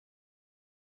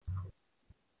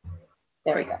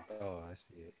There we go. Oh, I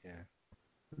see it.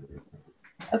 Yeah.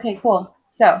 Okay, cool.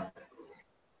 So,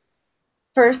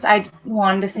 first, I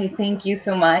wanted to say thank you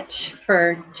so much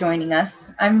for joining us.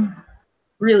 I'm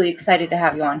really excited to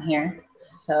have you on here.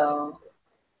 So,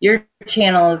 your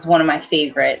channel is one of my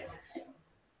favorites.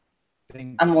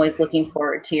 Thank I'm you. always looking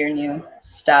forward to your new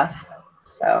stuff.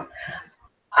 So,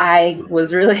 I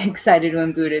was really excited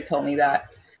when Buddha told me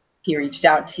that he reached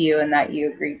out to you and that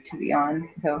you agreed to be on.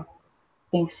 So,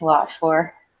 thanks a lot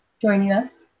for joining us.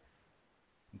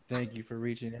 Thank you for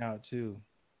reaching out too.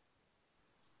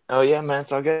 Oh yeah, man,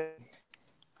 it's all good.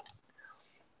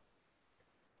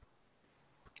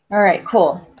 All right,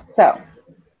 cool. So,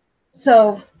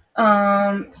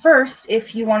 first,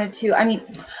 if you wanted to, I mean,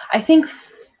 I think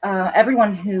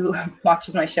everyone who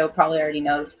watches my show probably already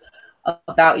knows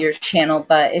about your channel,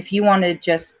 but if you wanted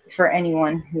just for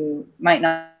anyone who might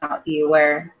not be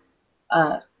aware,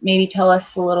 maybe tell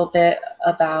us a little bit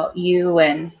about you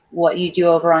and what you do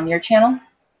over on your channel.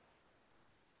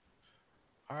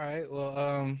 All right.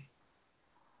 Well,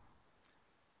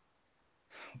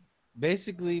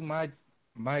 basically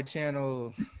my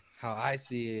channel, how I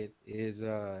see it, is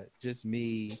just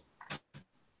me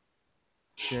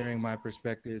sharing my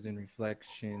perspectives and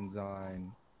reflections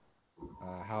on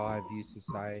how I view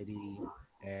society,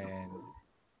 and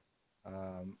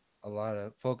a lot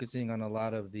of focusing on a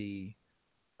lot of the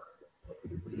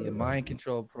mind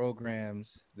control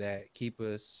programs that keep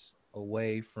us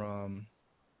away from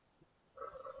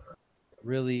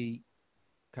really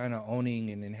kind of owning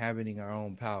and inhabiting our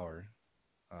own power.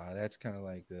 That's kind of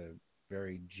like the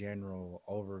very general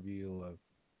overview of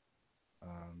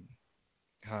um,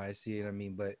 how I see it. I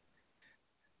mean, but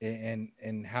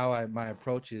and how my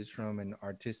approach is from an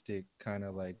artistic kind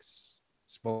of like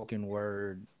spoken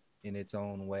word in its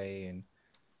own way, and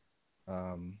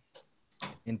um,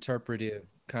 interpretive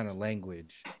kind of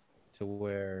language, to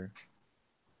where,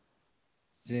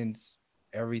 since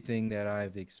everything that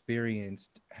I've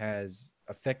experienced has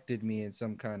affected me in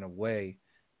some kind of way,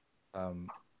 um,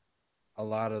 a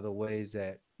lot of the ways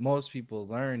that most people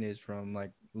learn is from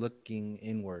like looking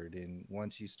inward. And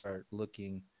once you start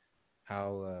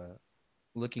how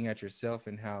looking at yourself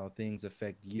and how things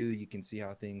affect you, you can see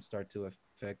how things start to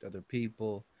affect other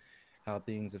people, how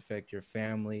things affect your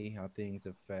family, how things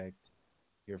affect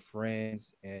your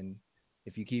friends, and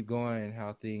if you keep going,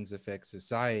 how things affect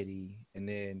society. And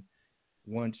then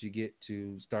once you get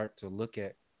to start to look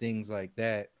at things like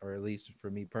that, or at least for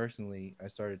me personally, I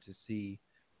started to see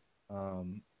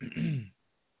um,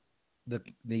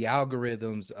 the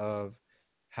algorithms of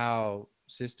how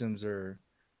systems are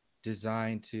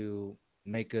designed to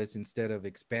make us, instead of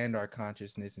expand our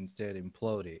consciousness, instead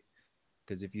implode it.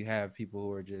 Because if you have people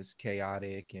who are just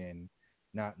chaotic and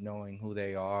not knowing who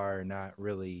they are, not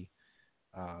really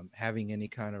having any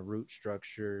kind of root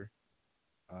structure,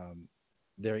 um,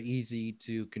 they're easy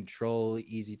to control,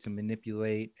 easy to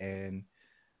manipulate, and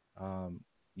um,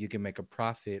 you can make a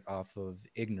profit off of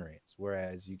ignorance,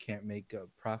 whereas you can't make a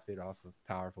profit off of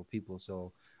powerful people.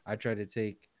 So I try to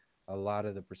take a lot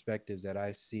of the perspectives that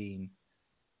I've seen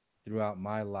throughout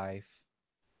my life,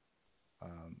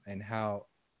 and how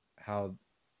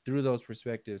through those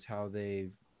perspectives, how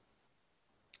the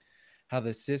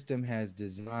system has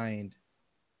designed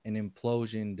an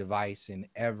implosion device in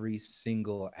every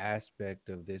single aspect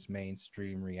of this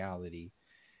mainstream reality.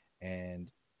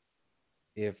 And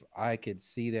if I could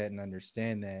see that and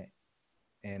understand that,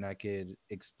 and I could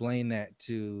explain that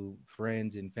to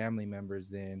friends and family members,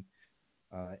 then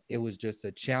it was just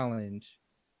a challenge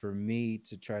for me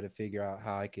to try to figure out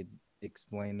how I could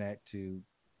explain that to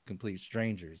complete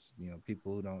strangers,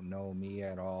 people who don't know me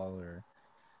at all, or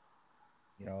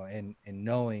and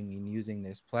knowing and using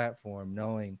this platform,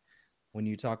 knowing when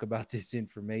you talk about this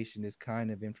information, this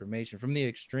kind of information from the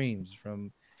extremes,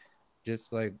 from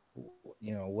just like,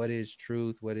 what is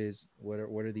truth, what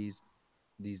are these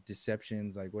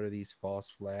deceptions, like what are these false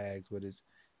flags, what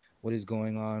is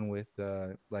going on with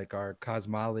like our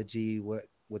cosmology,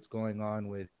 what's going on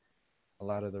with a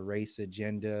lot of the race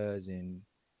agendas and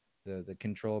the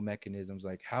control mechanisms,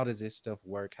 like how does this stuff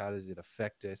work, how does it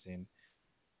affect us, and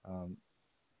um,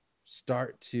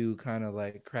 start to kind of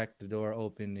like crack the door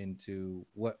open into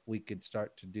what we could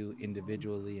start to do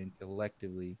individually and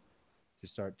collectively to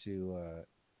start to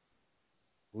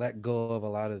let go of a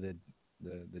lot of the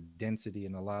density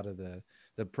and a lot of the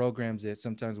programs that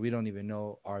sometimes we don't even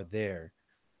know are there.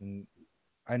 And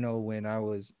I know when I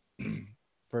was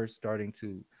first starting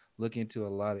to look into a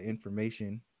lot of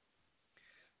information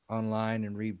online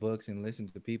and read books and listen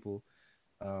to people,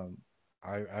 um,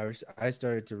 I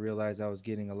started to realize I was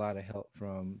getting a lot of help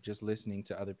from just listening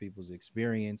to other people's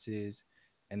experiences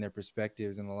and their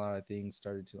perspectives and a lot of things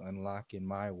started to unlock in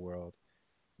my world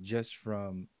just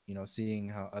from, seeing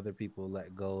how other people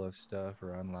let go of stuff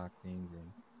or unlock things.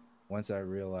 And once I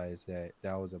realized that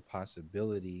that was a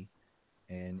possibility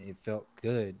and it felt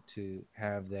good to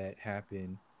have that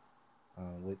happen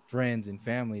with friends and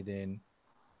family, then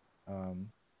um,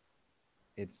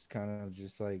 it's kind of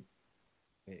just like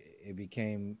it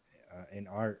became an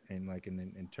art and like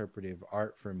an interpretive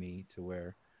art for me to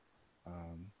where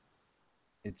um,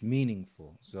 it's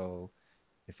meaningful. So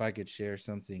if I could share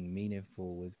something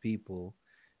meaningful with people,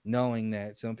 knowing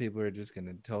that some people are just going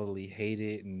to totally hate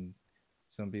it and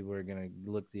some people are going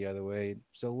to look the other way,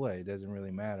 so what? It doesn't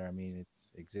really matter. I mean,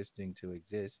 it's existing to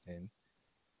exist, and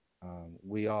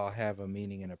we all have a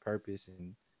meaning and a purpose.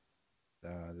 And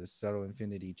the Subtle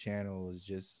Infinity channel is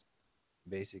just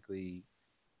basically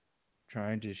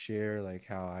trying to share like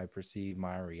how I perceive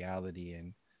my reality.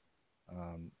 And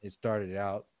it started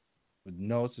out with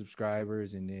no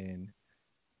subscribers, and then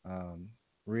um,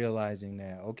 realizing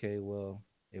that, okay, well,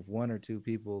 if one or two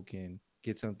people can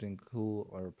get something cool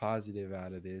or positive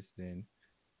out of this, then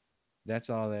that's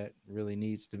all that really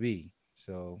needs to be.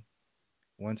 So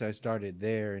once I started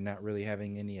there and not really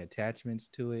having any attachments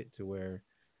to it, to where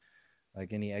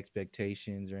like any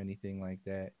expectations or anything like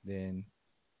that, then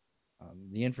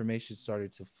the information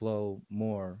started to flow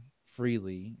more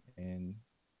freely. And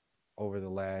over the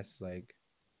last, like,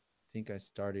 I think I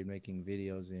started making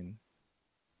videos in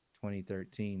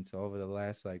 2013. So over the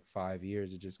last like 5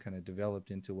 years, it just kind of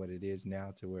developed into what it is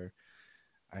now, to where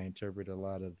I interpret a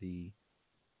lot of the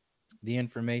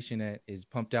information that is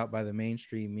pumped out by the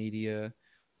mainstream media,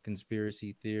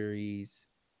 conspiracy theories,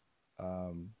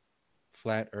 um,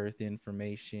 flat Earth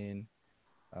information,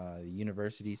 the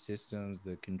university systems,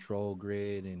 the control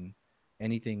grid, and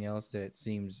anything else that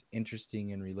seems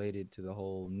interesting and related to the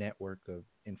whole network of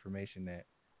information that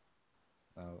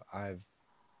I've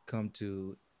come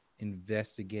to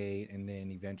investigate and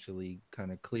then eventually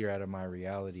kind of clear out of my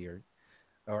reality,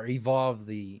 or evolve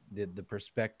the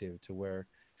perspective to where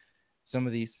some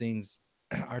of these things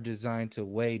are designed to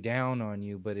weigh down on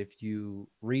you, but if you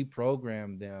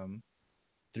reprogram them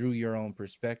through your own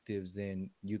perspectives, then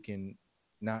you can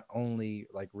not only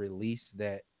like release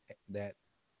that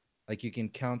like you can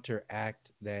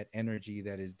counteract that energy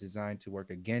that is designed to work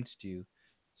against you,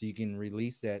 so you can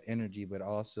release that energy, but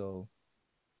also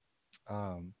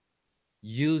um,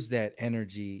 use that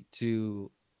energy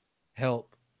to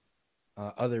help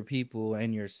other people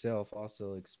and yourself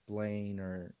also explain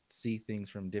or see things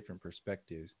from different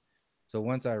perspectives. So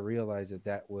once I realized that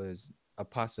that was a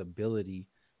possibility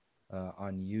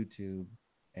on YouTube,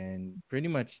 and pretty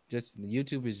much just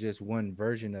YouTube is just one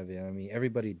version of it. I mean,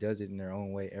 everybody does it in their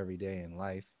own way every day in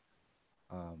life,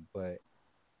 but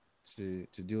to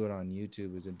do it on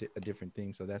YouTube is a different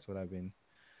thing. So that's what I've been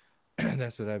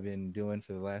that's what I've been doing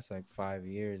for the last like 5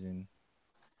 years. And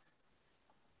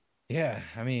yeah,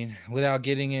 I mean, without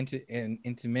getting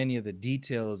into many of the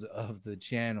details of the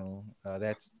channel,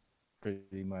 that's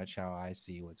pretty much how I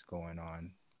see what's going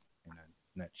on in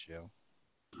a nutshell.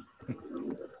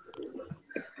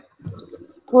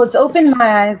 Well, it's opened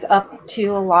my eyes up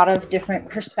to a lot of different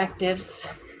perspectives.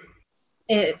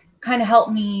 It kind of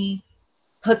helped me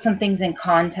put some things in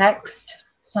context,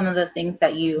 some of the things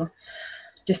that you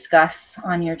discuss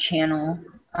on your channel.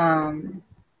 Um,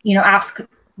 ask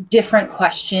different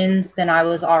questions than I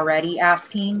was already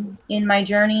asking in my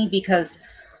journey, because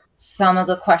some of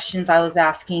the questions I was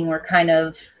asking were kind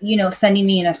of, sending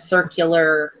me in a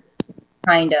circular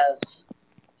kind of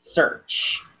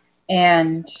search.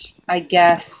 And I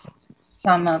guess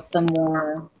some of the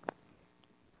more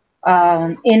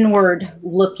inward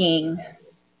looking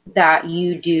that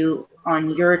you do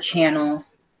on your channel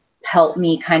help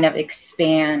me kind of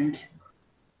expand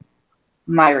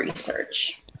my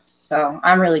research. So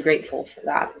I'm really grateful for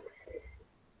that.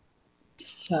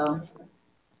 So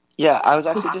Yeah, I was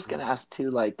actually just gonna ask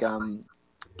too, like, can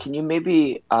you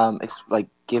maybe like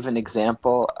give an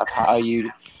example of how you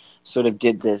sort of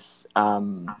did this,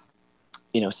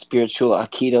 spiritual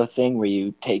Aikido thing where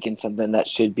you taken something that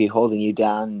should be holding you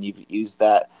down and you've used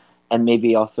that, and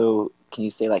maybe also can you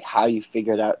say like how you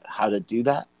figured out how to do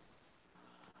that?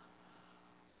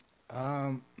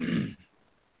 Um,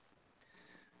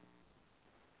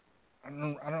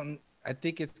 I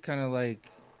think it's kind of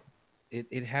like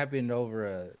it happened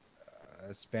over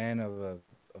a span of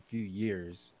a few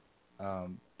years.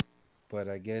 Um, but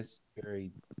I guess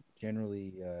very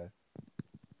generally,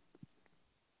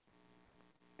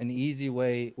 an easy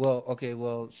way. Well, okay,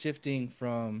 well, shifting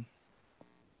from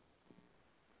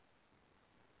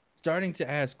starting to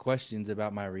ask questions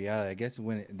about my reality. I guess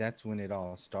that's when it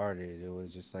all started. It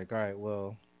was just like, all right,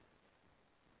 well,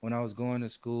 when I was going to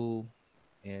school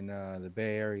in the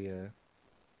Bay Area,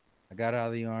 I got out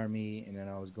of the army, and then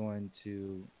I was going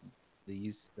to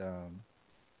the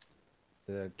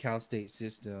the Cal State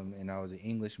system, and I was an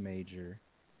English major.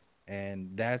 And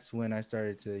that's when I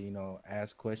started to,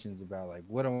 ask questions about like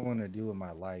what I want to do in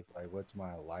my life, like what's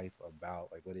my life about,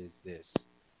 like what is this?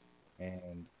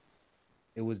 And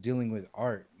it was dealing with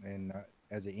art, and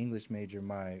as an English major,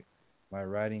 my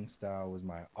writing style was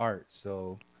my art.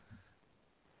 So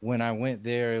when I went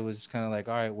there, it was kind of like,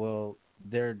 all right, well,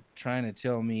 they're trying to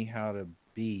tell me how to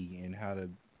be and how to,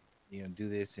 do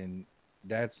this, and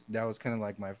that was kind of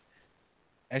like my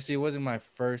actually it wasn't my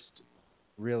first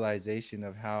realization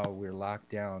of how we're locked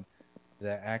down.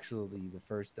 That actually the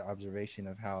first observation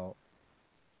of how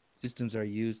systems are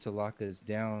used to lock us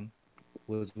down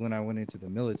was when I went into the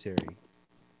military.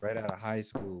 Right out of high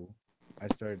school, I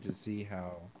started to see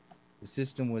how the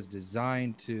system was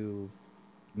designed to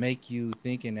make you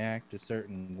think and act a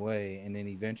certain way, and then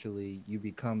eventually you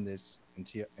become this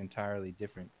entirely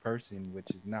different person,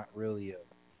 which is not really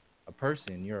a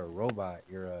person. You're a robot.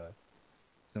 You're a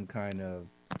some kind of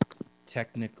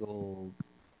technical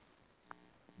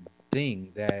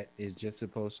thing that is just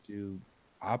supposed to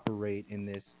operate in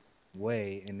this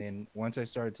way. And then once I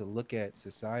started to look at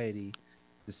society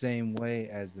the same way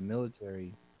as the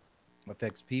military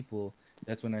affects people,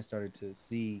 that's when I started to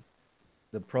see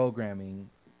the programming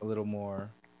a little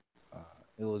more.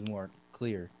 It was more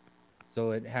clear.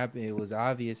 So it happened. It was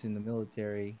obvious in the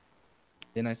military.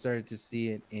 Then I started to see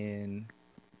it in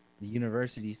the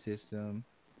university system.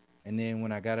 And then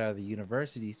when I got out of the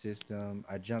university system,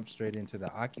 I jumped straight into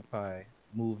the Occupy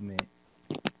movement,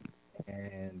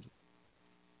 and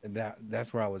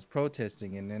that's where I was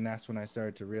protesting. And then that's when I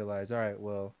started to realize, all right,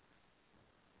 well,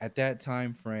 at that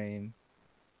time frame,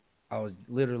 I was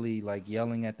literally like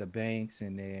yelling at the banks,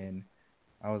 and then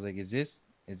I was like, is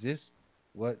this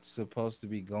what's supposed to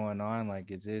be going on? Like,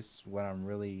 is this what I'm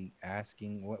really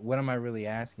asking? What am I really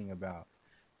asking about?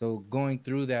 So going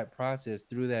through that process,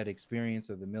 through that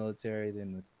experience of the military,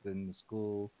 then the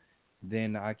school,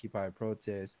 then the Occupy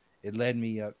protest, it led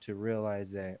me up to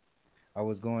realize that I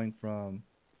was going from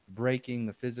breaking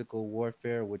the physical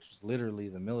warfare, which was literally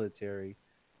the military,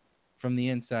 from the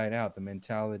inside out, the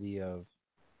mentality of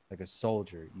like a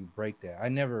soldier. You break that. I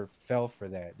never fell for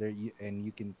that. And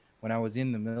you can, when I was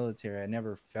in the military, I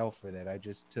never fell for that. I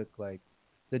just took like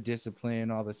the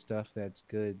discipline, all the stuff that's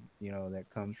good, that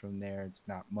comes from there. It's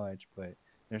not much, but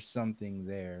there's something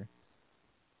there.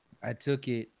 I took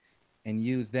it and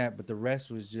used that, but the rest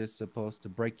was just supposed to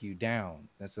break you down.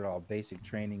 That's what all basic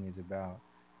training is about.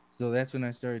 So that's when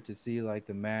I started to see like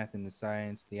the math and the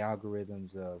science, the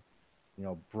algorithms of,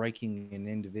 breaking an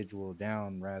individual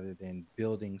down rather than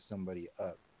building somebody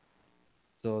up.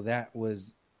 So that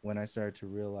was when I started to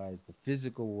realize the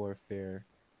physical warfare.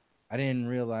 I didn't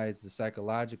realize the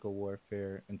psychological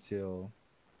warfare until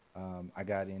I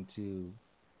got into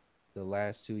the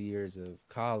last 2 years of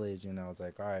college, and I was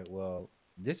like, all right, well,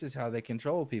 this is how they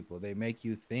control people. They make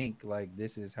you think like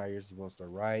this is how you're supposed to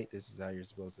write, this is how you're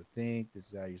supposed to think,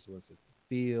 this is how you're supposed to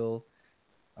feel.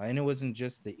 And it wasn't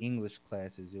just the English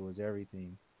classes, it was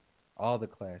everything, all the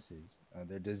classes.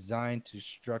 They're designed to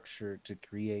structure to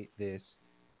create this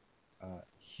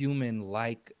human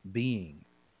like being,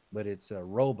 but it's a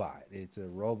robot. It's a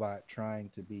robot trying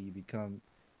to become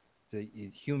a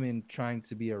human trying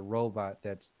to be a robot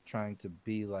that's trying to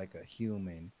be like a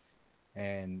human,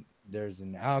 and there's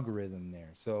an algorithm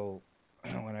there. So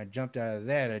when I jumped out of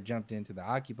that, I jumped into the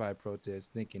Occupy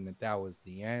protest thinking that that was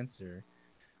the answer.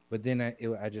 But then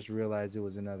I just realized it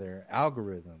was another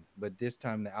algorithm. But this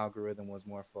time the algorithm was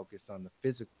more focused on the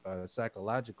physical,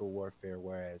 psychological warfare,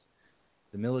 whereas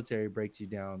the military breaks you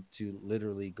down to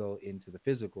literally go into the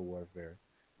physical warfare.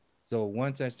 So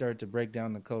once I started to break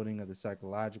down the coding of the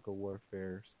psychological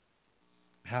warfare,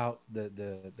 how the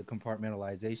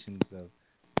compartmentalizations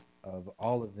of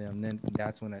all of them, then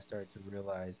that's when I started to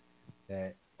realize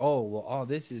that, oh well, all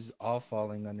this is all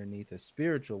falling underneath a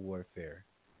spiritual warfare.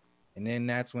 And then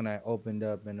that's when I opened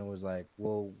up, and it was like,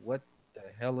 well, what the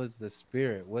hell is the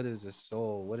spirit? What is a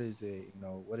soul? What is it?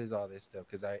 What is all this stuff?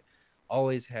 Because I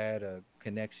always had a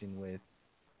connection with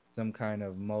some kind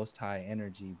of most high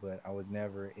energy, but I was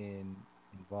never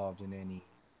involved in any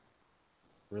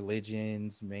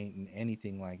religions, main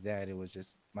anything like that. It was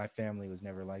just my family was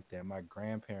never like that. My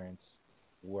grandparents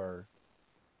were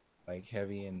like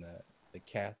heavy in the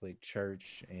Catholic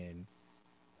Church and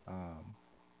um,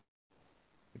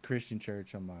 the Christian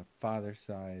Church on my father's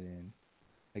side, and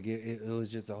Like it was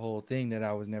just a whole thing that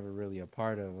I was never really a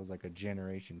part of. It was like a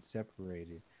generation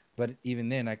separated. But even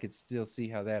then, I could still see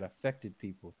how that affected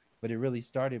people. But it really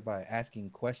started by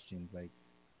asking questions like,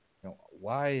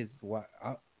 why is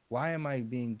why am I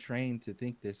being trained to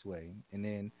think this way? And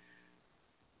then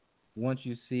once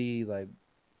you see like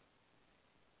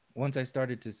once I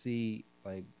started to see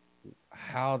like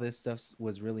how this stuff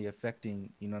was really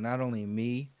affecting, not only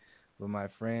me, but my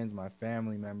friends, my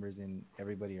family members, and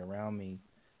everybody around me,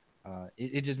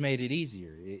 it just made it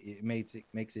easier. It makes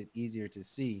it easier to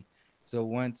see. So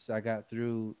once I got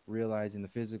through realizing the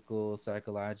physical,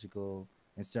 psychological,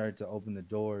 and started to open the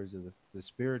doors of the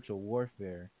spiritual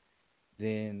warfare,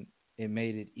 then it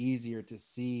made it easier to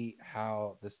see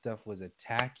how the stuff was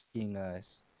attacking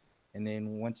us. And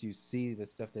then once you see the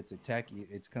stuff that's attacking you,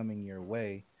 it's coming your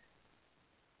way.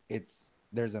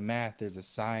 There's a math, there's a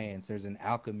science, there's an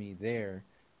alchemy there.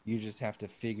 You just have to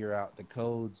figure out the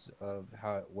codes of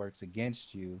how it works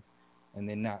against you, and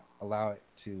then not allow it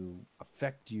to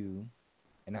affect you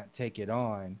and not take it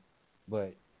on,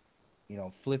 but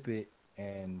flip it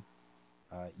and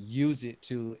use it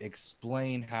to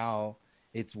explain how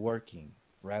it's working,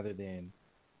 rather than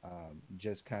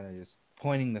just kind of just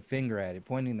pointing the finger at it.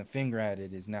 Pointing the finger at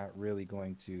it is not really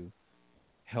going to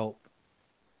help.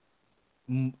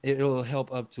 It'll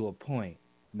help up to a point.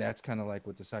 That's kind of like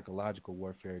what the psychological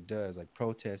warfare does. Like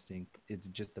protesting, it's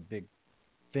just a big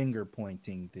finger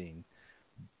pointing thing.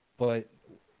 But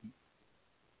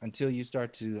until you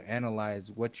start to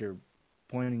analyze what you're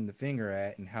pointing the finger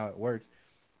at and how it works,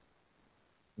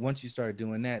 once you start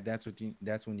doing that, that's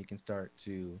when you can start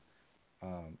to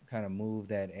kind of move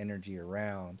that energy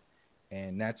around.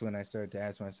 And that's when I started to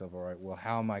ask myself, all right, well,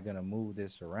 how am I going to move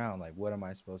this around? Like, what am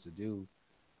I supposed to do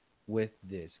with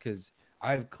this? Because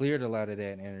I've cleared a lot of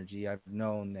that energy. I've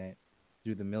known that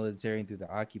through the military and through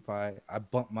the Occupy, I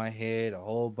bumped my head a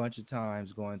whole bunch of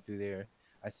times going through there.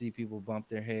 I see people bump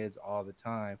their heads all the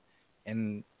time.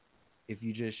 And if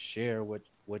you just share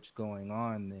what's going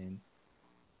on, then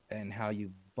and how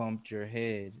you've bumped your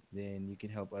head, then you can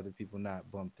help other people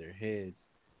not bump their heads.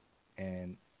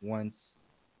 And once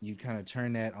you kind of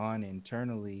turn that on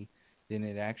internally, then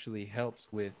it helps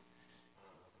with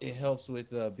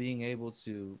being able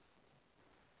to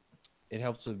it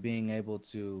helps with being able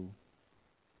to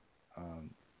um,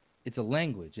 it's a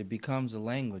language. It becomes a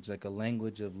language, like a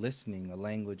language of listening, a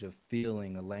language of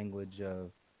feeling, a language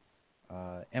of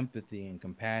empathy and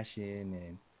compassion,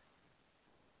 and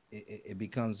it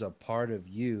becomes a part of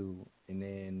you. And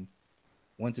then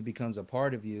once it becomes a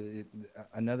part of you,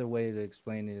 another way to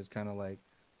explain it is kind of like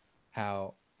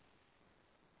how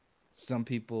some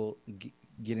people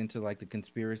get into like the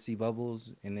conspiracy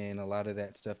bubbles, and then a lot of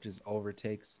that stuff just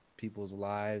overtakes people's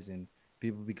lives, and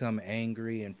people become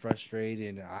angry and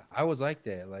frustrated. And I was like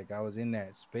that. Like I was in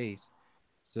that space.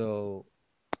 So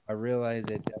I realized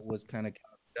that that was kind of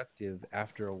counterproductive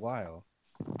after a while.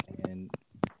 And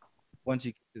once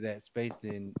you get to that space,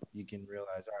 then you can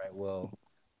realize, all right, well,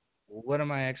 what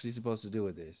am I actually supposed to do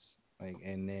with this? Like,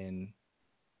 and then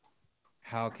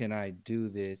how can I do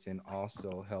this and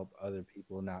also help other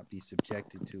people not be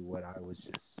subjected to what I was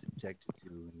just subjected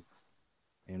to?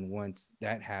 And once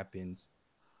that happens,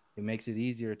 it makes it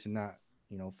easier to not,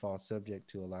 fall subject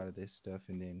to a lot of this stuff,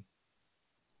 and then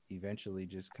eventually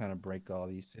just kind of break all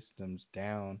these systems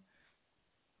down,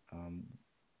 um,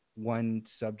 one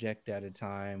subject at a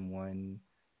time, one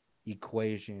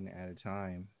equation at a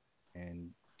time, and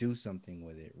do something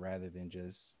with it rather than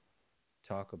just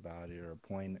talk about it or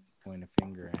point a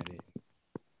finger at it.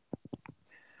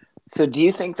 So do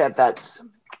you think that that's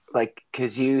like,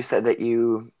 because you said that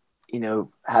you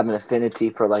have an affinity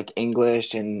for like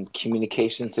English and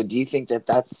communication. So do you think that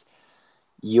that's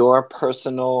your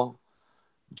personal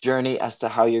journey as to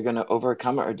how you're going to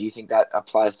overcome it, or do you think that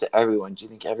applies to everyone? Do you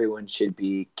think everyone should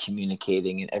be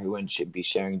communicating and everyone should be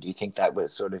sharing? Do you think that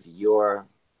was sort of your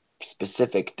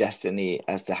specific destiny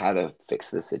as to how to fix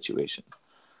the situation?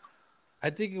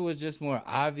 I think it was just more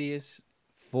obvious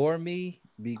for me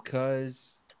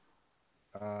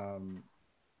um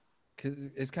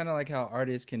because it's kind of like how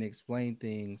artists can explain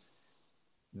things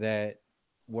that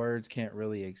words can't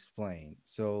really explain.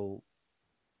 So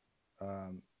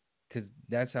because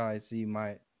that's how I see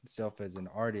myself as an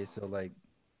artist. So like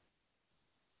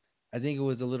I think it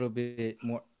was a little bit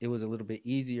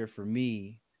easier for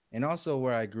me, and also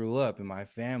where I grew up in my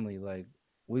family. Like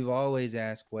we've always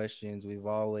asked questions, we've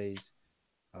always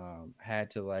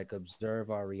had to like observe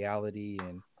our reality.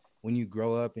 And when you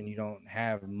grow up and you don't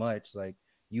have much, like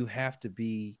you have to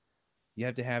be you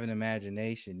have to have an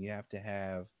imagination, you have to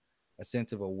have a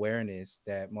sense of awareness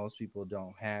that most people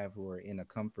don't have who are in a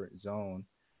comfort zone.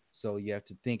 So you have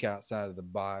to think outside of the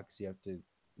box. You have to.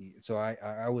 So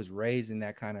I was raised in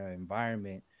that kind of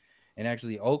environment, and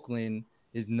actually Oakland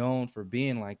is known for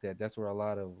being like that. That's where a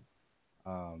lot of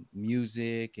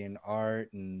music and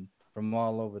art and from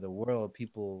all over the world,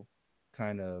 people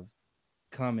kind of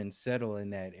come and settle in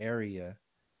that area.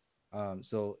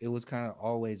 So it was kind of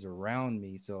always around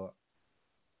me. So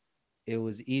it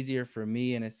was easier for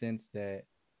me in a sense that,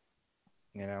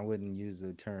 and I wouldn't use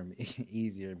the term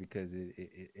easier because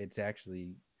it's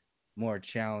actually more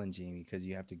challenging because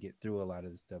you have to get through a lot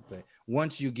of the stuff. But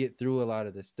once you get through a lot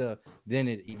of the stuff, then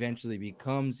it eventually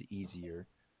becomes easier.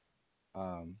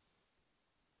 Um,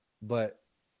 but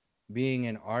being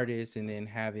an artist and then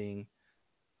having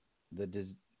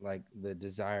like the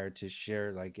desire to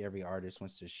share, like every artist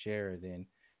wants to share, then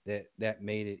that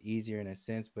made it easier in a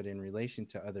sense. But in relation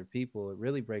to other people, it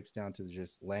really breaks down to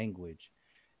just language.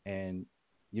 And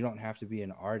you don't have to be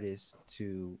an artist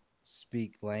to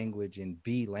speak language and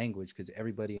be language, because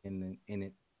everybody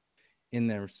in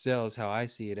themselves, how I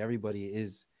see it, everybody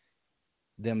is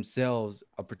themselves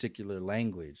a particular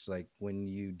language. Like when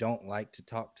you don't like to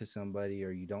talk to somebody or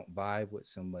you don't vibe with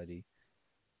somebody,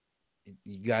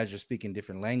 you guys are speaking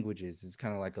different languages. It's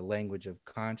kind of like a language of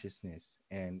consciousness,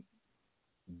 and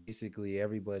basically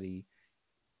everybody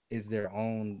is their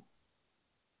own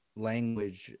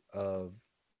language of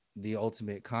the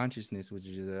ultimate consciousness,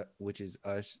 which is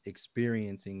us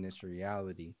experiencing this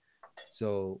reality.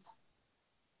 So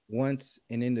once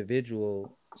an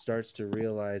individual starts to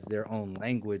realize their own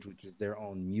language, which is their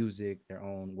own music, their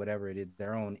own whatever it is,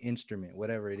 their own instrument,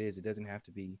 whatever it is, it doesn't have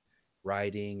to be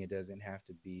writing, it doesn't have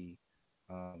to be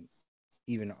um,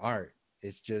 even art.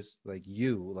 It's just like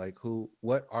you, like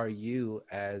what are you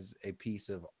as a piece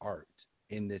of art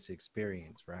in this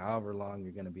experience for however long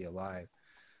you're going to be alive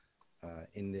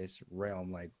in this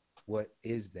realm? Like, what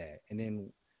is that? And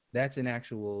then that's an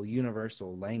actual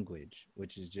universal language,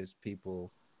 which is just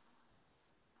people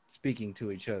speaking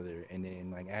to each other and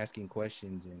then like asking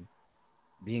questions and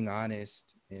being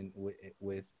honest and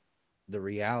with the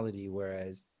reality.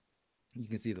 Whereas you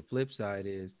can see the flip side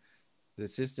is the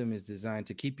system is designed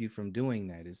to keep you from doing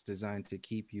that. It's designed to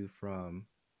keep you from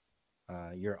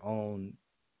your own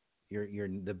your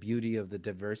the beauty of the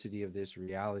diversity of this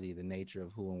reality, the nature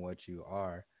of who and what you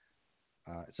are.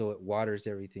 So it waters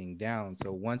everything down.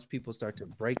 So once people start to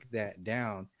break that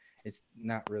down, it's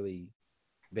not really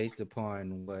based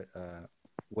upon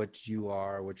what you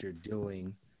are, what you're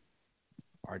doing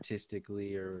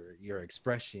artistically or your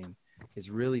expression. It's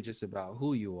really just about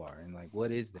who you are and like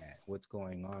what is that, what's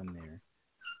going on there.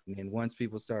 And then once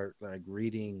people start like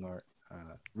reading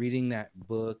that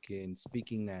book and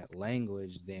speaking that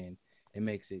language, then it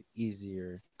makes it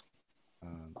easier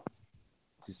um,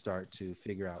 to start to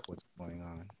figure out what's going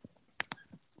on.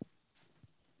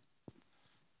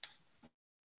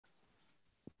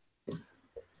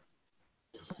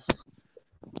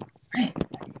 Right.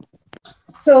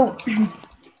 So,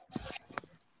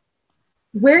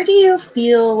 where do you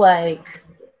feel like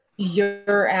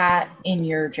you're at in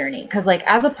your journey? Because, like,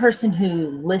 as a person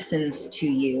who listens to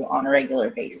you on a regular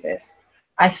basis,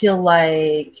 I feel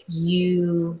like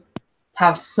you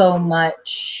have so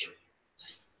much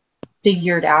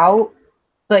figured out,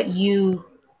 but you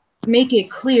make it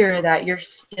clear that you're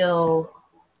still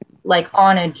like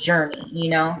on a journey, you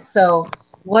know? So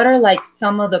what are like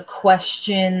some of the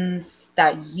questions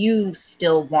that you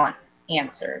still want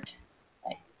answered?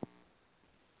 Like,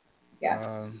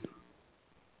 yes.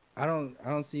 I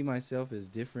don't see myself as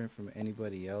different from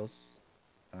anybody else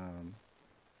um,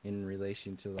 in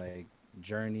relation to like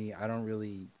journey. I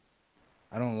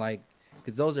don't like,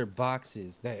 because those are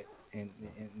boxes that and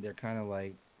they're kind of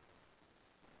like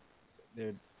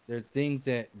they're they're things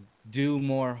that do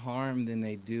more harm than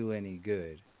they do any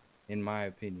good, in my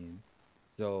opinion.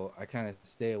 So I kind of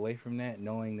stay away from that,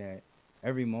 knowing that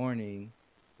every morning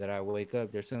that I wake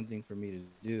up, there's something for me to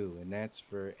do, and that's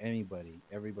for anybody.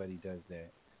 Everybody does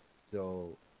that.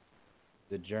 So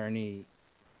the journey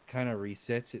kind of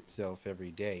resets itself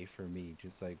every day for me,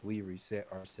 just like we reset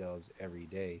ourselves every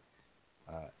day.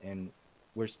 And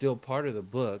we're still part of the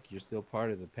book. You're still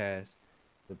part of the past,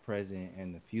 the present,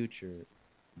 and the future.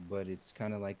 But it's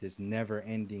kind of like this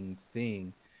never-ending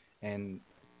thing. And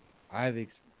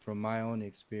from my own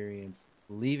experience,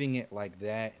 leaving it like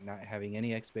that, not having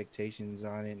any expectations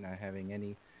on it, not having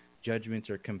any judgments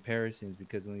or comparisons.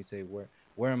 Because when you say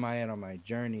where am I at on my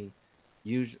journey,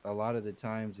 usually a lot of the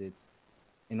times it's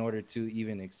in order to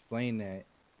even explain that,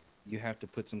 you have to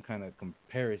put some kind of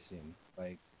comparison.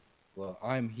 Like, well,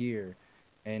 I'm here,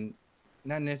 and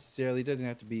not necessarily, it doesn't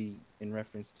have to be in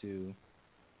reference to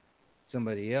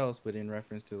somebody else, but in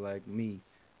reference to like me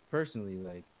personally.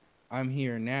 Like I'm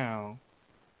here now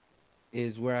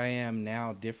is where I am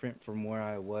now different from where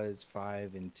I was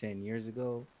 5 and 10 years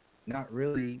ago? Not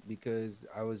really, because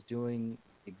I was doing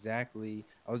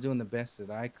the best that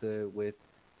I could with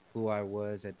who I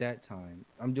was at that time.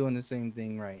 I'm doing the same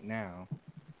thing right now.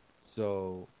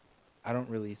 So I don't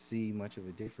really see much of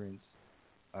a difference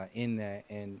in that.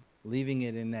 And leaving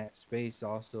it in that space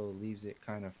also leaves it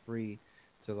kind of free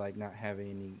to like not have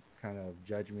any kind of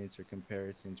judgments or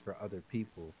comparisons for other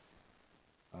people.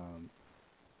 Um,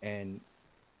 and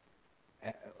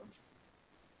uh,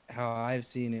 how I've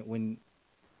seen it, when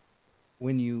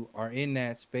you are in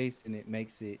that space, and it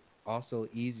makes it also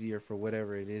easier for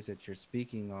whatever it is that you're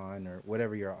speaking on or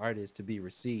whatever your art is to be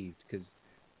received, because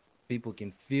people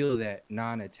can feel that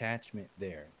non-attachment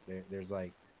there's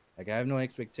like I have no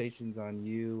expectations on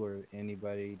you or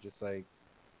anybody, just like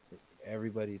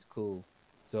everybody's cool.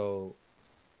 So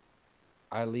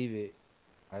I leave it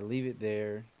I leave it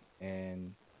there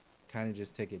and kind of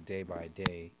just take it day by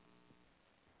day.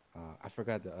 I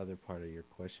forgot the other part of your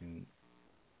question.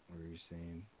 What were you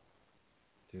saying?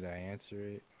 Did I answer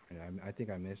it? I think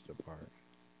I missed a part.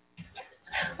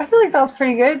 I feel like that was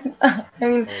pretty good. I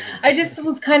mean, I Okay. just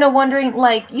was kind of wondering,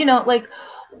 like, like,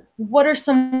 what are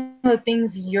some of the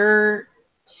things you're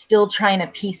still trying to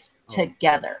piece Oh,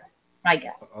 together? I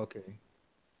guess. okay.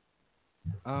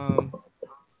 Um,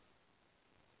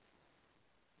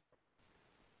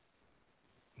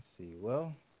 let's see.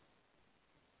 Well,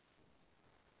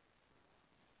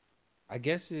 I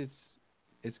guess it's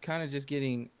kind of just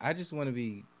getting. I just want to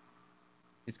be.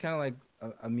 It's kind of like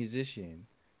a musician,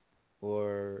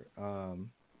 or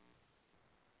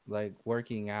like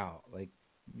working out. Like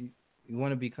you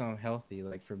want to become healthy.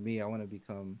 Like for me, I want to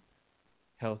become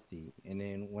healthy, and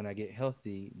then when I get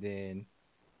healthy, then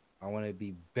I want to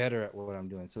be better at what I'm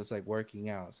doing. So it's like working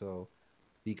out. So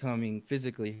becoming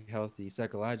physically healthy,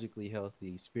 psychologically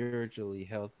healthy, spiritually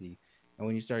healthy. And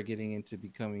when you start getting into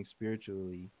becoming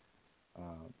spiritually,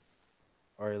 um,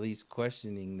 or at least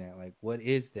questioning that, like, what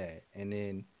is that? And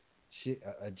then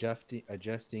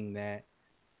adjusting that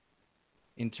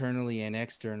internally and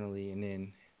externally, and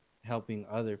then helping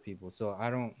other people. So I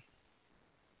don't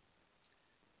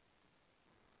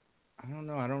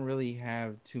know. I don't really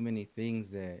have too many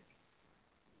things that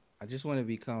I just want to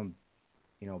become,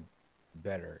 you know,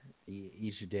 better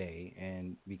each day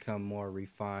and become more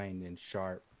refined and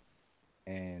sharp,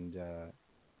 and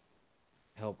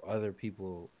help other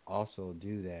people also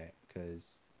do that,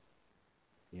 because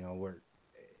we're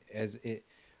as it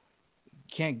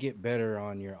can't get better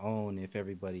on your own if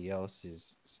everybody else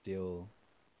is still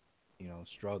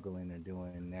struggling or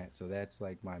doing that. So that's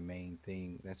like my main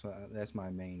thing. That's my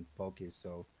main focus.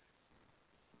 So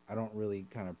I don't really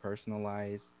kind of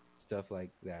personalize stuff like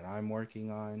that I'm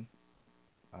working on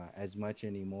as much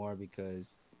anymore,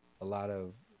 because a lot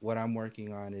of what I'm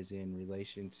working on is in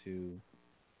relation to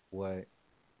what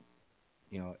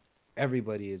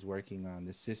everybody is working on,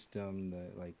 the system,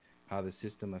 the like how the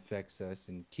system affects us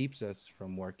and keeps us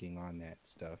from working on that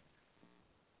stuff.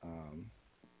 um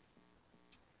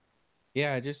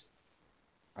yeah, I just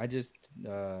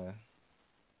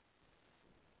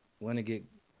want to get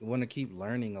want to keep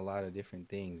learning a lot of different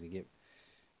things and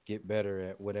get better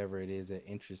at whatever it is that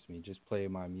interests me, just play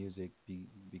my music,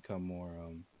 become more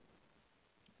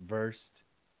versed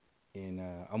in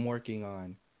I'm working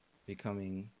on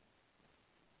becoming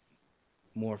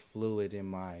more fluid in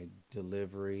my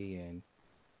delivery, and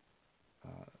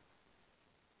uh,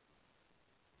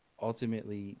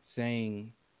 ultimately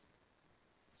saying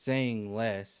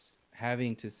less,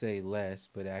 having to say less,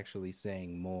 but actually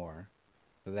saying more.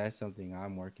 So that's something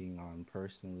I'm working on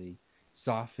personally,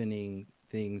 softening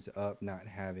things up, not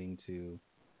having to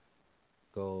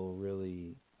go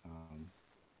really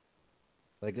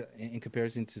like in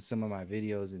comparison to some of my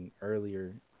videos and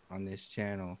earlier on this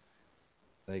channel.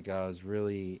 Like I was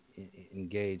really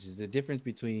engaged. There's a difference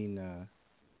between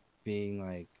being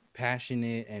like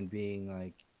passionate and being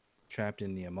like trapped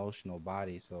in the emotional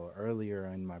body. So earlier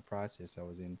in my process, I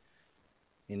was in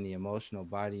the emotional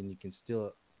body, and you can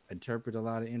still interpret a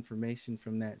lot of information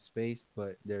from that space,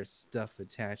 but there's stuff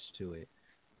attached to it.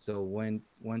 So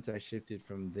once I shifted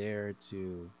from there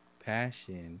to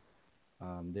passion,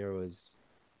 there was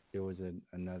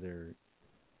another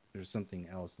there's something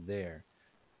else there.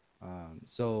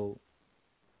 So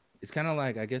it's kind of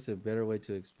like, I guess a better way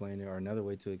to explain it, or another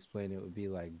way to explain it, would be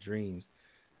like dreams.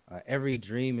 Every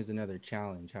dream is another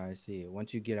challenge, how I see it.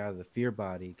 Once you get out of the fear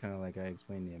body, kind of like I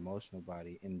explained the emotional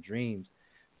body, in dreams,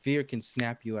 fear can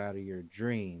snap you out of your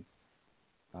dream,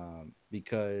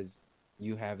 because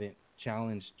you haven't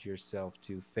challenged yourself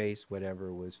to face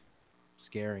whatever was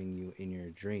scaring you in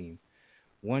your dream.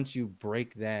 once you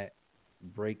break that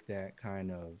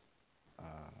kind of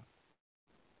uh,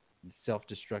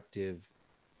 self-destructive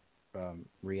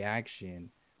reaction,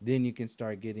 then you can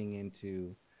start getting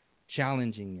into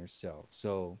challenging yourself.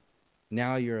 So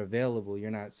now you're available.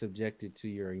 You're not subjected to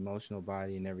your emotional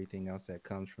body and everything else that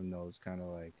comes from those kind of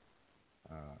like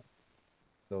uh,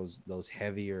 those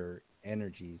heavier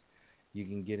energies. You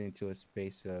can get into a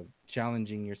space of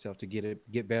challenging yourself to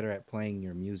get better at playing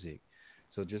your music.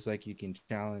 So just like you can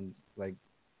challenge like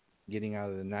getting out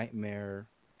of the nightmare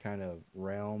kind of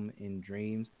realm in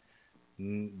dreams,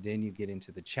 then you get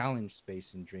into the challenge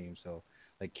space in dreams. So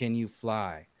like, can you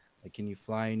fly? Like, can you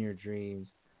fly in your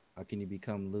dreams? How can you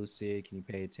become lucid? Can you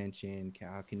pay attention?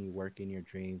 How can you work in your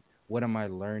dreams? What am I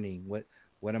learning?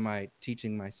 What am I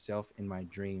teaching myself in my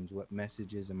dreams? What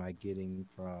messages am I getting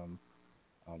from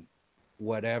um,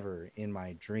 whatever in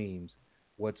my dreams?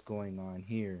 What's going on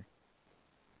here?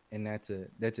 And that's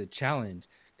a challenge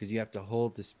because you have to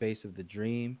hold the space of the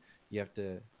dream. You have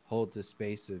to hold the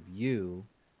space of you,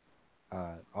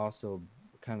 also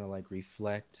kind of like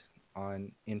reflect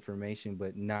on information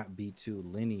but not be too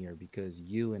linear, because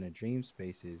you in a dream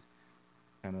space is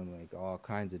kind of like all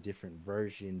kinds of different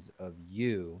versions of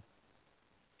you.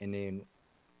 And then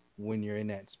when you're in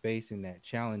that space, in that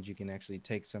challenge, you can actually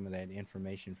take some of that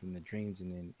information from the dreams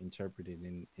and then interpret it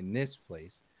in this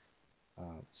place.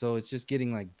 So it's just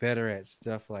getting like better at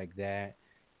stuff like that,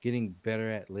 getting better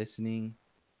at listening,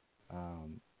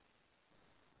 um,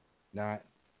 not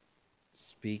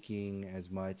speaking as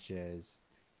much as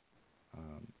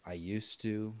I used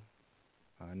to,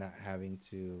 not having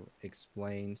to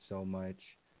explain so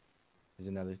much is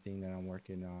another thing that I'm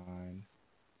working on.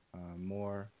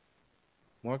 More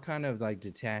kind of like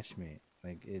detachment.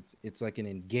 Like it's like an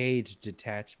engaged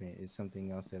detachment is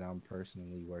something else that I'm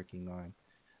personally working on.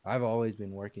 I've always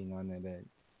been working on that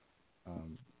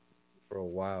um, for a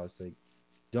while. It's like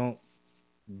don't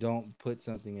don't put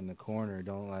something in the corner.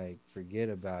 Don't like forget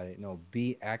about it. No,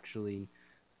 be actually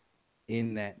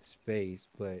in that space.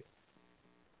 But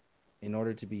in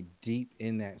order to be deep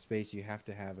in that space, you have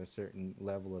to have a certain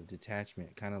level of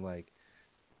detachment, kind of like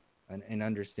an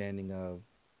understanding of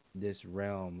this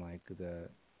realm, like the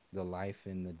life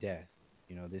and the death.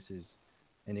 You know, this is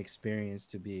an experience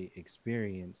to be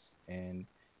experienced, and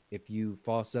if you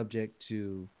fall subject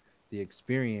to the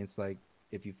experience, like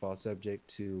if you fall subject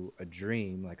to a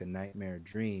dream, like a nightmare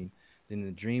dream, then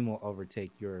the dream will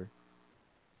overtake your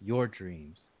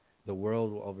dreams. The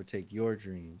world will overtake your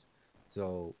dreams.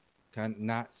 So kind of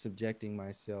not subjecting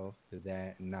myself to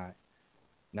that, and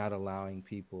not allowing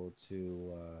people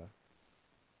to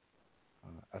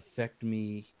affect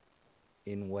me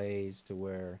in ways to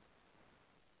where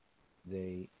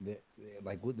they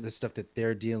like the stuff that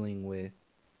they're dealing with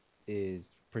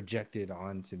is projected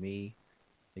onto me.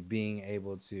 Like being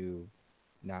able to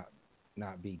not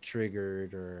not be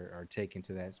triggered or taken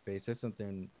to that space. That's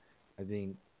something I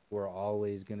think we're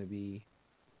always going to be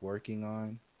working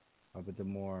on. But the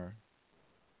more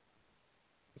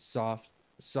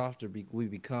softer we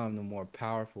become, the more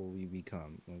powerful we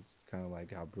become. It's kind of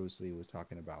like how Bruce Lee was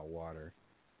talking about water.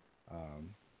 Um,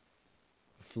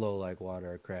 flow like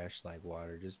water, crash like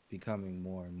water, just becoming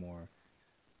more and more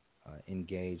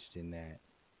engaged in that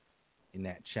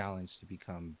challenge to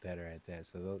become better at that.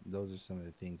 So those are some of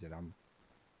the things that I'm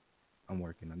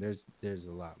working on. There's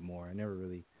a lot more. I never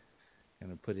really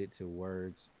kind of put it to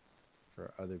words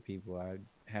for other people. I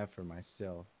have for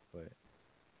myself, but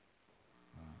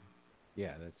uh,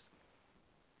 yeah, that's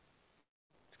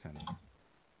kind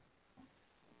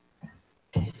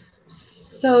of.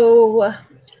 So,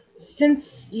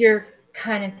 since you're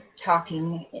kind of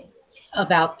talking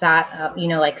about that,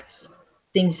 like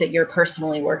things that you're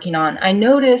personally working on, I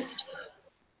noticed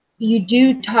you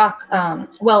do talk,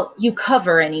 well, you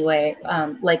cover anyway,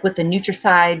 like with the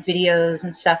Nutricide videos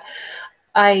and stuff.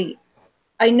 I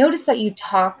I noticed that you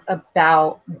talk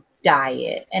about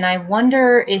diet, and I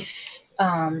wonder if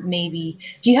maybe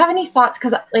do you have any thoughts?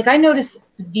 Because like I notice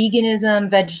veganism,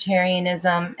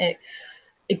 vegetarianism,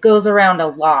 it goes around a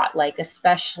lot, like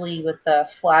especially with the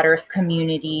flat earth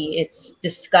community, it's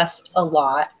discussed a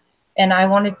lot. And I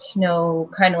wanted to know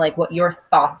kind of like what your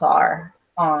thoughts are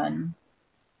on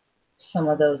some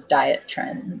of those diet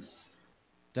trends.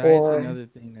 Diet's Or another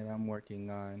thing that I'm working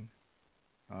on.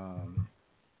 Um,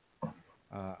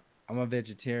 uh, I'm a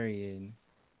vegetarian.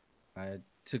 I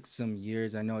took some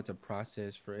years. I know it's a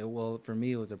process for it. Well, for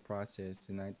me, it was a process,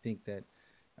 and I think that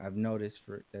I've noticed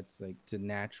for that's like to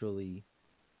naturally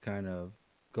kind of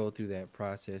go through that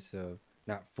process of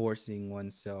not forcing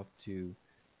oneself to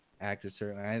act a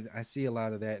certain. I see a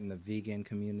lot of that in the vegan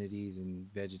communities and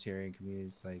vegetarian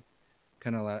communities. Like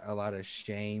kind of a lot of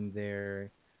shame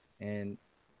there. And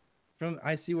from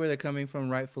I see where they're coming from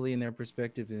rightfully in their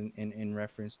perspective in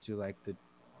reference to like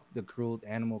the cruel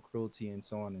animal cruelty and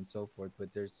so on and so forth,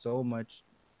 but there's so much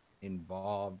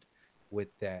involved with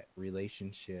that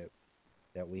relationship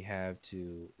that we have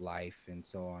to life and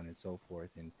so on and so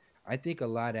forth. And I think a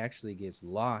lot actually gets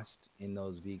lost in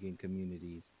those vegan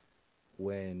communities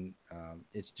when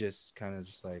it's just kind of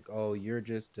just like, oh, you're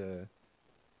just this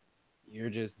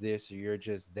or you're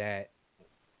just that.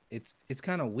 It's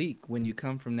kind of weak when you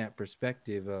come from that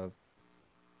perspective of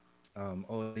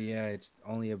oh yeah, it's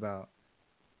only about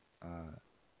uh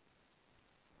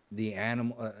the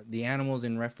animals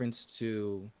in reference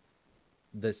to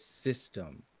the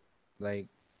system. Like,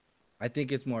 I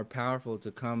think it's more powerful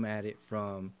to come at it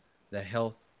from the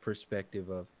health perspective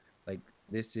of like,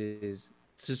 this is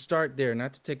to start there,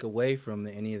 not to take away from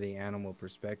any of the animal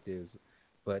perspectives,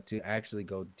 but to actually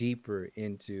go deeper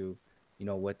into, you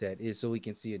know, what that is, so we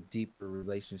can see a deeper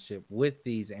relationship with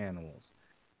these animals,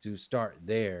 to start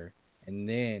there and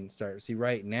then start see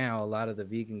right now a lot of the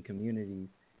vegan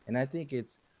communities. And I think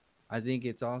it's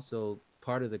also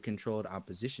part of the controlled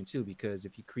opposition too, because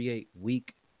if you create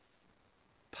weak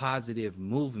positive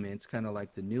movements, kind of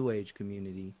like the new age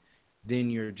community, then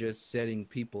you're just setting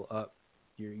people up.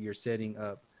 You're setting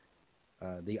up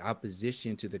the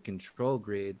opposition to the control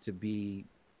grid to be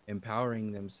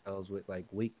empowering themselves with like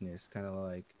weakness, kind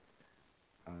of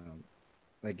um,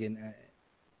 like in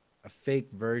a fake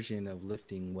version of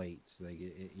lifting weights. Like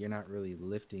you're not really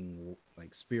lifting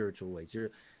like spiritual weights. You're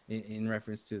in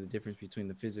reference to the difference between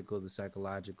the physical, the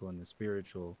psychological, and the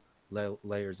spiritual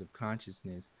layers of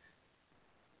consciousness.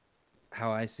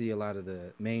 How I see a lot of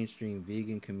the mainstream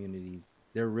vegan communities,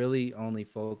 they're really only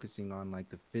focusing on like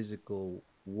the physical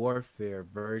warfare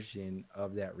version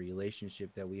of that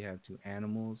relationship that we have to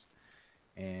animals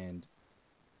and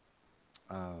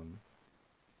um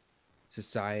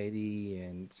society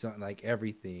and so like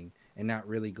everything, and not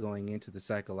really going into the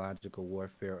psychological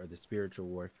warfare or the spiritual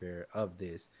warfare of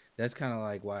this. That's kind of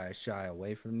like why I shy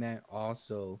away from that.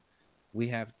 Also, we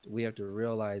have to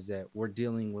realize that we're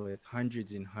dealing with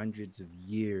hundreds and hundreds of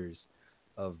years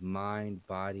of mind,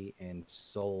 body, and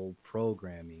soul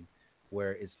programming,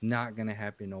 where it's not going to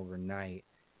happen overnight,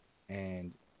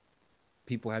 and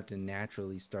people have to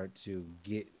naturally start to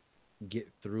get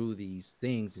through these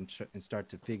things and start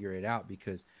to figure it out,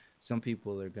 because some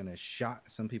people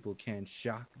can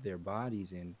shock their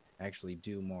bodies and actually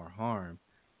do more harm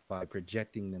by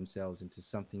projecting themselves into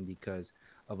something because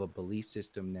of a belief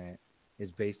system that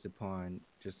is based upon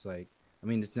just like, I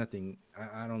mean, it's nothing,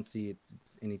 I don't see it's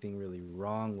anything really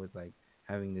wrong with like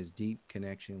having this deep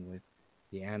connection with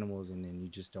the animals, and then you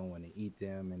just don't want to eat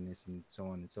them and this and so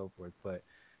on and so forth. But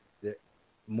the,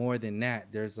 more than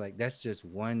that, there's like, that's just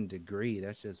one degree,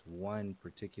 that's just one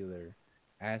particular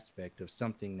aspect of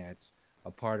something that's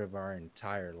a part of our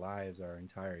entire lives, our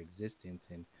entire existence.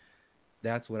 And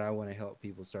that's what I want to help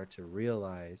people start to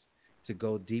realize, to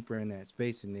go deeper in that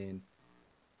space, and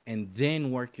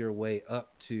then work your way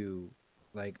up to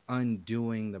like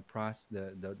undoing the process,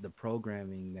 the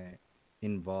programming that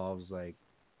involves like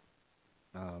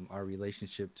our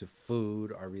relationship to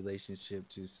food, our relationship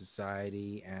to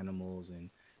society, animals, and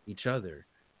each other.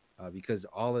 Because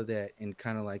all of that, and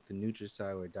kind of like the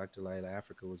Nutricide where Dr. Light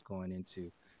Africa was going into,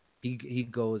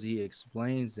 he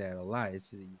explains that a lot.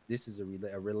 This is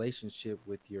a relationship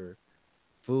with your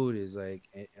food is like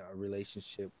a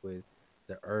relationship with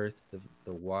the earth,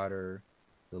 the water,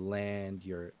 the land,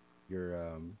 your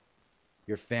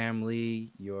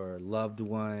family, your loved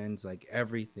ones, like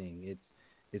everything.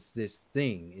 It's this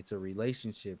thing. It's a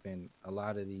relationship, and a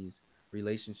lot of these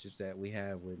relationships that we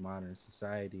have with modern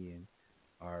society and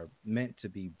are meant to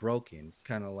be broken. It's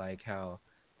kind of like how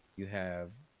you have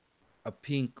a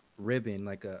pink ribbon,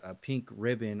 like a pink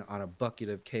ribbon on a bucket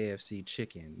of KFC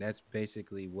chicken. That's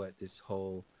basically what this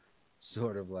whole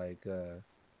sort of like a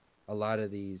lot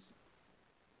of these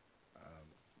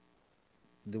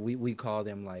um, we call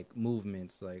them like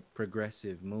movements, like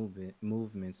progressive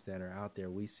movements that are out there.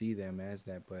 We see them as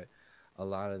that, but a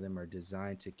lot of them are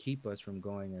designed to keep us from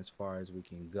going as far as we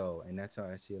can go. And that's how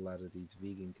I see a lot of these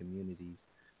vegan communities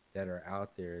that are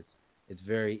out there. It's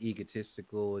very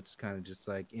egotistical. It's kind of just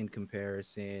like in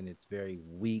comparison. It's very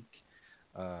weak.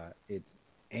 It's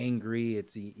angry.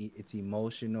 It's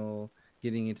emotional.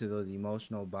 Getting into those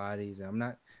emotional bodies. And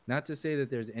I'm not to say that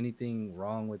there's anything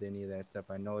wrong with any of that stuff.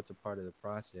 I know it's a part of the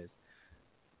process,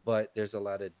 but there's a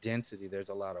lot of density. There's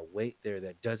a lot of weight there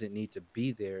that doesn't need to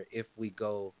be there if we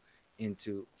go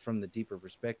into from the deeper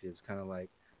perspectives, kind of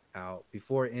like how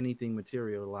before anything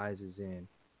materializes in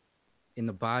in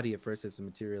the body at first has to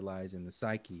materialize in the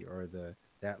psyche, or the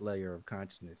that layer of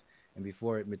consciousness, and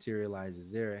before it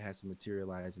materializes there, it has to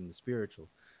materialize in the spiritual.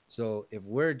 So if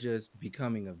we're just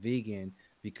becoming a vegan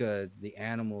because the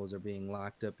animals are being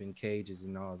locked up in cages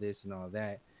and all this and all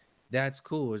that, that's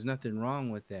cool, there's nothing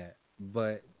wrong with that,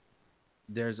 but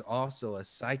there's also a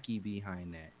psyche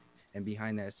behind that, and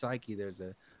behind that psyche there's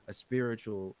a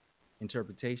spiritual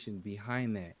interpretation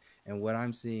behind that. And what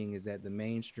I'm seeing is that the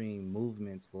mainstream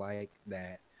movements like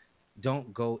that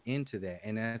don't go into that,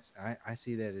 and I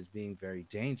see that as being very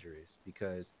dangerous,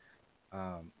 because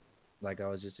um like I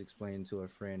was just explaining to a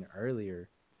friend earlier,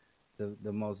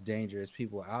 the most dangerous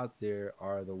people out there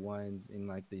are the ones in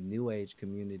like the new age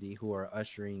community who are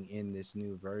ushering in this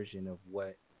new version of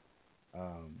what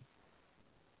um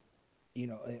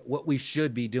what we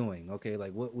should be doing. Okay,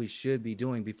 like what we should be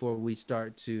doing before we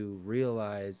start to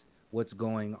realize what's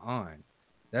going on.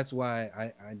 That's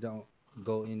why I don't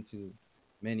go into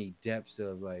many depths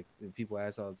of, like, people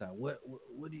ask all the time,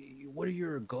 what are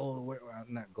your goals, well,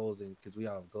 not goals, because we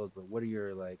all have goals, but what are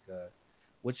your, like,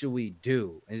 what should we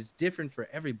do? And it's different for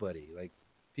everybody. Like,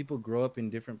 people grow up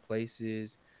in different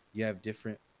places, you have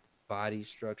different body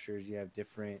structures, you have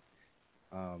different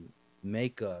um,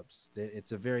 makeups.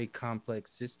 It's a very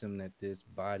complex system that this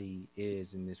body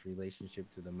is, in this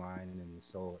relationship to the mind and the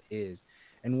soul is,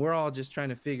 and we're all just trying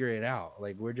to figure it out.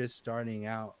 Like, we're just starting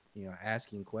out,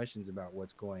 asking questions about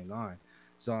what's going on.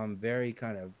 So I'm very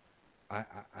kind of,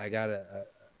 I got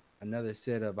another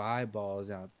set of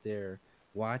eyeballs out there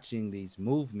watching these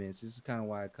movements. This is kind of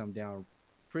why I come down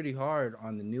pretty hard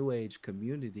on the new age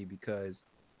community, because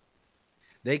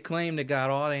they claim they got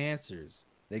all the answers.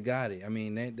 They got it. I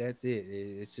mean, that's it.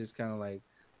 It's just kind of like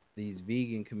these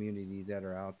vegan communities that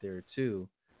are out there too.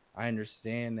 I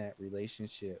understand that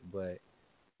relationship, but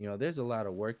there's a lot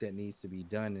of work that needs to be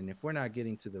done. And if we're not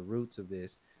getting to the roots of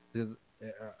this, because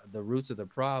the roots of the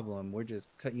problem, we're just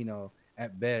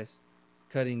at best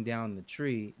cutting down the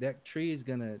tree. That tree is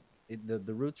gonna, the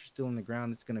roots are still in the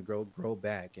ground. It's gonna grow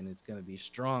back, and it's gonna be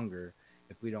stronger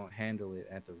if we don't handle it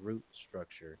at the root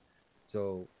structure.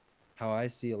 So how I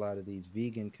see a lot of these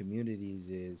vegan communities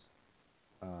is,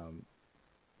 um,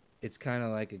 it's kind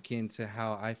of like akin to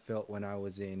how I felt when I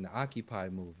was in the Occupy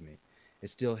movement.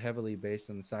 It's still heavily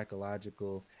based on the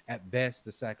psychological, at best,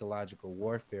 the psychological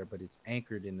warfare, but it's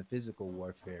anchored in the physical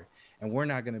warfare. And we're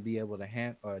not going to be able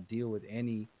to deal with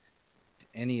any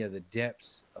of the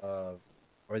depths of,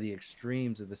 or the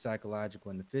extremes of, the psychological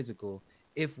and the physical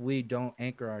if we don't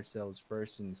anchor ourselves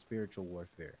first in the spiritual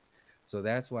warfare. So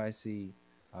that's why I see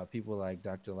people like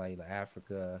Dr. Laila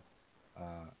Africa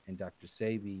and Dr.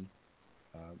 Sabi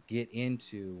get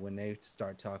into, when they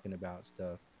start talking about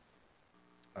stuff,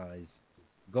 is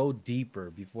go deeper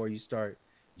before you start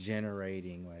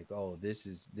generating, like, oh, this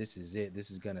is it,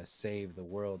 this is gonna save the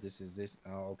world, this,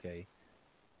 oh, okay,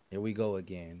 here we go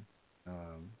again.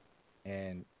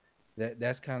 And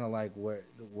that's kind of like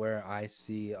where I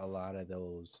see a lot of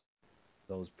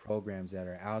those programs that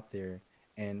are out there.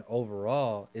 And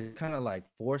overall, it's kind of like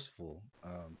forceful.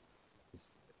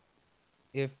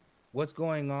 If what's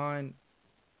going on,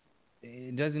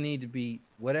 it doesn't need to be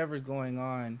whatever's going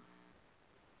on.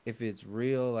 If it's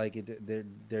real, like,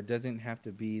 there doesn't have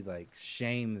to be like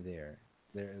shame there,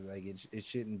 like, it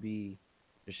shouldn't be.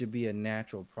 There should be a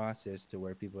natural process to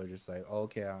where people are just like, oh,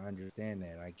 okay, I understand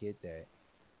that, I get that.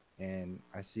 And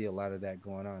I see a lot of that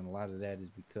going on. A lot of that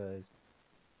is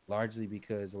largely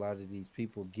because a lot of these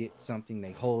people get something,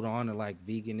 they hold on to, like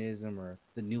veganism or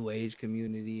the new age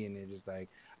community, and they're just like,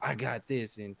 I got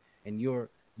this, and you're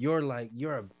like,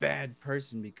 you're a bad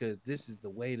person because this is the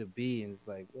way to be. And it's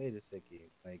like, wait a second,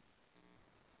 like,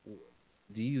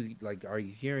 do you, like, are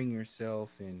you hearing yourself?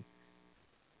 And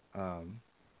um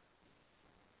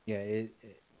yeah,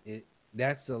 it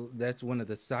that's one of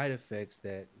the side effects,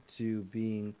 that to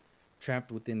being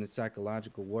trapped within the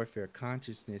psychological warfare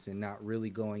consciousness and not really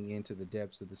going into the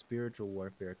depths of the spiritual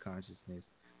warfare consciousness,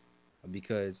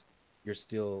 because you're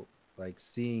still like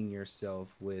seeing yourself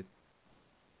with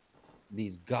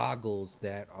these goggles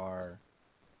that are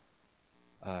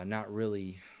not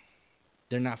really,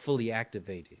 they're not fully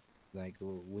activated. Like,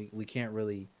 we can't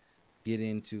really get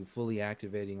into fully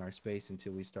activating our space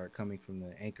until we start coming from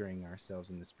the anchoring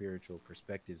ourselves in the spiritual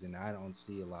perspectives. And I don't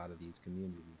see a lot of these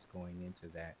communities going into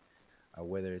that.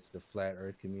 Whether it's the flat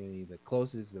earth community, the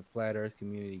closest the flat earth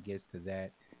community gets to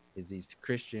that is these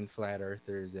Christian flat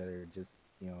earthers that are just,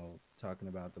 talking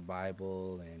about the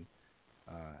Bible and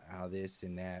how this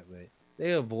and that, but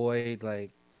they avoid,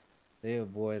 like, they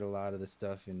avoid a lot of the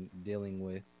stuff in dealing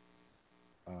with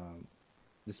um,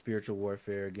 the spiritual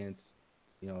warfare against,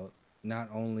 you know, not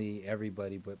only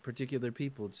everybody but particular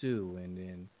people too, and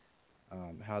then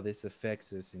how this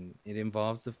affects us, and it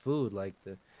involves the food, like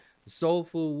the soul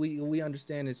food we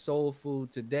understand is soul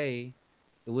food today.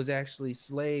 It was actually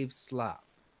slave slop,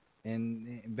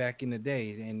 and back in the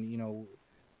day, and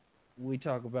we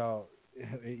talk about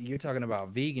you're talking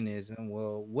about veganism.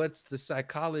 Well, what's the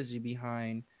psychology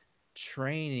behind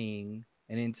training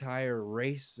an entire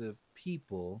race of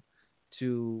people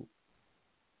to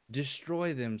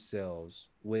destroy themselves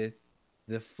with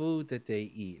the food that they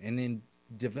eat and then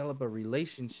develop a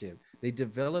relationship? They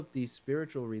develop these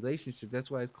spiritual relationships.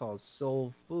 That's why it's called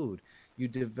soul food. You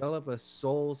develop a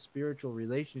soul spiritual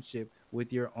relationship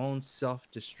with your own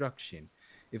self-destruction.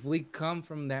 If we come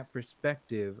from that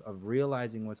perspective of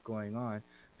realizing what's going on,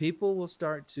 people will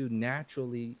start to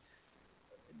naturally,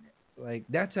 like,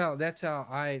 that's how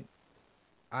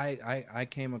I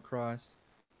came across.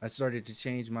 I started to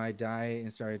change my diet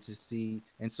and started to see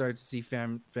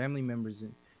family members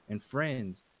and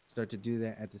friends start to do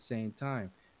that at the same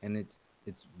time. And it's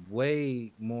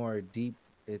way more deep.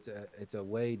 It's a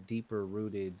way deeper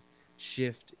rooted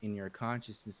shift in your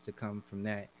consciousness to come from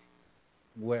that,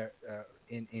 where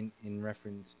in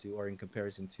reference to, or in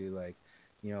comparison to, like,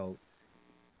 you know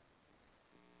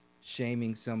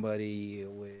shaming somebody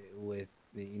with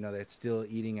that's still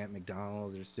eating at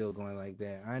McDonald's or still going like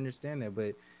that. I understand that,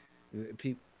 but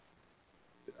people,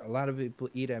 a lot of people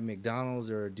eat at McDonald's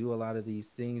or do a lot of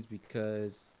these things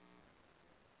because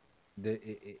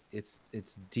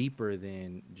it's deeper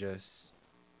than just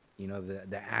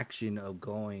the action of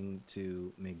going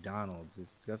to McDonald's.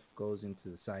 This stuff goes into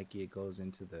the psyche, it goes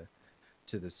into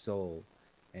the soul.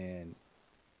 And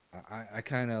I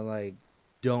kind of like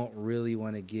don't really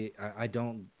want to I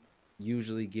don't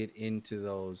usually get into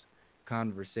those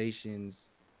conversations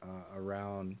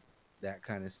around that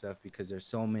kind of stuff because there's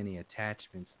so many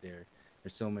attachments there.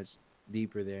 There's so much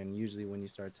deeper there. And usually when you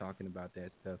start talking about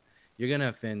that stuff, you're going to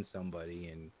offend somebody.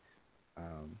 And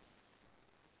um,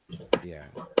 yeah,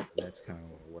 that's kind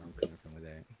of where I'm coming from with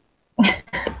that.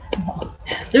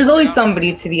 There's And always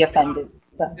somebody to be offended.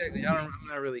 So. exactly. I'm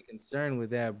not really concerned with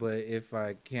that, but if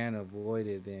I can avoid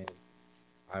it, then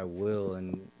I will.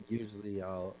 And usually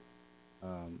I'll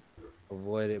um,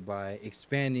 avoid it by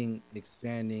expanding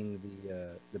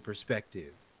the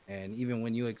perspective. And even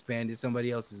when you expand it,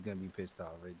 somebody else is going to be pissed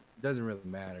off. It doesn't really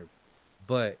matter,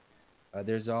 but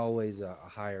there's always a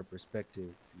higher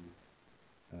perspective to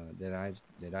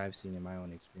that I've seen in my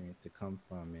own experience to come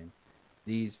from. And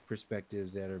these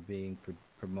perspectives that are being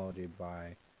promoted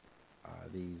by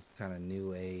these kind of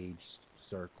new age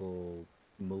circle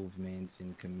movements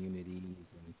and communities,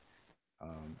 and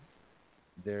um,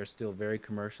 they're still very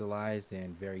commercialized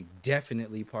and very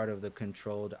definitely part of the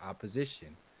controlled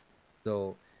opposition.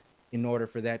 So in order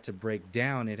for that to break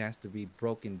down, it has to be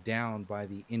broken down by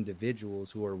the individuals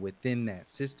who are within that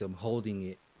system, holding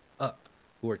it up,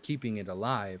 who are keeping it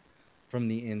alive from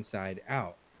the inside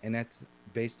out. And that's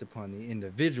based upon the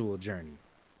individual journey.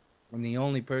 And the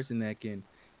only person that can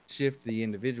shift the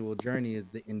individual journey is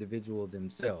the individual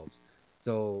themselves.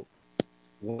 So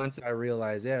once I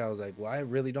realized that, I was like, well, I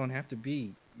really don't have to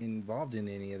be involved in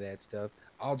any of that stuff.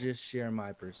 I'll just share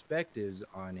my perspectives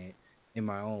on it in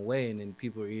my own way. And then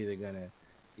people are either going to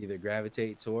either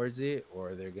gravitate towards it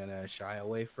or they're going to shy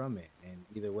away from it. And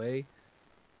either way,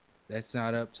 that's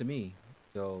not up to me.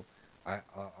 So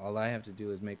all I have to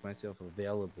do is make myself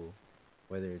available,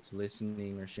 whether it's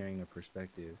listening or sharing a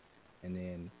perspective. And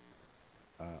then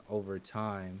over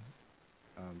time,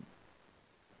 um,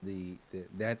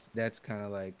 that's kind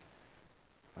of like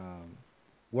um,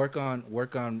 work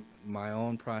on my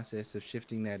own process of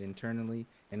shifting that internally,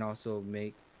 and also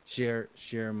share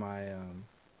my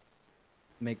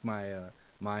make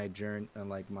my journey,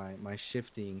 like my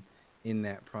shifting in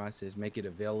that process, make it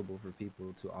available for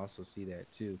people to also see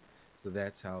that too. So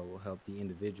that's how it will help the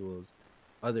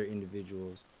other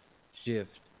individuals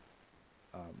shift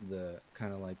the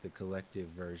kind of like the collective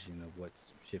version of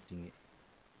what's shifting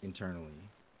internally.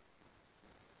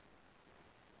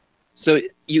 So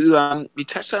you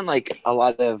touched on like a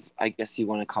lot of, I guess you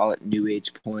want to call it new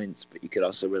age points, but you could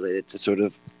also relate it to sort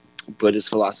of Buddhist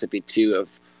philosophy too,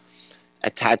 of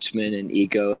attachment and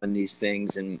ego and these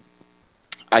things. And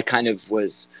I kind of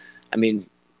was, I mean,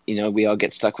 we all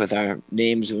get stuck with our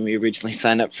names when we originally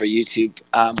signed up for YouTube.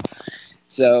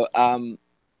 So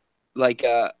like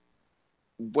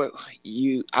what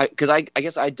I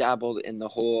guess I dabbled in the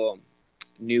whole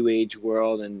new age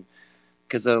world, and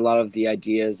because a lot of the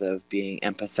ideas of being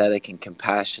empathetic and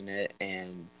compassionate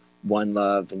and one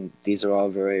love, and these are all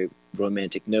very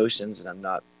romantic notions, and I'm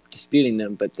not disputing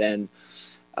them. But then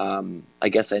I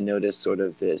guess I noticed sort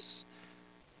of this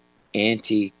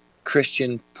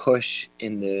anti-Christian push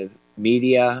in the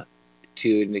media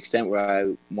to an extent where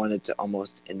I wanted to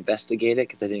almost investigate it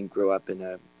because I didn't grow up in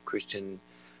a Christian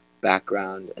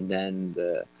background. And then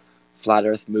the flat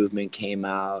earth movement came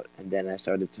out, and then I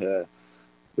started to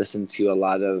listen to a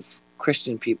lot of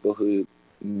Christian people who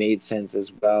made sense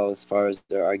as well, as far as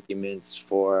their arguments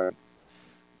for,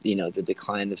 you know, the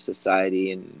decline of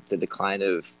society and the decline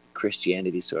of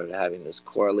Christianity sort of having this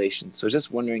correlation. So I was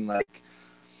just wondering, like,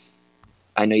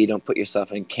 I know you don't put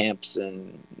yourself in camps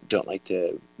and don't like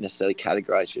to necessarily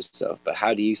categorize yourself, but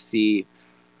how do you see,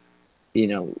 you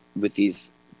know, with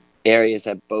these areas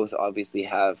that both obviously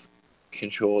have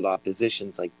controlled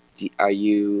oppositions, like, are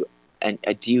you, and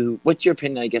do you, what's your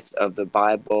opinion, I guess, of the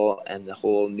Bible and the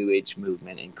whole New Age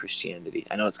movement in Christianity?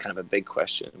 I know it's kind of a big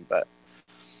question, but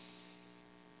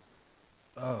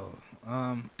Oh,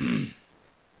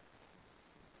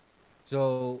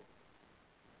 so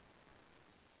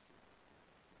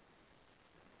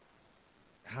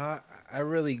how I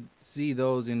really see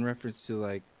those in reference to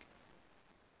like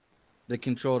the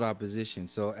controlled opposition.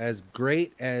 So as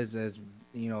great as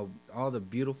you know, all the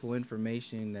beautiful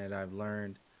information that I've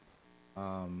learned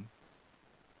um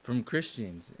from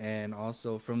Christians and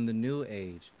also from the new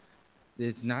age,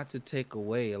 it's not to take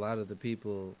away a lot of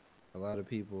people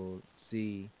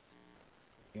see,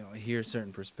 you know, hear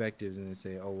certain perspectives and they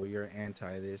say, oh well, you're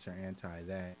anti this or anti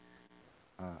that.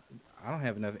 uh I don't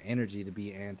have enough energy to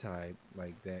be anti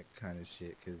like that kind of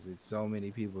shit because it's so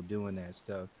many people doing that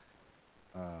stuff.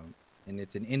 And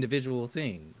it's an individual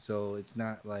thing, so it's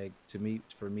not like, to me,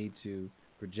 for me to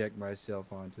project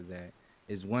myself onto that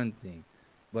is one thing,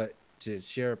 but to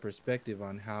share a perspective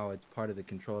on how it's part of the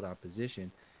controlled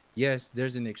opposition. Yes,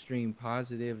 there's an extreme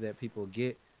positive that people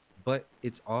get, but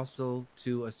it's also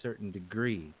to a certain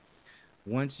degree.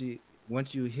 Once you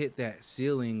hit that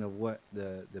ceiling of what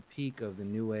the peak of the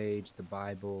new age, the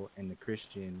Bible, and the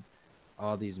Christian,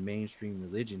 all these mainstream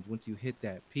religions, once you hit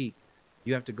that peak,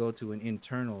 you have to go to an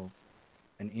internal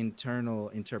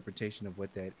interpretation of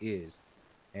what that is.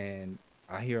 And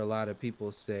I hear a lot of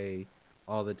people say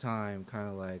all the time, kind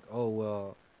of like, oh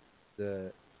well,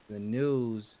 the the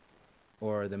news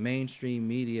or the mainstream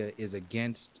media is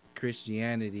against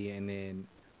Christianity, and then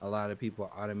a lot of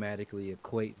people automatically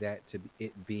equate that to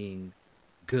it being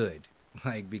good,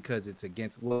 like because it's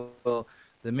against. Well,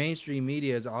 the mainstream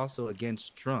media is also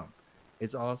against Trump.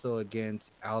 It's also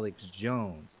against Alex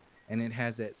Jones, and it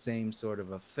has that same sort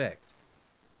of effect.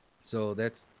 So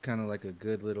that's kind of like a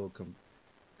good little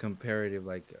comparative,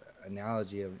 like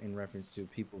analogy of in reference to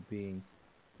people being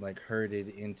like herded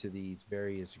into these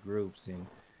various groups. And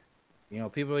you know,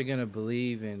 people are gonna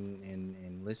believe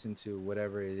and listen to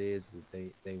whatever it is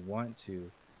that they want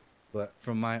to. But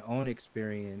from my own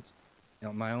experience,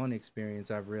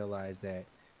 I've realized that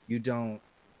you don't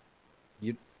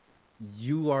you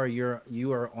you are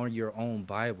on your own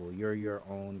Bible. You're your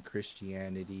own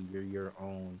Christianity. You're your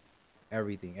own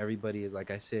everything. Everybody is,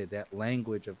 like I said, that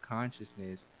language of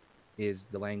consciousness is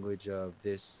the language of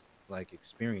this like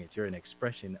experience. You're an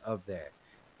expression of that.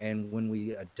 And when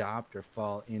we adopt or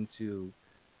fall into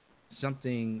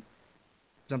something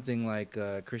something like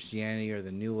Christianity or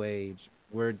the New Age,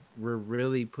 we're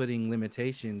really putting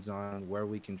limitations on where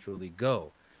we can truly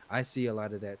go. I see a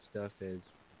lot of that stuff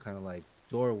as kind of like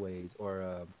doorways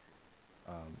or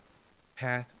um,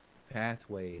 path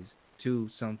pathways to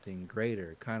something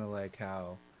greater. Kind of like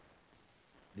how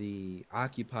the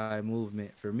Occupy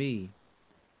movement for me,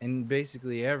 and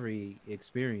basically every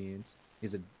experience,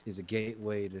 is a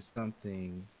gateway to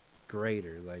something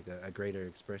greater, like a greater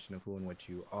expression of who and what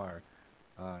you are.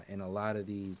 And a lot of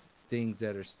these things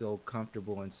that are still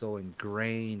comfortable and so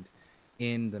ingrained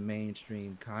in the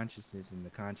mainstream consciousness and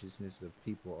the consciousness of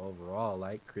people overall,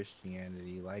 like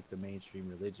Christianity, like the mainstream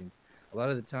religions, a lot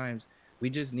of the times we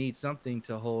just need something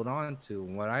to hold on to.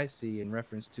 And what I see in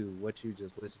reference to what you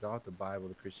just listed off, the Bible,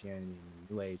 the Christianity, and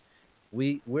the New Age,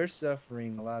 we're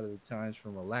suffering a lot of the times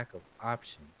from a lack of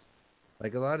options.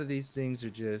 Like a lot of these things are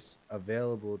just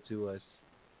available to us,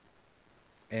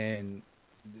 and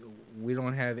we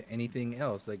don't have anything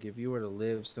else. Like if you were to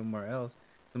live somewhere else,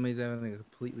 somebody's having a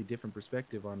completely different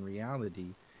perspective on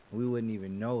reality, and we wouldn't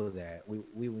even know that.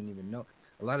 We wouldn't even know.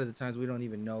 A lot of the times we don't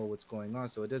even know what's going on,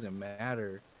 so it doesn't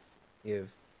matter if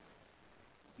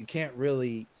you can't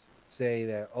really say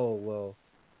that, oh well,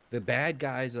 the bad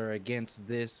guys are against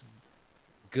this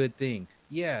good thing.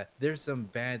 Yeah, there's some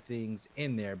bad things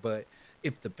in there, but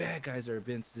if the bad guys are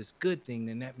against this good thing,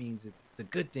 then that means that the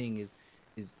good thing is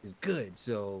good.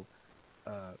 So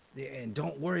and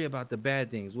don't worry about the bad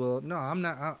things. Well, no, I'm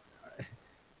not.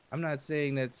 I'm not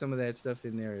saying that some of that stuff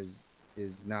in there is.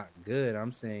 is not good.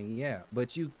 I'm saying, yeah,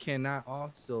 but you cannot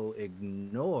also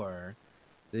ignore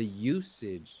the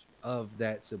usage of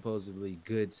that supposedly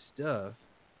good stuff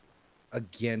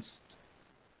against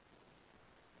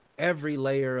every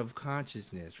layer of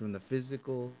consciousness, from the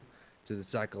physical to the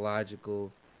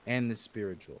psychological and the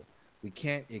spiritual. We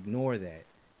can't ignore that.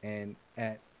 And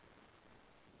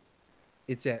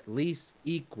it's at least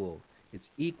equal.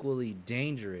 It's equally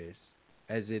dangerous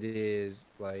as it is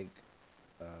like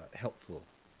helpful.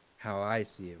 How I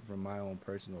see it from my own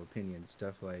personal opinion,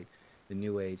 stuff like the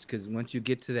new age. Because once you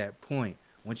get to that point,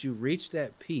 once you reach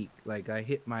that peak, like I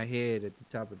hit my head at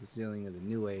the top of the ceiling of the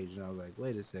new age, and I was like,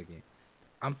 wait a second,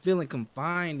 I'm feeling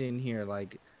confined in here.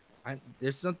 Like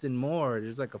there's something more.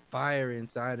 There's like a fire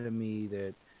inside of me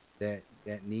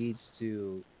that needs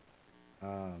to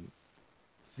um,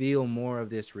 feel more of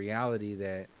this reality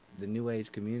that the new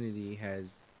age community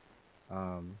has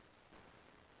um,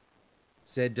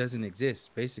 said doesn't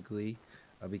exist, basically,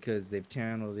 because they've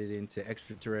channeled it into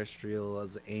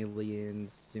extraterrestrials,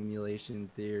 aliens, simulation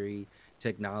theory,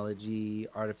 technology,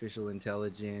 artificial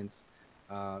intelligence.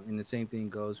 And the same thing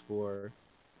goes for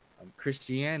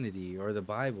Christianity or the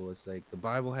Bible. It's like the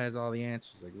Bible has all the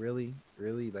answers. Like, really?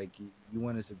 Really? Like, you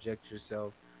want to subject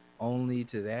yourself only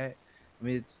to that? I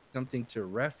mean, it's something to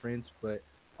reference, but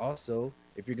also,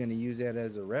 if you're going to use that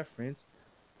as a reference,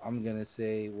 I'm going to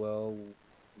say, well,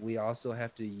 we also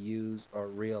have to use or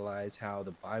realize how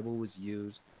the Bible was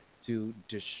used to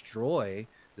destroy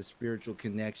the spiritual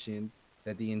connections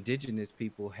that the indigenous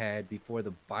people had before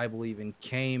the Bible even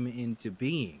came into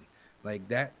being. Like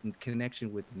that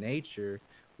connection with nature,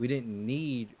 we didn't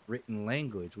need written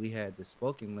language. We had the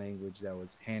spoken language that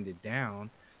was handed down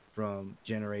from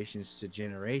generations to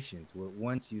generations. Where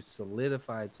once you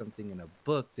solidified something in a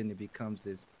book, then it becomes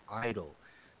this idol.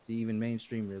 See, even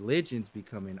mainstream religions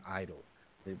become an idol.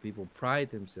 That people pride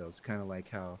themselves, kind of like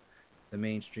how the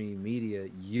mainstream media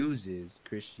uses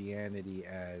Christianity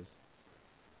as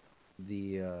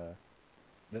the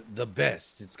uh, the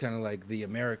best. It's kind of like the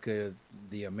America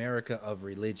of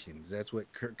religions. That's what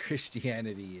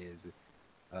Christianity is.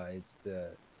 It's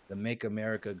the make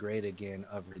America great again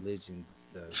of religions.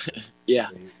 Yeah.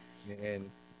 The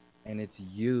and it's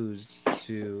used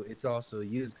to. It's also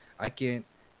used. I can't.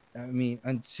 I mean,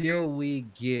 until we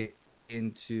get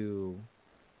into,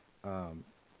 um,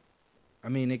 I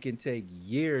mean, it can take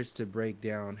years to break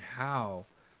down how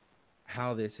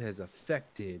this has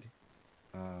affected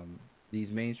um,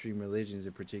 these mainstream religions,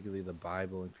 and particularly the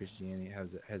Bible and Christianity,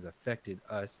 has affected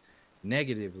us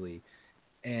negatively.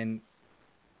 And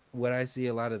what I see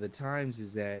a lot of the times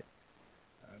is that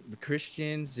the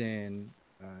Christians and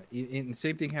the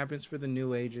same thing happens for the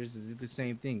New Agers. Is the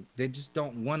same thing? They just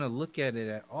don't want to look at it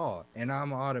at all, and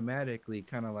I'm automatically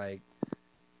kind of like,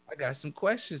 I got some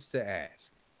questions to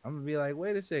ask. I'm gonna be like,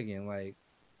 wait a second, like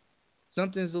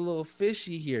something's a little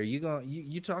fishy here.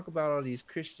 You talk about all these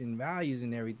Christian values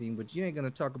and everything, but you ain't gonna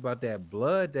talk about that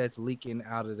blood that's leaking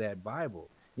out of that Bible.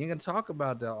 You ain't gonna talk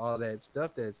about all that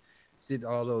stuff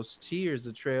all those tears,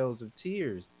 the trails of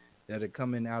tears that are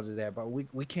coming out of that. But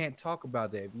we can't talk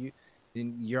about that. If you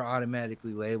then you're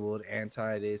automatically labeled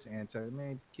anti this, anti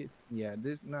man. Kids, yeah,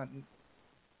 this not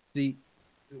see.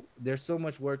 There's so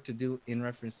much work to do in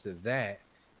reference to that,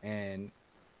 and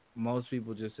most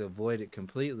people just avoid it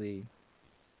completely.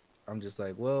 I'm just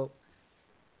like, well,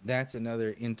 that's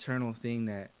another internal thing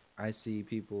that I see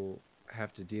people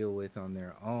have to deal with on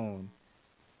their own,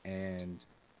 and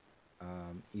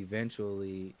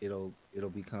eventually it'll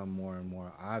become more and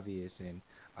more obvious. And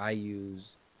I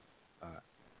use uh,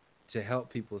 to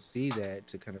help people see that,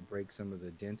 to kind of break some of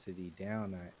the density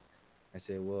down. I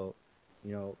say, well,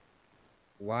 you know,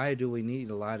 why do we need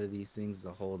a lot of these things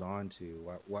to hold on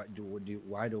to?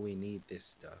 Why do we need this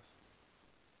stuff?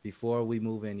 Before we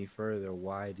move any further,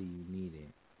 why do you need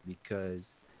it?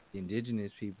 Because the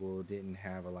indigenous people didn't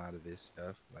have a lot of this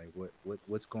stuff. Like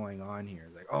what's going on here?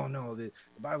 Like, oh no, the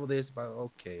Bible this,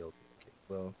 Bible okay.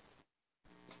 Well,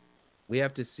 we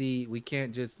have to see. We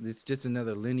can't just. It's just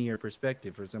another linear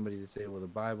perspective for somebody to say, well, the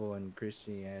Bible and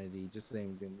Christianity, just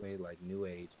same way like New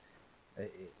Age.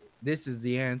 This is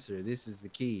the answer. This is the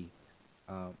key.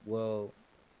 Well,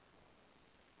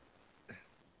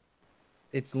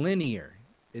 it's linear.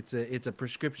 It's a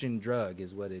prescription drug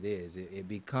is what it is. It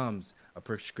becomes a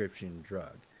prescription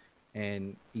drug,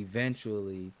 and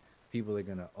eventually people are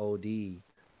gonna OD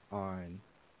on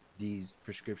these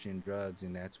prescription drugs,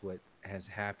 and that's what has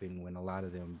happened when a lot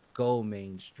of them go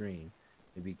mainstream.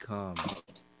 They become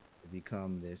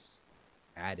this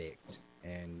addict,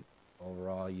 and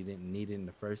overall you didn't need it in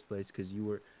the first place because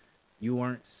You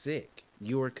weren't sick.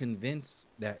 You were convinced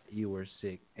that you were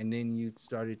sick. And then you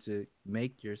started to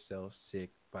make yourself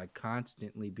sick by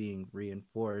constantly being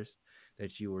reinforced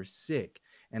that you were sick.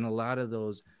 And a lot of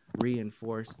those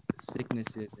reinforced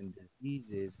sicknesses and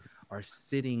diseases are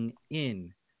sitting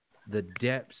in the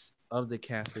depths of the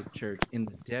Catholic Church, in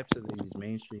the depths of these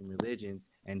mainstream religions,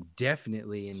 and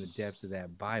definitely in the depths of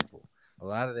that Bible. A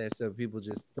lot of that stuff, people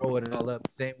just throw it all up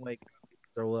the same way people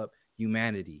throw up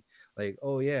humanity. Like,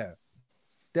 oh yeah,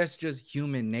 that's just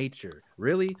human nature.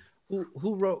 Really?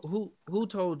 Who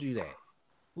told you that?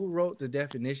 Who wrote the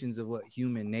definitions of what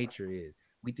human nature is?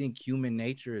 We think human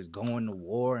nature is going to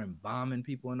war and bombing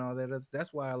people and all that.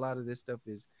 That's why a lot of this stuff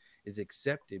is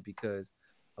accepted, because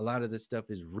a lot of this stuff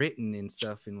is written in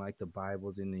stuff in like the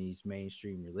Bibles in these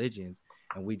mainstream religions,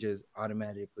 and we just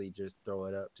automatically just throw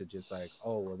it up to just like,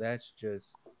 oh well, that's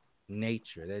just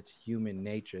nature, that's human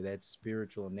nature, that's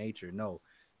spiritual nature. No,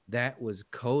 that was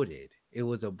coded. It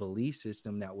was a belief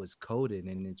system that was coded,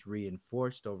 and it's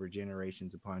reinforced over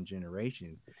generations upon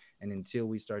generations. And until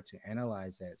we start to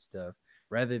analyze that stuff,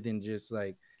 rather than just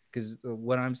like, because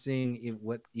what I'm seeing,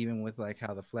 what even with like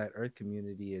how the flat Earth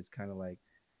community is kind of like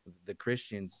the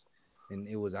Christians, and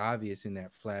it was obvious in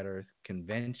that flat Earth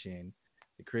convention,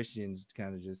 the Christians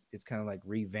kind of just, it's kind of like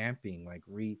revamping, like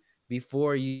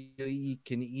before you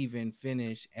can even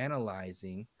finish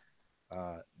analyzing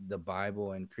the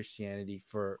Bible and Christianity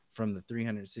from the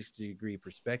 360-degree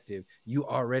perspective, you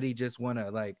already just want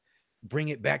to like bring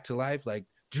it back to life, like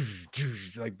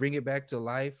bring it back to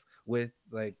life with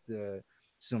like the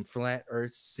some flat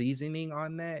earth seasoning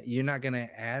on that. You're not gonna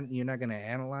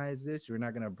analyze this, you're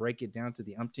not gonna break it down to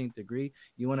the umpteenth degree.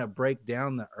 You want to break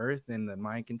down the earth and the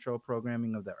mind control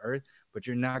programming of the earth, but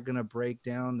you're not gonna break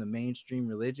down the mainstream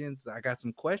religions. I got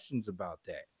some questions about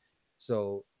that.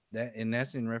 So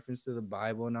that's in reference to the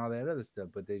Bible and all that other stuff.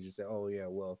 But they just say, oh yeah,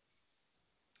 well,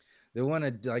 they want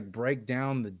to like break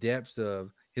down the depths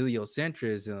of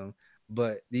heliocentrism,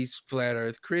 but these flat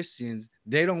earth Christians,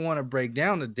 they don't want to break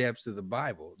down the depths of the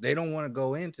Bible. They don't want to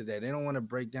go into that. They don't want to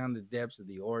break down the depths of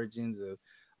the origins of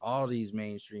all these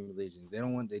mainstream religions.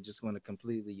 They just want to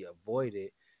completely avoid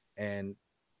it. And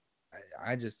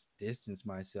I just distance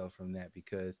myself from that,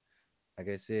 because like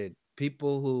I said,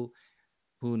 people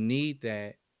who need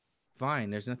that, fine,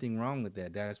 there's nothing wrong with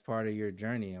that. That's part of your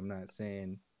journey. I'm not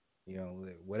saying,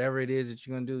 whatever it is that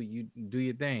you're gonna do, you do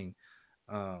your thing.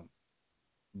 um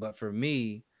but for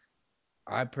me,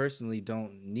 I personally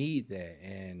don't need that.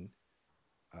 And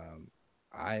um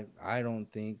I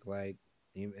don't think like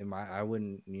I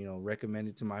wouldn't recommend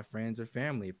it to my friends or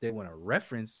family. If they want to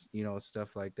reference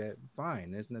stuff like that,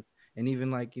 fine, there's nothing. And even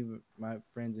like even my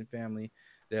friends and family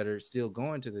that are still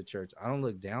going to the church, I don't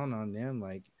look down on them.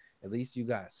 Like, at least you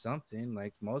got something.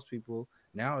 Like, most people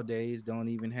nowadays don't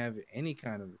even have any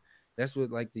kind of, that's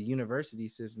what like the university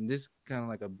system, this kind of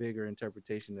like a bigger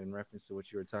interpretation in reference to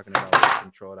what you were talking about with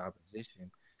controlled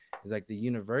opposition, is like the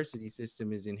university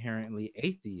system is inherently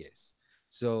atheist.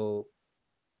 So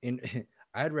in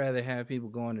I'd rather have people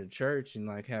going to church and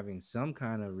like having some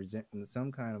kind of resentment,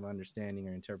 some kind of understanding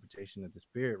or interpretation of the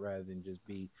spirit, rather than just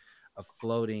be a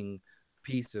floating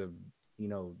piece of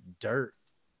dirt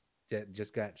that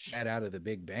just got shot out of the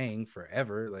Big Bang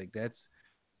forever. Like, that's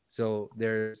how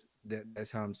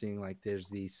I'm seeing like there's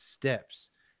these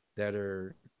steps that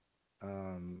are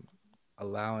um,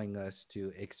 allowing us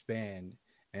to expand,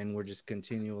 and we're just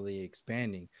continually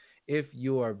expanding. If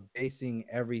you are basing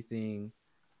everything,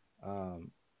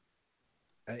 um,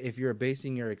 if you're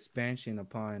basing your expansion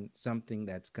upon something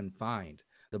that's confined,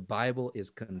 the Bible is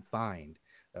confined.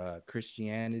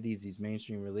 Christianities, these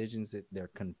mainstream religions, that they're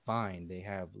confined. They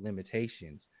have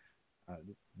limitations. Uh,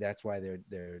 that's why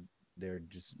they're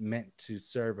just meant to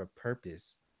serve a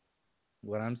purpose.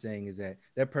 What I'm saying is that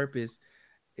that purpose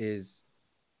is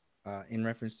in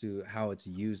reference to how it's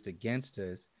used against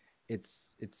us.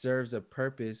 It serves a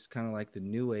purpose, kind of like the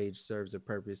New Age serves a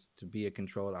purpose to be a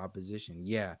controlled opposition.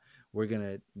 Yeah,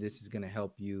 this is gonna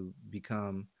help you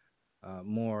become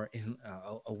more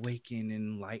awakened,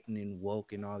 enlightened, and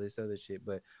woke, and all this other shit.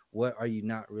 But what are you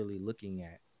not really looking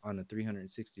at on a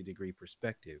 360-degree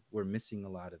perspective? We're missing a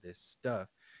lot of this stuff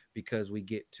because we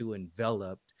get too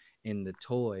enveloped in the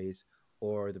toys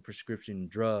or the prescription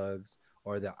drugs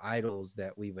or the idols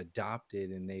that we've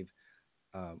adopted, and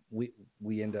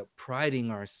we end up priding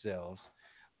ourselves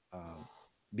um,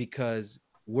 because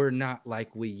we're not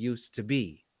like we used to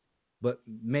be. But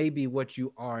maybe what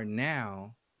you are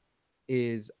now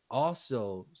is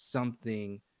also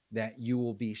something that you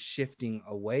will be shifting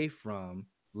away from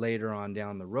later on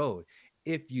down the road.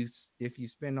 If you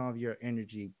spend all of your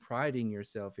energy priding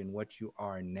yourself in what you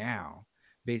are now,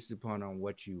 based upon on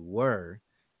what you were,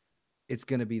 it's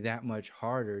going to be that much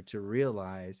harder to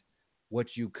realize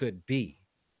what you could be.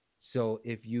 So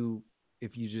if you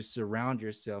just surround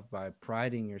yourself by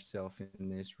priding yourself in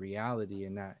this reality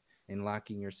and not and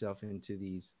locking yourself into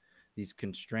these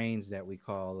constraints that we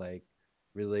call like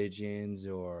religions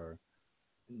or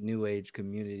new age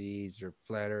communities or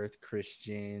flat earth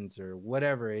Christians or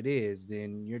whatever it is,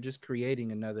 then you're just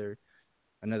creating another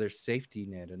safety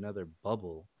net, another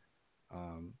bubble.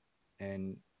 um,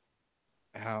 and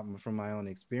how from my own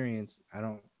experience, I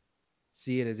don't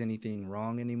see it as anything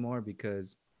wrong anymore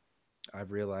because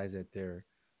I've realized that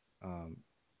um,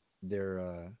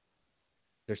 they're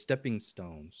they're stepping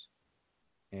stones.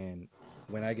 And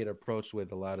when I get approached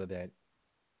with a lot of that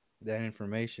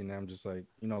information, I'm just like,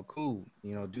 cool.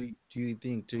 Do you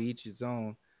think to each his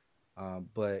own?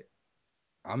 But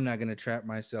I'm not gonna trap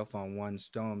myself on one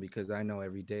stone because I know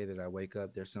every day that I wake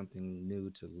up, there's something new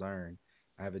to learn.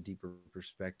 I have a deeper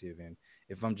perspective, and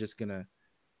if I'm just gonna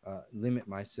limit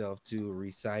myself to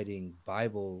reciting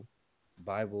Bible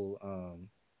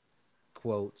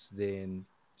quotes, then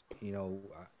you know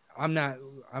I'm not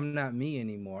I'm not me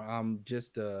anymore. I'm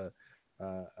just a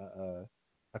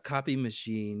copy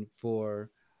machine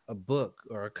for a book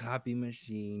or a copy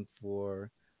machine for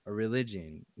a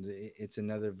religion. It's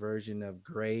another version of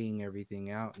graying everything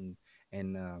out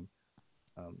and um,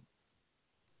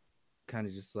 kind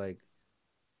of just like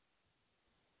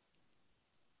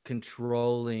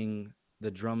controlling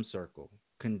the drum circle,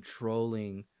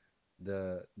 controlling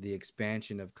the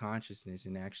expansion of consciousness.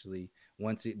 And actually,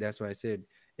 once it, that's why I said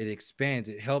it expands,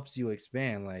 it helps you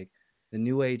expand. Like the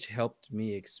new age helped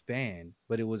me expand,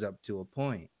 but it was up to a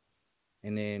point.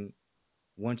 And then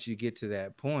once you get to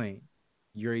that point,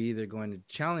 you're either going to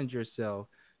challenge yourself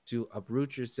to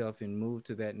uproot yourself and move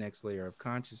to that next layer of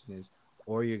consciousness,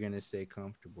 or you're going to stay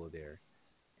comfortable there.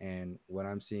 And what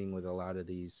I'm seeing with a lot of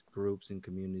these groups and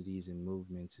communities and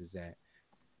movements is that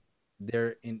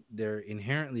they're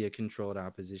inherently a controlled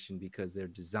opposition because they're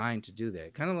designed to do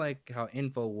that. Kind of like how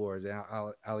Infowars,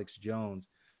 Alex Jones,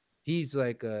 he's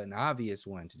like an obvious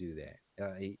one to do that.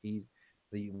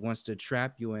 He wants to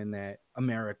trap you in that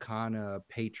Americana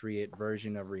patriot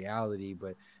version of reality,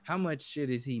 but how much shit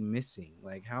is he missing?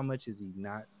 Like how much is he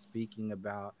not speaking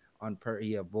about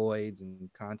he avoids and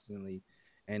constantly,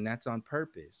 and that's on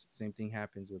purpose. Same thing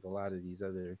happens with a lot of these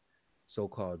other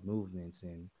so-called movements.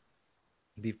 And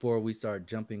before we start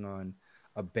jumping on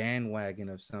a bandwagon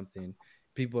of something,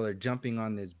 people are jumping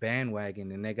on this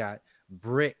bandwagon and they got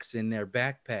bricks in their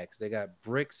backpacks, they got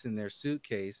bricks in their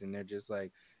suitcase, and they're just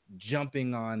like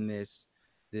jumping on this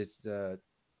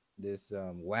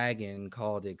wagon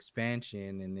called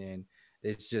expansion. And then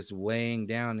it's just weighing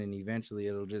down, and eventually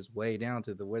it'll just weigh down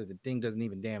to the where the thing doesn't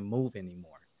even damn move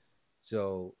anymore.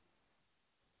 So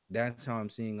that's how I'm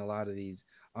seeing a lot of these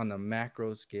on the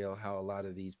macro scale, how a lot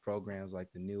of these programs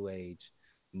like the New Age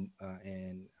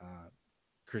and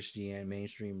Christian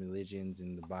mainstream religions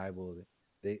and the Bible,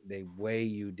 they weigh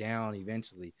you down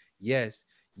eventually. Yes,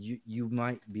 you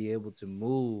might be able to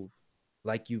move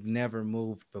like you've never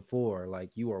moved before,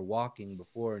 like you were walking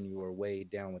before and you were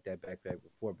weighed down with that backpack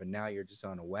before, but now you're just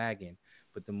on a wagon.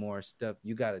 But the more stuff,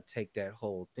 you got to take that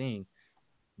whole thing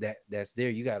that's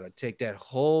there, you got to take that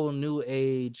whole new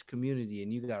age community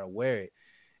and you got to wear it.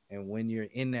 And when you're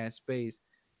in that space,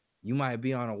 you might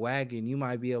be on a wagon, you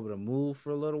might be able to move for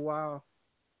a little while,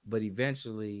 but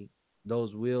eventually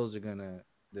those wheels are gonna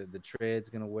the tread's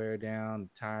gonna wear down,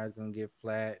 the tire's gonna get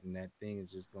flat, and that thing is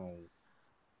just gonna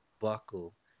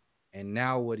buckle. And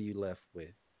now what are you left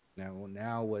with?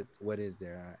 Now what is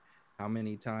there? How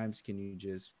many times can you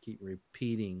just keep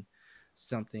repeating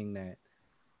something that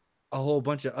a whole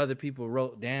bunch of other people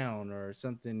wrote down, or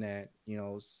something that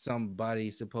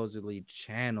somebody supposedly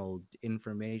channeled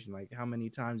information? Like how many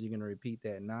times are you going to repeat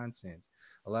that nonsense?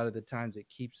 A lot of the times it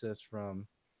keeps us from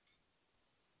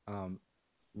um,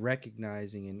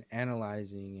 recognizing and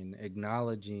analyzing and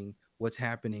acknowledging what's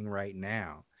happening right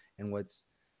now and what's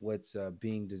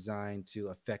being designed to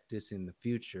affect us in the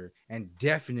future. And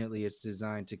definitely it's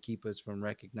designed to keep us from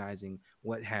recognizing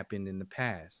what happened in the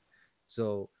past.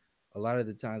 So a lot of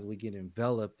the times we get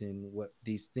enveloped in what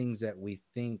these things that we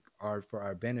think are for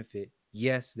our benefit.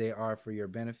 Yes, they are for your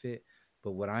benefit,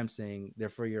 but what I'm saying, they're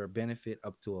for your benefit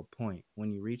up to a point.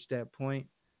 When you reach that point,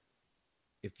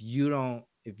 if you don't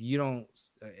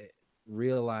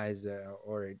realize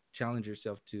or challenge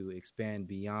yourself to expand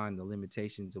beyond the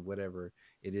limitations of whatever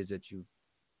it is that you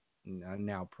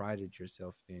now prided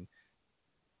yourself in,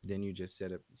 then you just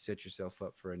set yourself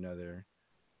up for another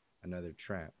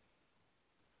trap.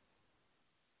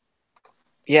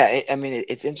 Yeah, I mean,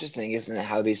 it's interesting, isn't it,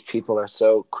 how these people are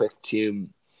so quick to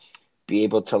be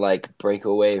able to like break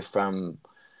away from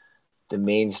the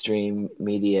mainstream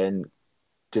media and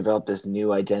develop this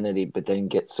new identity, but then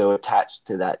get so attached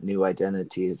to that new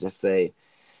identity as if they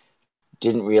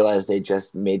didn't realize they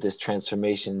just made this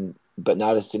transformation, but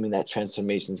not assuming that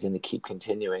transformation is going to keep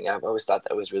continuing. I've always thought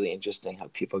that was really interesting how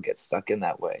people get stuck in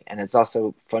that way. And it's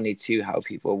also funny too how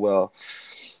people will,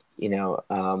 you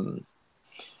know,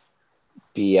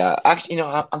 be actually,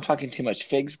 I'm talking too much.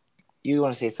 Figs, you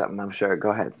want to say something? I'm sure. Go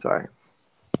ahead. Sorry.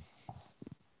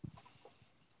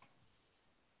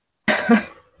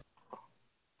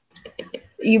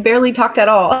 You barely talked at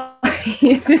all.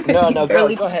 No, You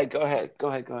barely. go ahead. Go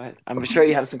ahead. I'm sure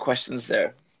you have some questions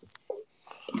there.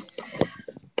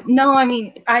 No, I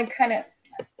mean, I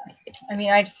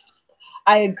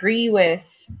agree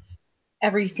with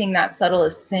everything that Subtle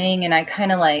is saying, and I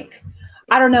kind of like,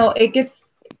 I don't know,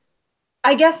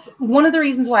 I guess one of the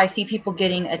reasons why I see people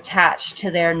getting attached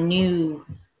to their new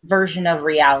version of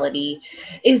reality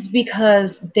is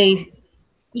because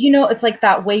it's like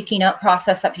that waking up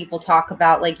process that people talk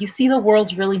about. Like, you see the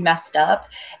world's really messed up,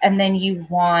 and then you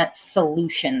want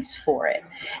solutions for it.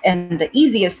 And the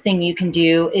easiest thing you can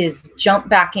do is jump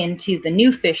back into the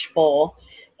new fishbowl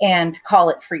and call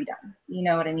it freedom. You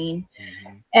know what I mean?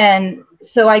 Mm-hmm. And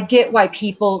so I get why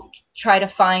people try to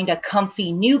find a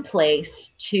comfy new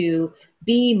place to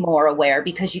be more aware,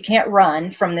 because you can't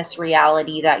run from this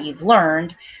reality that you've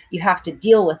learned. You have to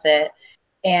deal with it.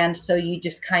 And so you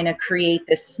just kind of create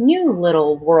this new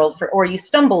little world or you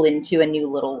stumble into a new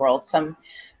little world. Some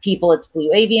people it's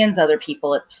blue avians, other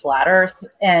people it's flat earth,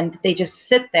 and they just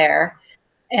sit there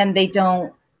and they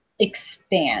don't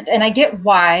expand. And I get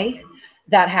why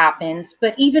that happens,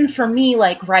 but even for me,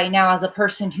 like right now, as a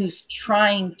person who's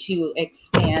trying to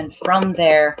expand from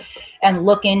there and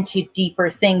look into deeper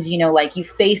things, like you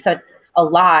face a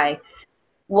lie.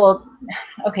 Well,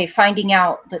 okay, finding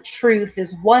out the truth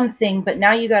is one thing, but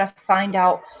now you got to find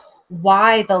out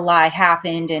why the lie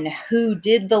happened and who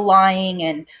did the lying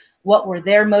and what were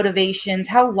their motivations.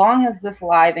 How long has this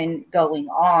lie been going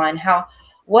on?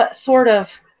 What sort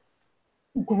of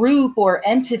group or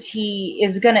entity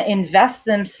is going to invest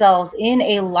themselves in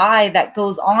a lie that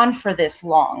goes on for this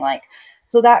long? Like,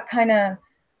 so that kind of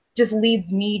just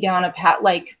leads me down a path.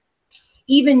 Like,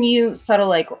 even you, Subtle,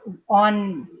 like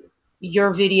on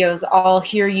your videos, I'll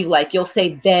hear you, like you'll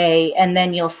say they, and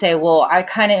then you'll say, well, I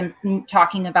kind of am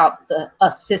talking about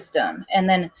a system. And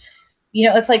then,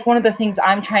 it's like one of the things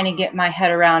I'm trying to get my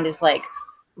head around is like,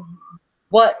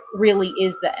 what really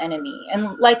is the enemy?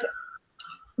 And like,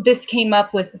 this came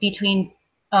up with between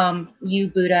you,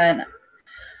 Buddha,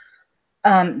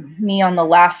 and me on the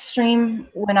last stream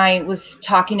when I was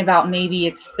talking about maybe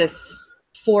it's this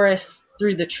forest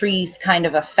through the trees kind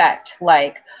of effect.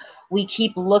 Like, we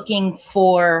keep looking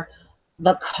for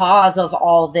the cause of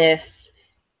all this,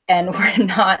 and we're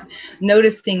not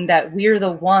noticing that we're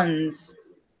the ones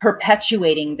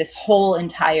perpetuating this whole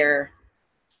entire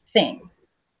thing.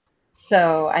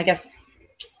 So I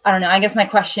don't know, I guess my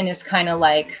question is kind of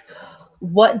like,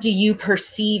 what do you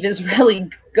perceive is really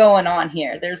going on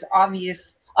here? There's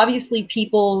obviously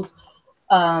people's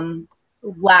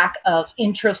lack of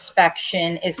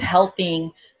introspection is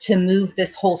helping to move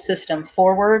this whole system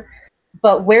forward.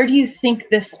 But where do you think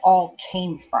this all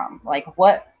came from? Like,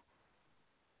 what?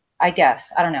 I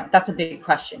guess I don't know. That's a big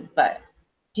question, but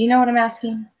do you know what I'm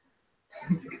asking?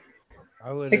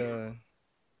 I would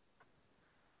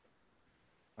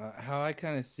how I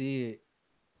kind of see it,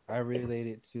 I relate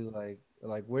it to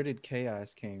like where did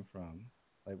chaos came from?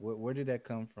 Like where did that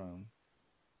come from?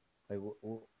 Like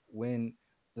when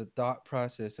the thought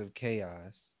process of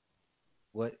chaos,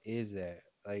 what is that?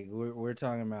 Like we're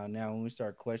talking about now when we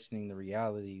start questioning the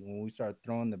reality, when we start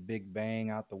throwing the Big Bang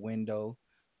out the window,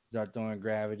 start throwing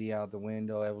gravity out the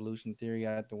window, evolution theory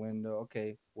out the window.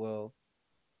 Okay, well,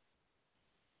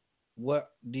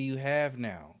 what do you have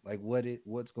now? Like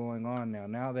what's going on now?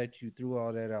 Now that you threw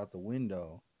all that out the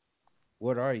window,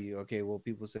 what are you? Okay, well,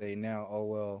 people say now, oh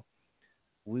well,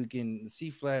 we can see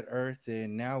flat earth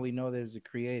and now we know there's a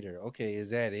creator. Okay,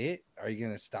 is that it? Are you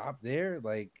gonna stop there?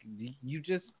 Like you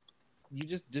just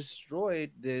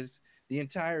destroyed the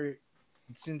entire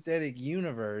synthetic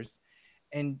universe,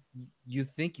 and you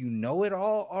think you know it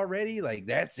all already? Like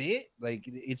that's it? Like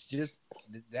it's just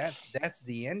that's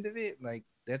the end of it? Like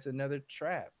that's another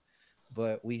trap.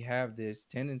 But we have this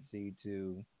tendency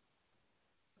to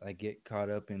like get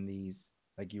caught up in these,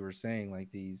 like you were saying,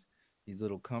 like these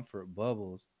little comfort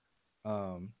bubbles.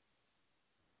 um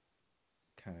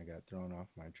Kind of got thrown off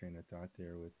my train of thought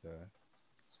there with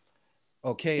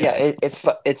Oh, Yeah,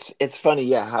 chaos. it's funny,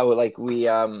 yeah, how like we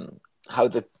how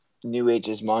the New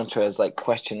Age's mantra is like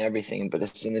question everything, but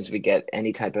as soon as we get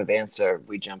any type of answer,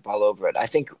 we jump all over it. I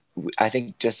think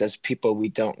just as people, we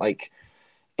don't like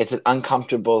it's an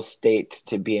uncomfortable state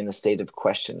to be in a state of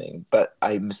questioning. But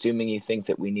I'm assuming you think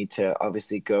that we need to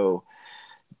obviously go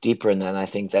deeper in that. And I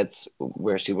think that's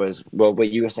where she was. Well, what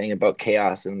you were saying about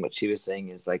chaos and what she was saying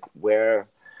is like where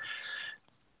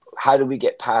how do we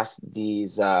get past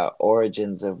these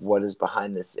origins of what is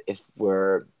behind this if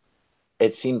we're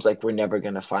it seems like we're never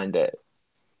going to find it.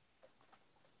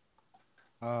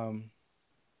 Um,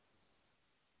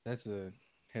 that's a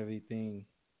heavy thing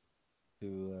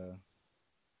to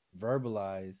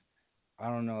verbalize. I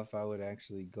don't know if I would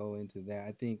actually go into that.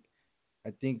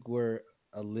 I think we're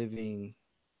a living,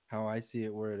 how I see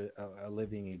it, we're a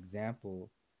living example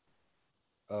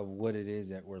of what it is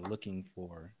that we're looking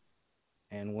for.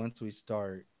 And once we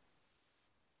start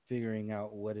figuring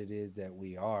out what it is that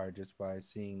we are, just by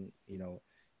seeing,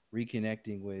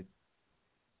 reconnecting with,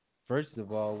 first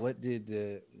of all, what did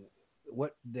the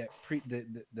what that pre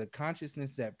the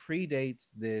consciousness that predates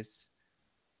this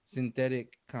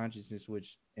synthetic consciousness,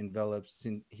 which envelops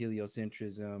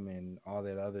heliocentrism and all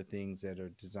that other things that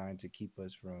are designed to keep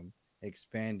us from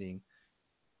expanding.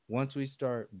 Once we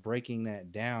start breaking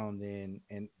that down, then,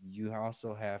 and you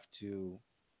also have to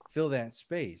fill that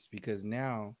space, because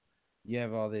now you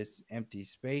have all this empty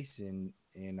space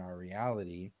in our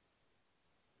reality.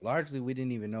 Largely we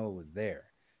didn't even know it was there.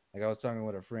 Like, I was talking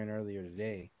with a friend earlier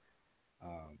today,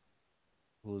 um,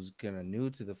 who's kind of new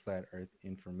to the flat earth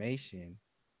information,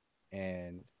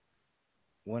 and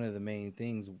one of the main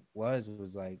things was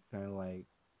like, kind of like,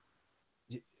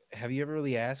 have you ever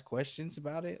really asked questions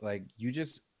about it? Like, you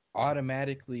just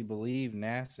automatically believe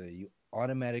NASA, you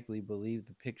automatically believe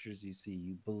the pictures you see,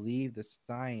 you believe the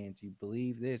science, you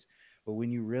believe this. But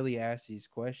when you really ask these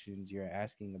questions, you're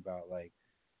asking about, like,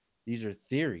 these are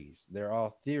theories, they're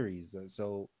all theories.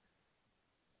 So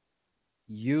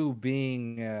you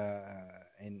being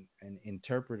an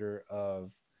interpreter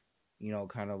of,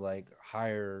 kind of like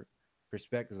higher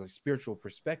perspectives, like spiritual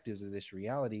perspectives of this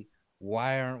reality,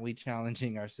 why aren't we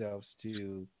challenging ourselves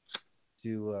to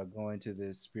go into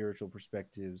the spiritual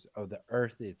perspectives of the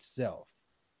earth itself?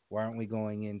 Why aren't we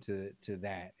going into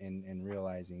that and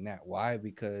realizing that? Why?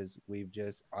 Because we've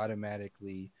just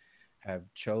automatically have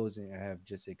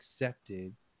just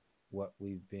accepted what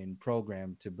we've been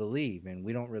programmed to believe, and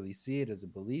we don't really see it as a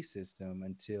belief system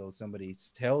until somebody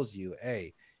tells you,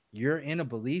 hey, you're in a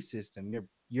belief system,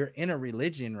 you're in a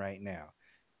religion right now.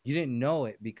 You didn't know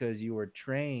it because you were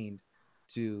trained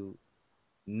to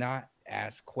not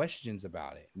ask questions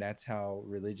about it. That's how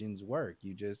religions work.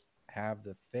 You just have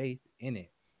the faith in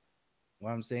it.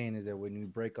 What I'm saying is that when we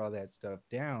break all that stuff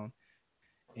down,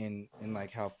 and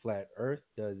like how flat earth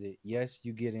does it, yes,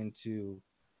 you get into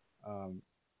um,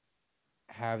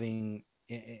 having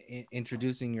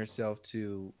introducing yourself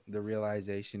to the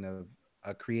realization of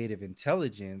a creative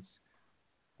intelligence.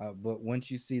 But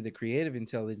once you see the creative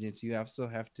intelligence, you also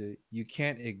have to, you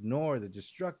can't ignore the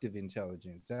destructive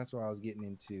intelligence. That's why I was getting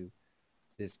into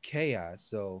this chaos.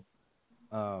 So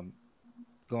um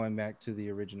going back to the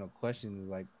original question,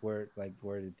 like where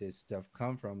did this stuff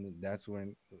come from? That's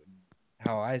when,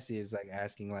 how I see it, is like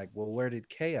asking, like, well, where did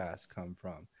chaos come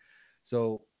from?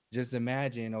 So just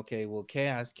imagine, okay, well,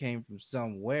 chaos came from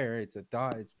somewhere. It's a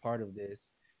thought, it's part of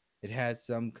this. It has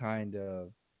some kind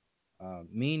of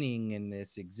meaning in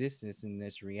this existence, in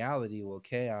this reality. Well,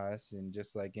 chaos, and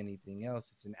just like anything else,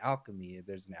 it's an alchemy.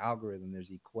 There's an algorithm,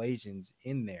 there's equations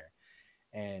in there,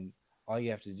 and all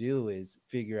you have to do is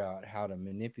figure out how to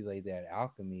manipulate that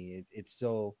alchemy. It's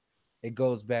so, it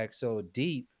goes back so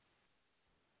deep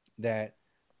that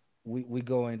we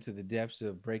go into the depths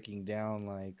of breaking down,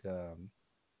 like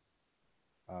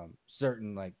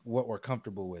certain, like what we're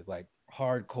comfortable with. Like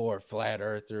hardcore flat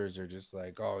earthers are just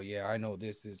like, oh yeah, I know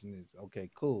this and this. Okay,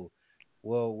 cool.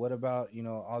 Well, what about,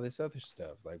 all this other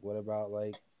stuff? Like, what about,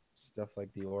 like, stuff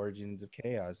like the origins of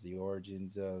chaos, the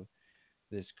origins of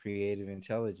this creative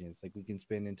intelligence? Like, we can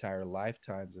spend entire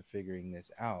lifetimes of figuring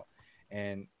this out.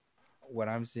 And what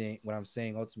I'm saying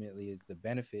ultimately is, the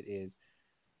benefit is,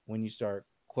 when you start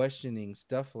questioning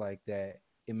stuff like that,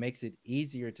 it makes it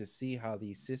easier to see how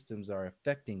these systems are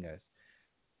affecting us.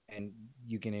 And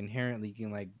you can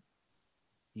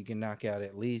knock out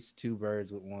at least two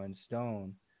birds with one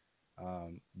stone,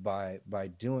 by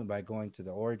going to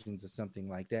the origins of something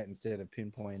like that, instead of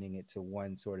pinpointing it to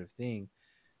one sort of thing.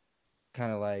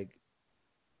 Kind of like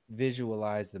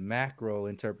visualize the macro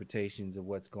interpretations of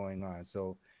what's going on.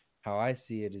 So how I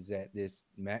see it is that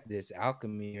this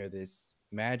alchemy, or this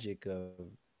magic of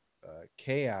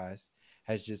chaos,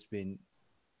 has just been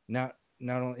not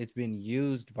only it's been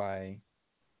used by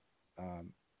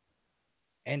um,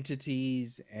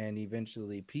 entities and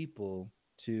eventually people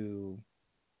to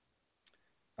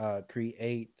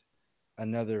create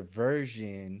another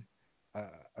version,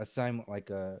 like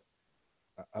a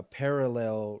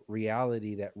parallel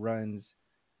reality that runs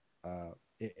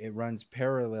it runs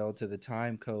parallel to the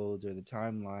time codes or the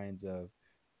timelines of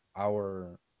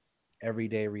our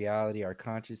everyday reality, our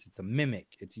conscious. It's a mimic.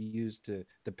 It's used to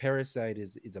the parasite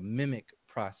is a mimic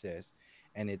process,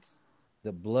 and it's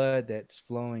the blood that's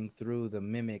flowing through the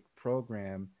mimic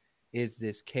program is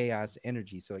this chaos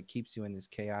energy. So it keeps you in this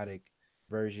chaotic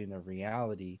version of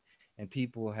reality, and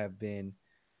people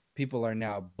are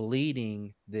now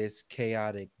bleeding this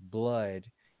chaotic blood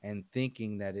and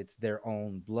thinking that it's their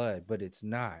own blood, but it's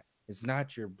not. It's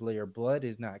not your blood. Your blood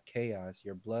is not chaos.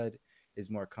 Your blood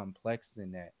is more complex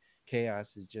than that.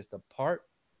 Chaos is just a part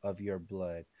of your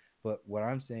blood. But what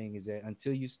I'm saying is that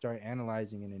until you start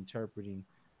analyzing and interpreting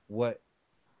what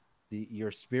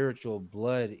your spiritual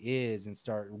blood is and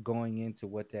start going into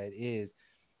what that is,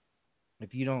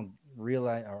 if you don't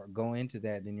realize or go into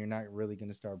that, then you're not really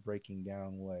going to start breaking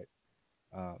down what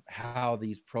how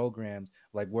these programs,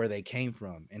 like where they came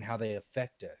from and how they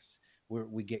affect us. We're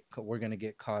going to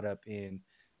get caught up in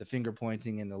the finger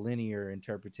pointing and the linear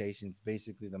interpretations,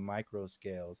 basically the micro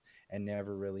scales, and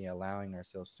never really allowing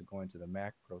ourselves to go into the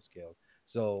macro scales.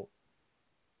 So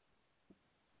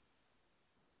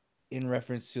in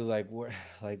reference to like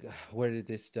where did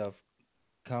this stuff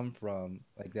come from,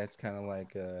 like that's kind of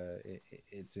like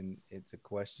it's a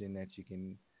question that you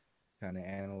can kind of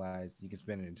analyze. You can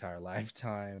spend an entire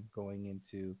lifetime going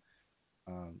into,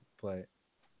 but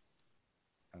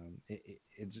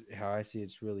it's how I see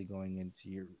it's really going into,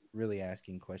 you're really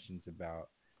asking questions about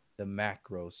the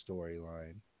macro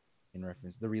storyline in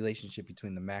reference the relationship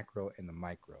between the macro and the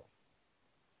micro.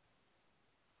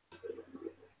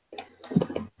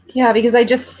 Yeah, because I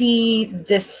just see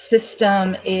this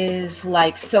system is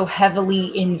like so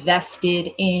heavily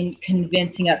invested in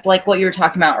convincing us, like what you were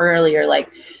talking about earlier, like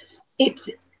it's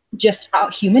just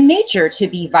human nature to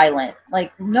be violent.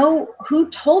 Like, no, who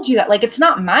told you that? Like, it's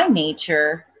not my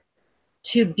nature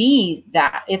to be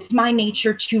that. It's my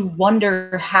nature to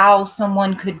wonder how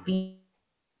someone could be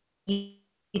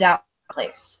that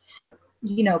place.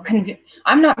 You know,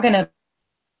 I'm not going to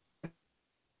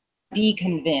be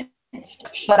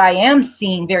convinced, but I am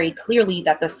seeing very clearly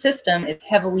that the system is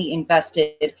heavily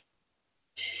invested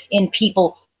in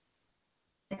people.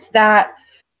 It's that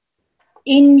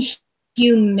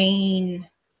inhumane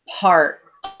part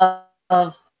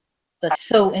of the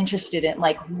so interested in,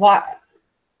 like, what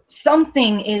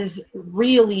something is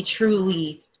really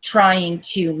truly trying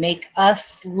to make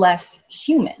us less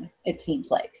human, it seems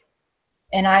like.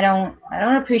 And I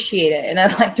don't appreciate it, and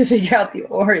I'd like to figure out the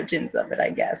origins of it,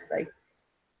 I guess. Like,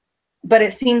 but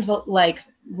it seems like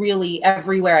really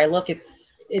everywhere I look,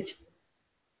 it's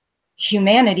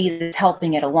humanity that's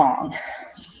helping it along.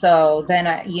 So then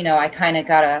I kind of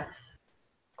gotta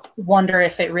wonder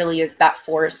if it really is that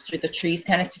forest through the trees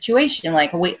kind of situation.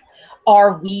 Like,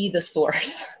 are we the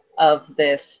source of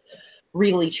this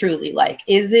really truly? Like,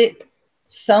 is it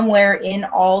somewhere in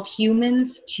all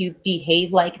humans to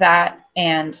behave like that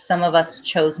and some of us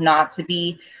chose not to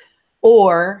be?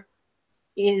 Or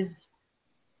is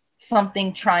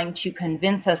something trying to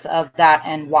convince us of that,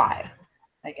 and why,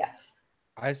 I guess?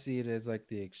 I see it as like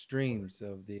the extremes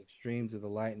of the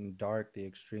light and dark, the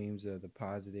extremes of the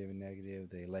positive and negative,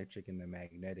 the electric and the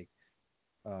magnetic.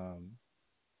 Um,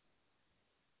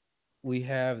 we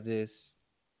have this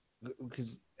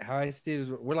because how I see it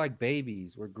is we're like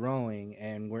babies. We're growing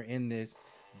and we're in this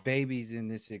babies in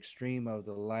this extreme of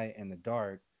the light and the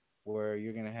dark, where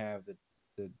you're gonna have the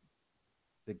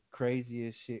the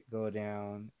craziest shit go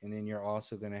down, and then you're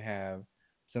also gonna have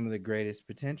some of the greatest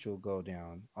potential go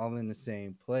down, all in the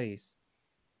same place.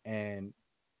 And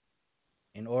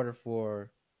in order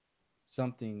for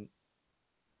something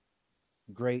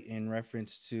great in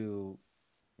reference to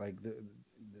like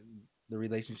the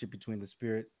relationship between the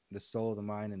spirit, the soul, the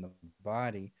mind, and the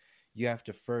body, you have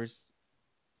to first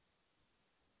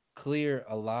clear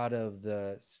a lot of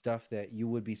the stuff that you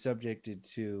would be subjected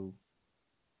to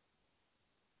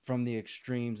from the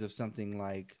extremes of something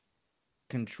like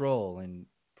control and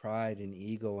pride and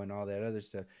ego and all that other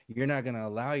stuff. You're not going to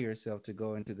allow yourself to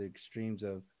go into the extremes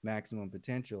of maximum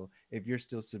potential if you're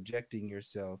still subjecting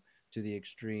yourself to the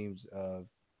extremes of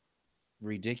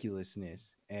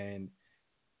ridiculousness. And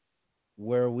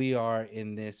where we are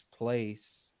in this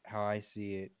place, how I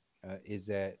see it, is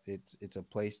that it's a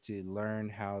place to learn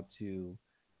how to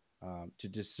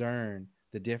discern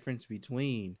the difference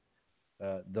between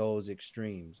those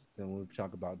extremes. Then when we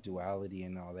talk about duality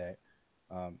and all that,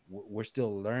 we're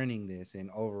still learning this. And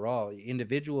overall,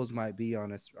 individuals might be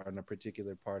on a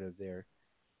particular part of their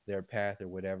path or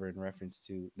whatever in reference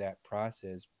to that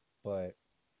process, but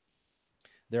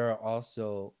there are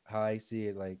also, how I see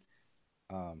it, like,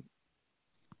 um,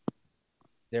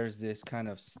 there's this kind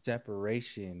of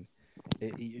separation.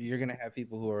 You're gonna have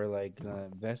people who are like gonna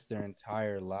invest their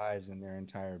entire lives and their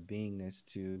entire beingness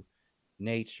to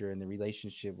nature and the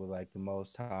relationship with like the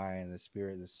Most High and the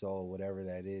spirit, the soul, whatever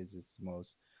that is. It's the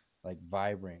most like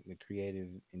vibrant, the creative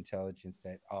intelligence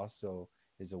that also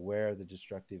is aware of the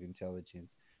destructive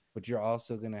intelligence. But you're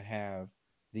also gonna have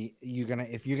you're gonna,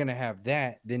 if you're gonna have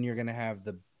that, then you're gonna have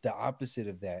the opposite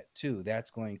of that too. That's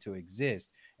going to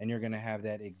exist, and you're going to have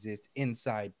that exist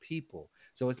inside people.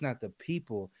 So it's not the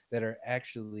people that are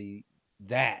actually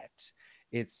that,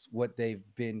 it's what they've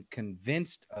been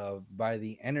convinced of by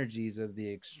the energies of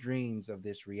the extremes of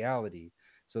this reality.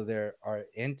 So there are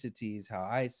entities, how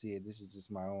I see it, this is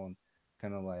just my own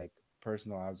kind of like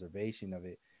personal observation of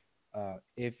it.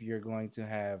 If you're going to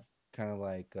have kind of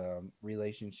like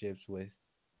relationships with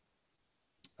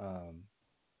um,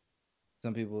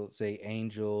 some people say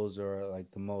angels or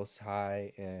like the most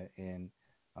high, and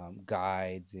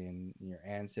guides and your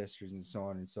ancestors and so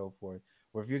on and so forth.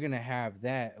 Or if you're going to have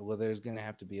that, well, there's going to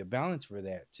have to be a balance for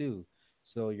that too.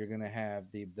 So you're going to have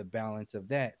the balance of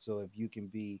that. So if you can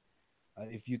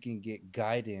get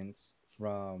guidance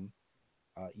from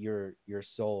your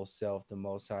soul self, the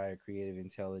most high creative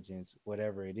intelligence,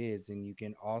 whatever it is, then you're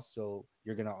going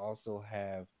to also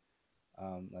have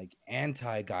like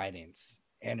anti guidance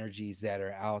energies that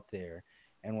are out there.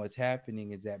 And what's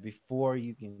happening is that before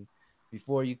you can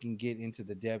get into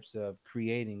the depths of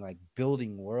creating, like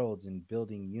building worlds and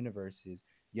building universes,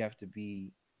 you have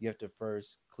to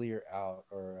first clear out,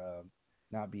 or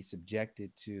not be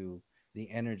subjected to the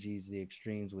energies, the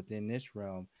extremes within this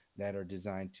realm that are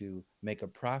designed to make a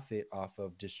profit off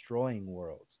of destroying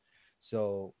worlds.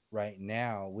 So right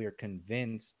now we're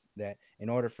convinced that in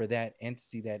order for that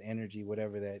entity, that energy,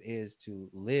 whatever that is, to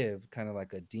live, kind of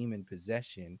like a demon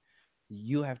possession,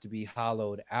 you have to be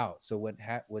hollowed out. So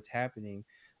what's happening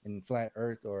in flat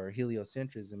earth or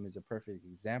heliocentrism is a perfect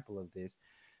example of this.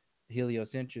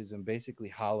 Heliocentrism basically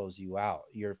hollows you out.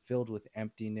 You're filled with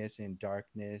emptiness and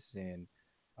darkness, and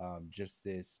just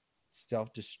this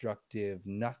self-destructive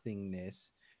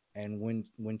nothingness. And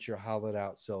once you're hollowed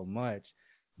out so much,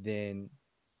 then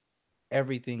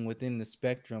everything within the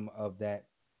spectrum of that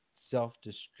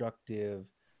self-destructive,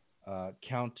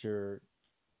 counter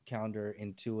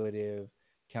counterintuitive,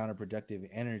 counterproductive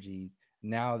energies,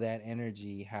 now that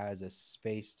energy has a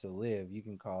space to live. You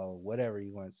can call whatever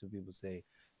you want. Some people say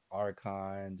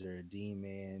archons or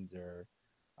demons or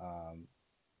um,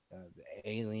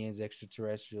 aliens,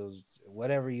 extraterrestrials,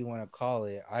 whatever you want to call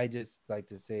it. I just like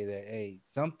to say that, hey,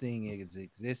 something is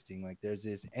existing. Like there's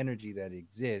this energy that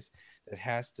exists that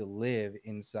has to live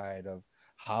inside of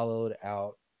hollowed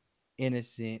out,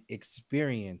 innocent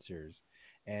experiencers.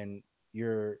 And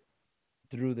you're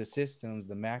through the systems,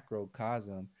 the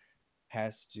macrocosm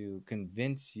has to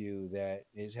convince you that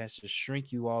it has to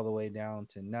shrink you all the way down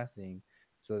to nothing,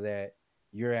 so that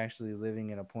you're actually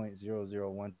living in a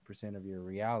 0.001% of your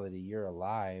reality. You're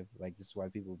alive. Like this is why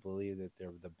people believe that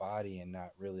they're the body and not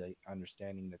really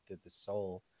understanding that they're the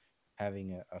soul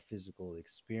having a physical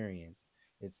experience.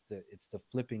 It's the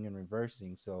flipping and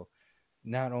reversing. So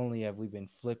not only have we been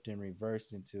flipped and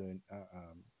reversed into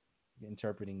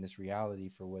interpreting this reality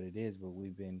for what it is, but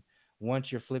we've been,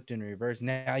 once you're flipped and reversed,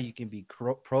 now you can be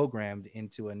programmed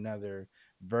into another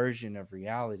version of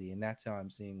reality. And that's how I'm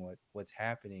seeing what's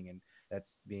happening, and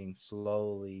that's being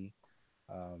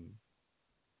um,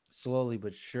 slowly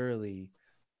but surely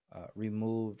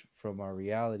removed from our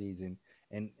realities.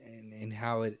 And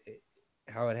how it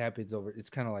happens over, it's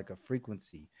kind of like a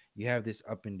frequency. You have this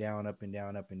up and down, up and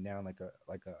down, up and down, like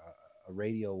a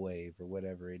radio wave or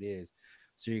whatever it is.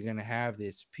 So you're going to have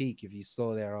this peak. If you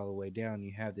slow that all the way down,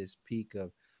 you have this peak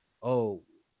of, oh,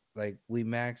 like we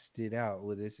maxed it out,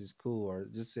 well, this is cool. Or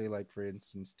just say, like, for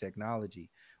instance,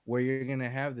 technology, where you're going to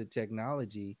have the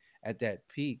technology at that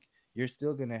peak, you're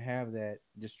still going to have that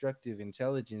destructive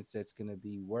intelligence that's going to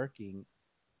be working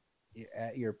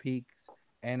at your peaks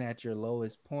and at your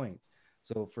lowest points.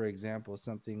 So, for example,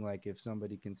 something like if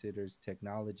somebody considers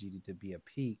technology to be a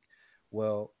peak,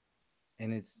 well,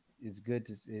 and it's good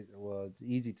to well, it's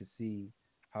easy to see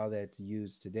how that's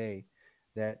used today.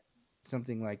 That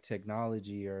something like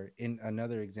technology, or in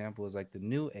another example is like the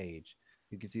new age.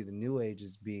 You can see the new age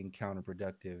is being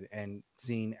counterproductive and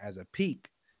seen as a peak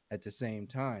at the same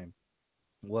time.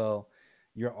 Well,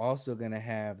 you're also going to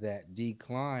have that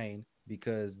decline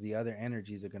because the other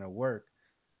energies are going to work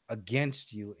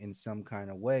against you in some kind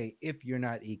of way if you're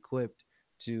not equipped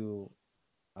to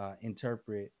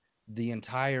interpret the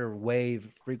entire wave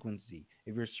frequency.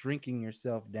 If you're shrinking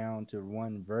yourself down to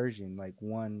one version, like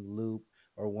one loop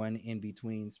or one in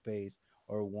between space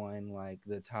or one like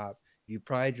the top, you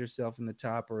pride yourself in the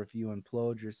top, or if you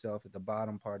implode yourself at the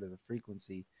bottom part of the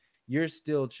frequency, you're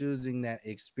still choosing that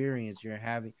experience you're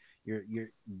having. You're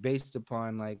based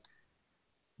upon like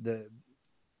the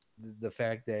the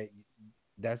fact that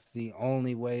that's the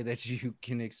only way that you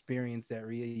can experience that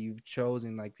reality. You've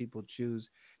chosen, like people choose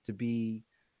to be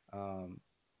um,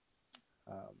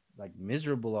 like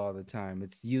miserable all the time.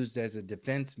 It's used as a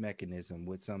defense mechanism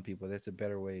with some people. That's a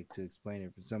better way to explain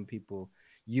it. For some people,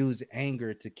 use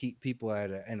anger to keep people at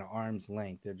an arm's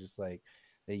length. They're just like,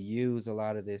 they use a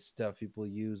lot of this stuff. People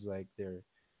use like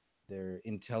their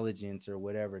intelligence or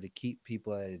whatever to keep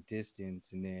people at a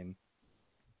distance, and then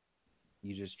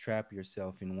you just trap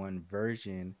yourself in one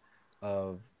version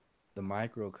of the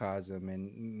microcosm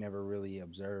and never really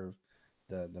observe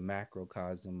the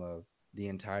macrocosm of the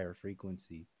entire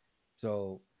frequency.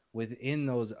 So within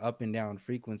those up and down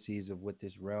frequencies of what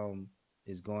this realm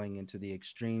is going into, the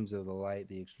extremes of the light,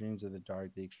 the extremes of the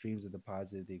dark, the extremes of the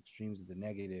positive, the extremes of the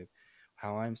negative,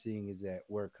 how I'm seeing is that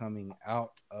we're coming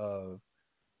out of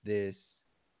this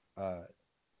uh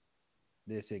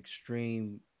this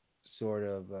extreme sort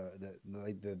of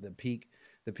the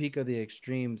peak of the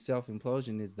extreme self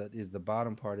implosion is the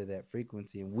bottom part of that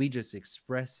frequency, and we just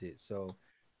express it. So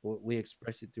we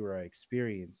express it through our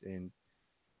experience, and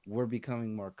we're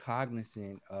becoming more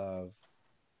cognizant of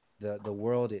the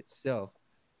world itself.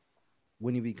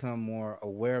 When you become more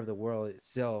aware of the world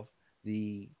itself,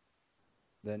 the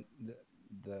the the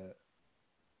the,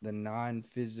 the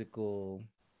non-physical,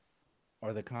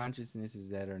 or the consciousnesses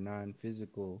that are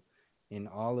non-physical in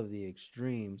all of the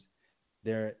extremes,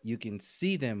 there you can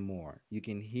see them more, you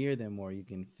can hear them more, you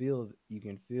can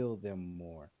feel them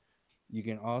more. You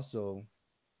can also,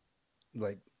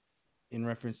 like, in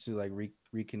reference to like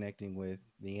reconnecting with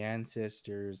the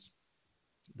ancestors,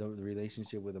 the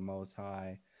relationship with the Most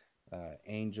High,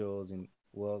 angels, and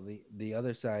well, the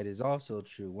other side is also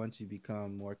true. Once you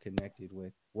become more connected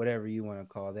with whatever you want to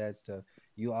call that stuff,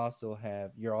 you're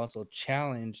also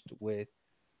challenged with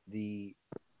the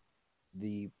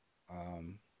the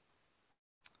um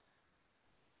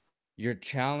you're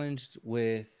challenged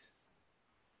with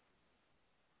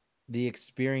the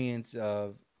experience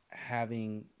of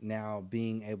having now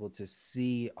being able to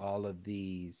see all of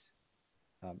these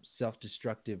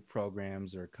self-destructive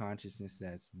programs or consciousness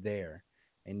that's there,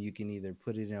 and you can either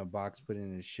put it in a box, put it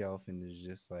in a shelf, and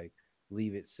just like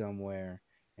leave it somewhere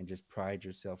and just pride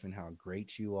yourself in how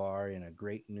great you are, and a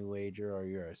great new ager, or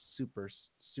you're a super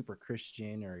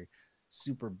Christian, or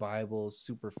super Bible,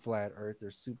 super flat earth,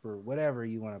 or super whatever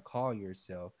you want to call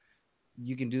yourself.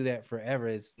 You can do that forever.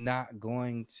 It's not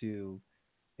going to,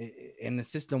 and the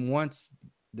system wants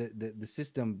the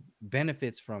system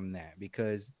benefits from that,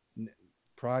 because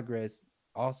progress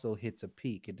also hits a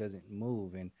peak. It doesn't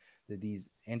move, and these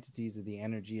entities of the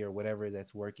energy or whatever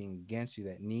that's working against you,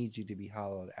 that needs you to be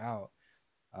hollowed out,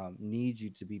 needs you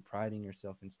to be priding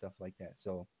yourself and stuff like that.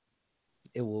 So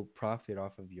it will profit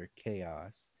off of your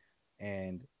chaos.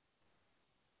 And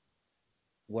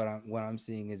what I'm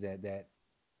seeing is that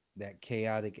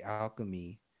chaotic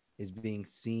alchemy is being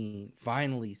seen,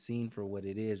 finally seen for what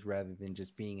it is, rather than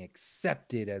just being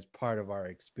accepted as part of our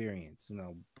experience.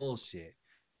 Bullshit,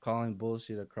 calling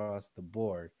bullshit across the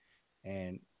board.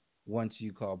 And once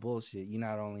you call bullshit, you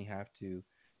not only have to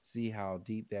see how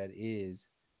deep that is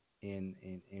in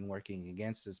working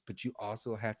against us, but you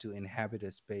also have to inhabit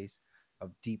a space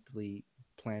of deeply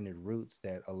planted roots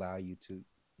that allow you to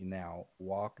now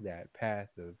walk that path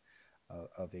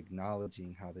of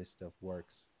acknowledging how this stuff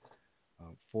works,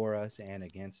 for us and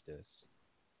against us.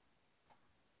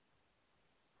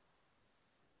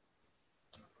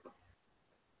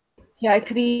 Yeah, it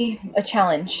could be a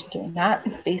challenge doing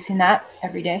that, facing that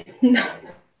every day,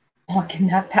 walking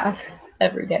that path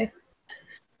every day.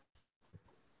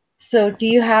 So, do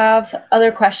you have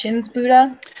other questions,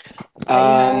 Buddha?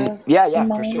 Yeah,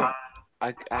 for sure.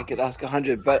 I could ask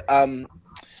 100, but I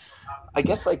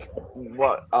guess like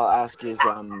what I'll ask is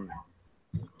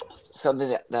something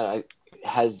that I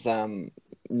has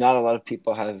not a lot of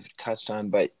people have touched on,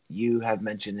 but you have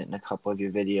mentioned it in a couple of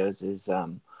your videos, is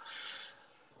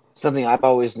something I've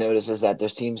always noticed, is that there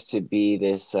seems to be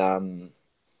this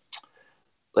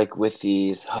like with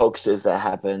these hoaxes that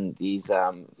happen, these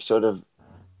sort of,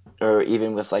 or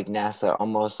even with like NASA,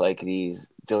 almost like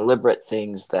these deliberate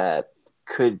things that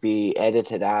could be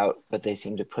edited out, but they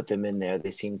seem to put them in there.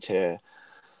 They seem to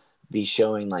be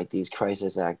showing like these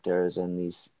crisis actors and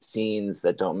these scenes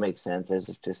that don't make sense, as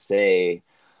if to say,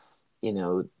 you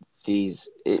know,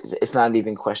 it's not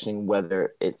even questioning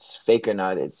whether it's fake or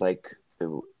not. It's like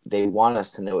they want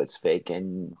us to know it's fake.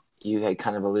 And you had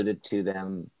kind of alluded to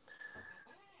them,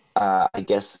 I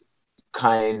guess,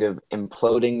 kind of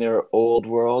imploding their old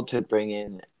world to bring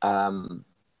in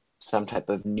some type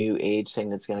of new age thing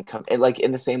that's going to come. And like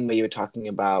in the same way you were talking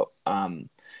about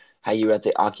how you were at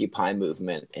the Occupy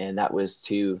movement, and that was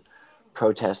to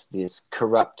protest this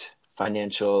corrupt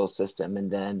financial system. And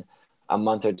then a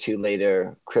month or two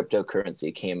later,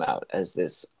 cryptocurrency came out as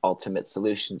this ultimate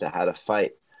solution to how to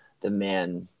fight the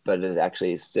man, but it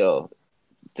actually is still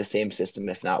the same system,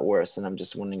 if not worse. And I'm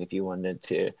just wondering if you wanted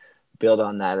to build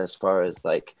on that as far as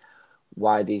like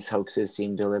why these hoaxes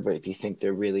seem deliberate, if you think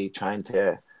they're really trying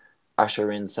to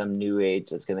usher in some new age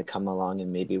that's going to come along,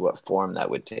 and maybe what form that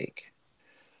would take.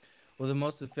 Well, the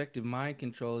most effective mind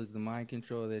control is the mind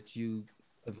control that you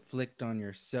inflict on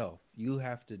yourself. You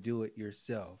have to do it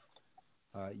yourself.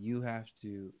 You have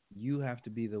to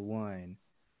be the one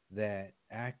that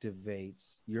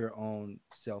activates your own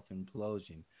self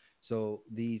implosion. So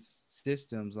these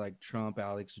systems like Trump,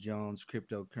 Alex Jones,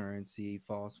 cryptocurrency,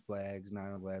 false flags,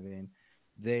 9/11,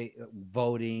 they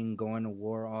voting, going to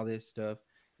war, all this stuff.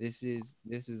 This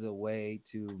is a way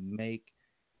to make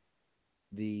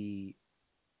the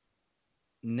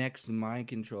next mind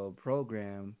control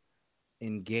program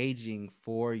engaging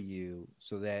for you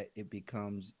so that it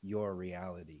becomes your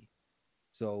reality.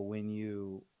 So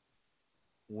when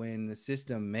the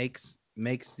system makes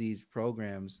these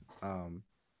programs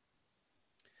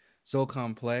so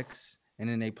complex, and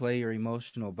then they play your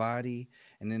emotional body,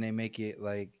 and then they make it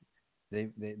like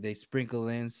they sprinkle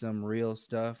in some real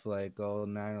stuff like, oh,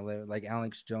 9/11, like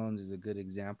Alex Jones is a good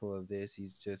example of this.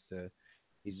 He's just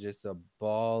a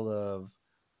ball of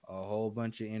a whole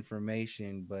bunch of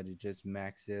information, but it just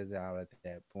maxes out at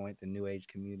that point. The new age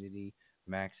community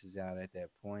maxes out at that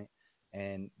point,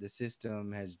 and the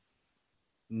system has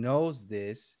knows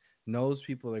this, knows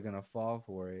people are going to fall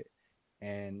for it,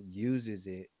 and uses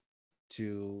it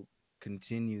to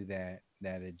continue that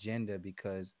agenda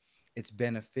because it's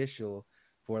beneficial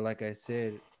for, like I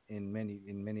said in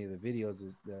many of the videos,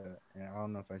 is the, and I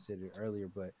don't know if I said it earlier,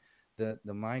 but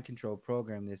the mind control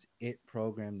program, this it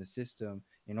program, the system,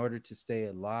 in order to stay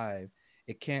alive,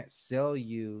 it can't sell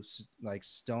you like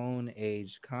stone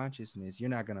age consciousness. You're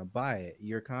not going to buy it.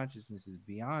 Your consciousness is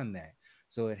beyond that,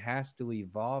 so it has to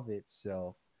evolve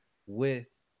itself with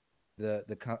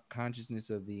the consciousness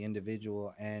of the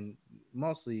individual, and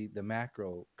mostly the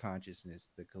macro consciousness,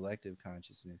 the collective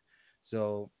consciousness.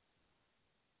 So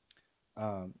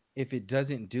if it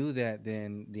doesn't do that,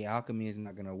 then the alchemy is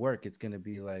not going to work. It's going to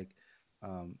be like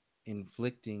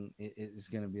it's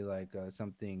going to be like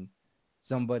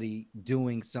somebody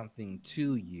doing something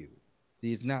to you.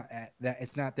 See, it's not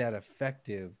that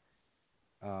effective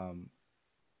um,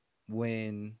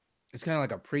 when it's kind of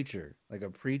like a preacher. Like a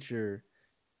preacher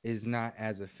is not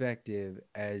as effective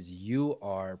as you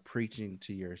are preaching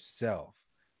to yourself.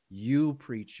 You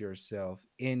preach yourself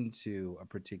into a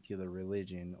particular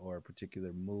religion or a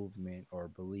particular movement or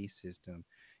belief system.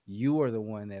 You are the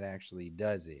one that actually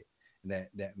does it,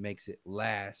 that makes it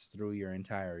last through your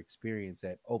entire experience,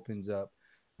 that opens up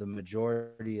the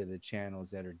majority of the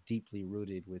channels that are deeply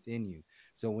rooted within you.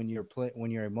 So when your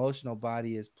emotional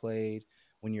body is played,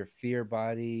 when your fear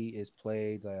body is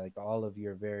played, like all of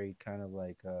your very kind of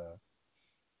like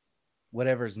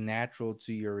whatever's natural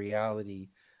to your reality,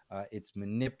 it's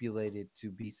manipulated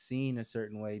to be seen a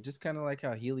certain way, just kind of like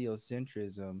how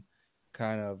heliocentrism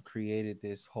kind of created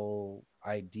this whole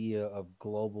idea of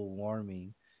global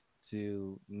warming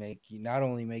to make you, not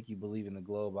only make you believe in the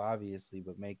globe obviously,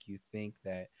 but make you think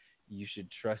that you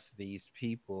should trust these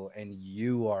people, and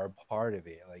you are a part of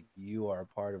it. Like, you are a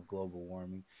part of global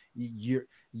warming.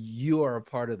 You are a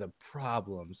part of the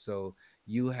problem, so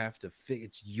you have to fix,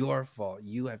 it's your fault,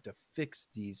 you have to fix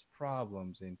these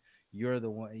problems, and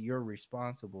you're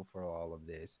responsible for all of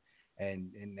this.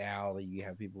 And now you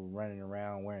have people running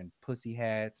around wearing pussy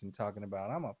hats and talking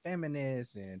about, I'm a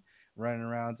feminist, and running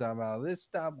around talking about, let's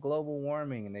stop global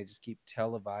warming, and they just keep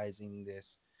televising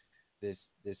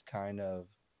this kind of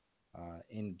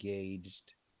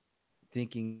engaged,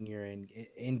 thinking you're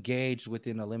engaged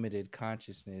within a limited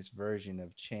consciousness version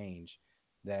of change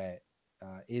that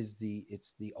it's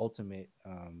the ultimate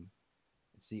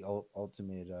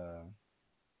ultimate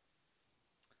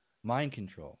mind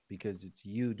control, because it's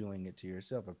you doing it to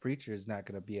yourself. A preacher is not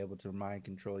going to be able to mind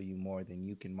control you more than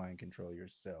you can mind control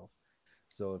yourself.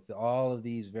 So if all of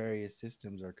these various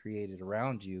systems are created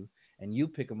around you, and you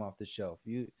pick them off the shelf,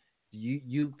 you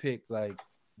pick like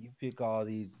you pick all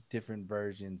these different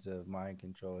versions of mind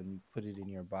control and you put it in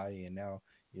your body, and now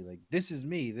you're like, this is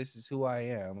me, this is who I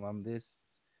am, I'm this.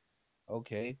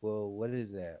 Okay, well, what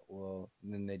is that? Well,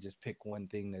 and then they just pick one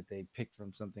thing that they picked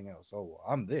from something else. Oh, well,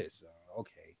 I'm this.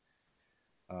 Okay.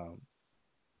 um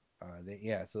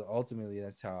yeah, so ultimately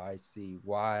that's how I see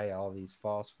why all these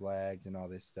false flags and all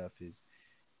this stuff is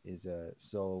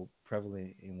so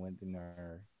prevalent in within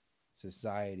our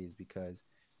societies, because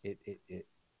it it it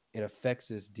it affects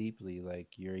us deeply. Like,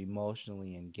 you're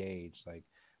emotionally engaged, like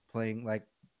playing, like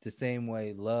the same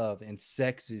way love and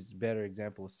sex is better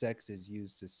example. Sex is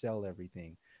used to sell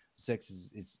everything. Sex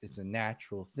is it's a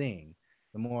natural thing.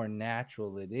 The more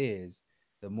natural it is,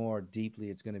 the more deeply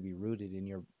it's going to be rooted in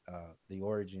your the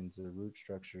origins, the root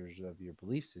structures of your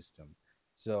belief system.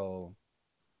 So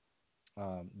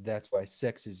that's why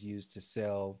sex is used to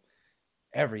sell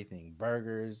everything: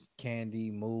 burgers, candy,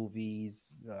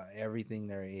 movies, everything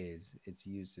there is. It's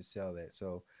used to sell that.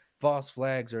 So false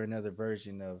flags are another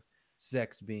version of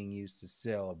sex being used to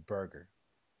sell a burger.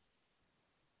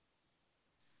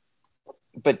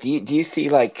 But do you see,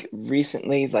 like,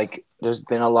 recently, like, there's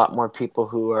been a lot more people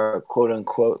who are quote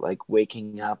unquote like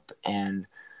waking up and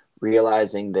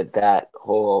realizing that that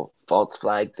whole false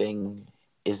flag thing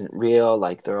isn't real,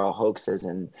 like they're all hoaxes,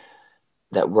 and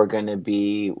that we're going to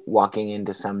be walking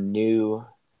into some new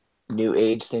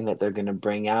age thing that they're going to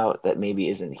bring out that maybe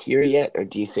isn't here yet? Or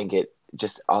do you think it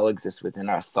just all exists within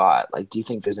our thought? Like, do you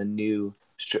think there's a do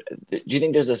you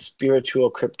think there's a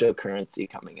spiritual cryptocurrency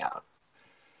coming out?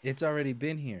 It's already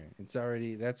been here. It's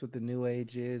already, that's what the new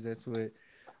age is. That's what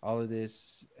all of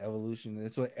this evolution,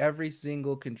 that's what every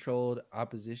single controlled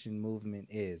opposition movement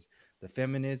is. The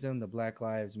feminism, the Black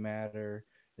Lives Matter,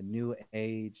 the new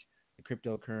age, the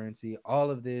cryptocurrency,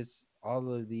 all of these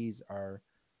are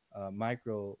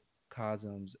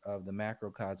microcosms of the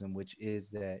macrocosm, which is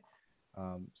that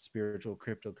spiritual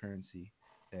cryptocurrency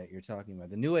that you're talking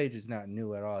about. The new age is not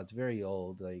new at all. It's very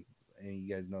old. Like, and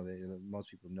you guys know that,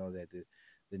 most people know that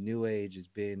the new age has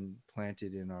been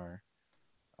planted in our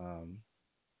um,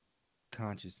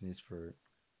 consciousness for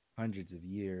hundreds of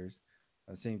years.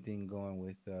 Same thing going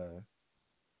with the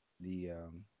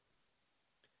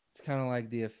it's kind of like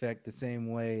the effect, the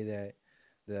same way that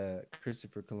the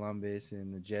Christopher Columbus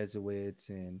and the Jesuits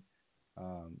and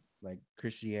like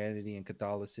Christianity and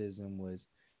Catholicism was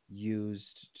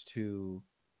used to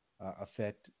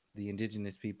affect the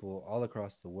indigenous people all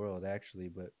across the world, actually.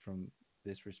 But from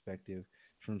this perspective,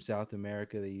 from South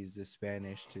America, they used the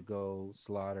Spanish to go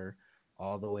slaughter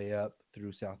all the way up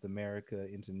through South America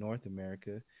into North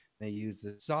America. They used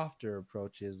the softer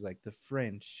approaches like the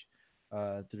French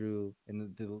through,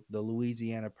 and the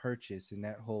Louisiana Purchase and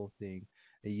that whole thing.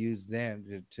 They used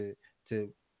them to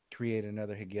create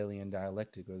another Hegelian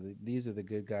dialectic, or these are the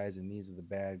good guys and these are the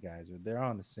bad guys, or they're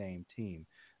on the same team.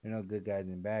 They're no good guys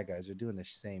and bad guys. They're doing the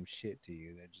same shit to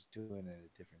you. They're just doing it in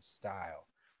a different style.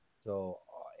 So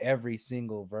every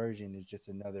single version is just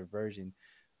another version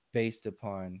based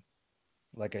upon,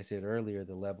 like I said earlier,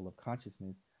 the level of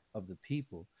consciousness of the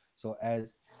people. So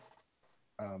as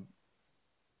um,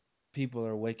 people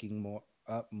are waking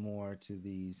more to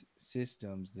these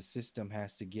systems, the system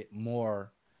has to get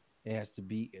more. It has to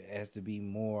be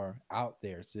more out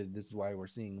there. So this is why we're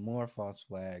seeing more false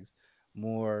flags,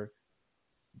 more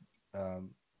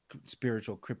um,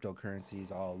 spiritual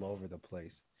cryptocurrencies all over the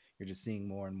place. You're just seeing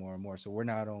more and more and more. So we're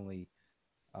not only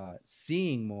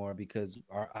seeing more because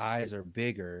our eyes are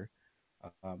bigger,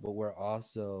 but we're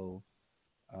also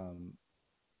um,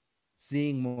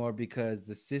 seeing more because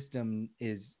the system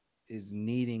is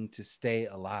needing to stay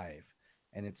alive,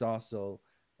 and it's also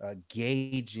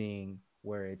gauging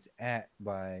where it's at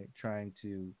by trying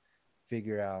to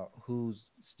figure out who's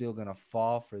still going to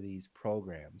fall for these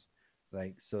programs.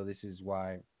 Like, so this is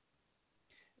why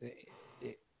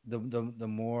the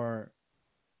more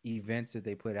events that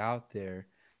they put out there,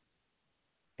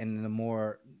 and the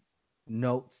more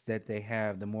notes that they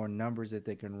have, the more numbers that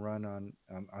they can run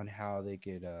on how they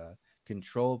could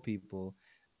control people,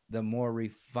 the more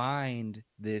refined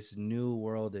this new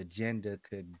world agenda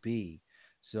could be.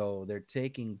 So they're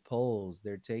taking polls,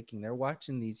 they're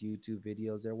watching these YouTube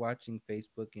videos, they're watching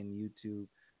Facebook and YouTube,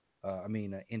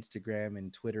 Instagram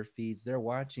and Twitter feeds. They're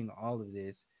watching all of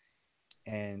this,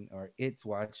 and or it's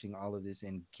watching all of this,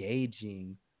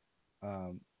 engaging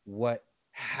what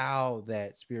how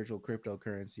that spiritual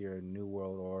cryptocurrency or new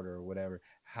world order or whatever,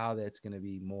 how that's going to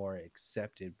be more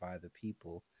accepted by the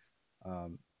people.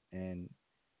 And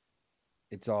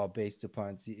it's all based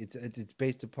upon, see, it's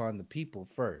based upon the people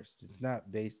first. It's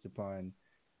not based upon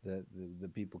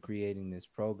the people creating this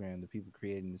program. The people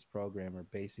creating this program are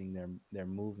basing their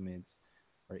movements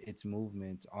or its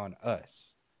movement on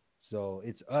us. So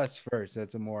it's us first.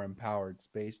 That's a more empowered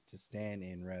space to stand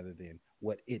in rather than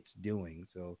what it's doing.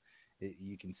 So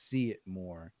you can see it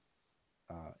more.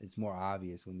 It's more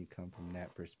obvious when you come from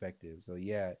that perspective. So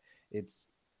yeah, it's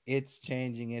it's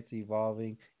changing, it's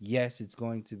evolving. Yes, it's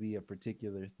going to be a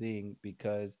particular thing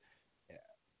because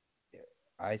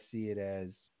I see it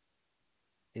as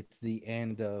it's the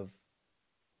end of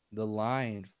the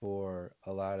line for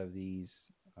a lot of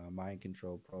these mind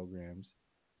control programs,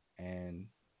 and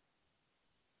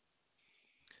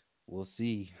we'll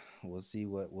see. We'll see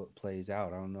what plays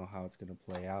out. I don't know how it's going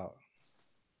to play out,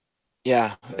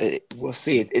 Yeah, but we'll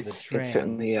see. the It's trend.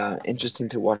 certainly interesting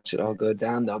to watch it all go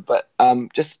down, though. But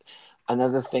just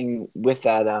another thing with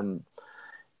that,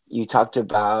 you talked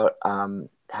about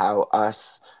how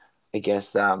us, I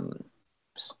guess,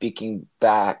 speaking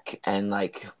back and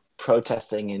like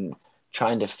protesting and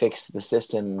trying to fix the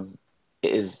system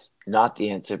is not the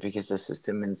answer, because the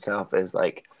system itself is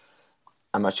like,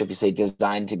 I'm not sure if you say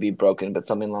designed to be broken, but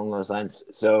something along those lines.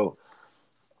 So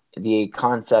the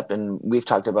concept, and we've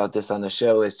talked about this on the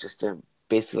show, is just to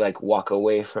basically like walk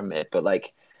away from it. But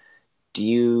like, do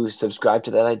you subscribe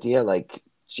to that idea, like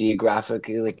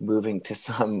geographically, like moving to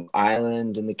some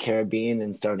island in the Caribbean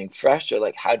and starting fresh, or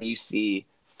like how do you see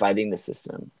fighting the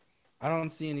system? I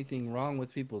don't see anything wrong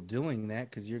with people doing that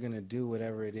because you're gonna do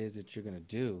whatever it is that you're gonna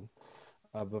do.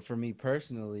 But for me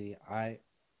personally,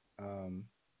 um,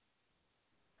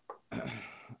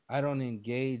 I don't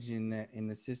engage in that in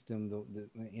the system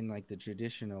in like the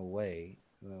traditional way,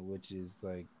 which is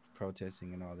like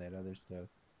protesting and all that other stuff.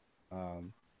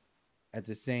 Um, at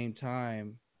the same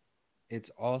time, it's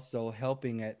also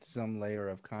helping at some layer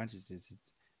of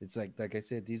consciousness. It's like I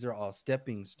said, these are all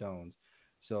stepping stones.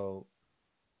 So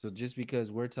so just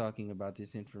because we're talking about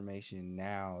this information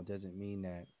now doesn't mean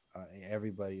that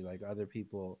everybody, like other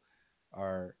people,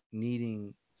 are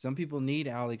needing. Some people need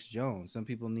Alex Jones. Some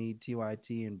people need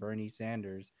TYT and Bernie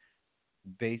Sanders,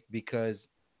 based because,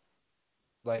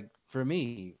 like for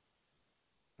me,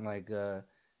 like that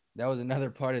was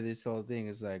another part of this whole thing.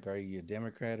 Is like, are you a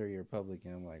Democrat or you're a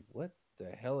Republican? I'm like, what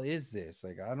the hell is this?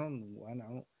 Like, I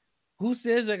don't. Who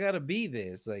says I gotta be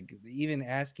this? Like, even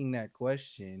asking that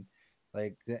question,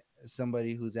 like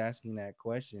somebody who's asking that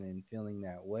question and feeling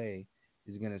that way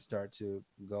is gonna start to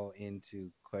go into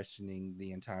questioning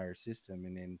the entire system,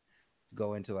 and then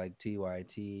go into like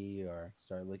TYT or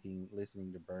start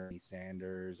listening to Bernie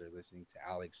Sanders or listening to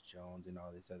Alex Jones and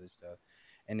all this other stuff.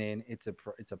 And then it's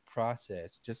a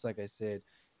process. Just like I said,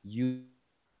 you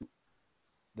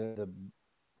the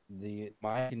the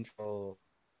mind control,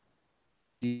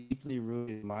 deeply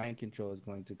rooted mind control, is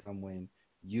going to come when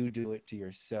you do it to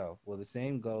yourself. Well, the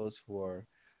same goes for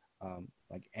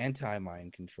like anti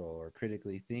mind control or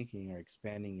critically thinking or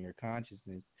expanding your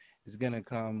consciousness. Is going to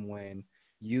come when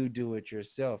you do it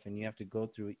yourself, and you have to go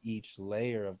through each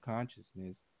layer of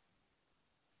consciousness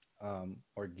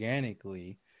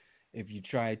organically. If you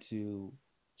try to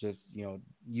just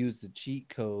use the cheat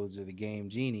codes or the game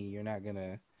genie, you're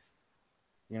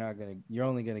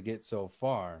only gonna get so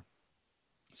far.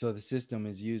 So the system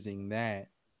is using that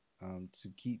to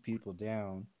keep people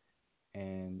down,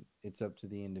 and it's up to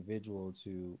the individual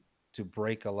to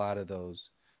break a lot of those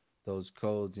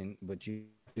codes. And but you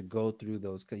have to go through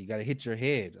those. You got to hit your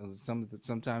head.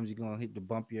 Sometimes you're gonna hit to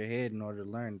bump your head in order to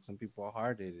learn. Some people are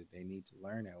hard headed; they need to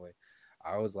learn that way.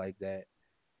 I was like that.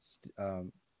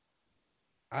 Um,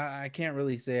 I can't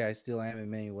really say I still am in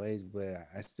many ways, but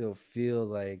I still feel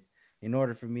like in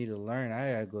order for me to learn,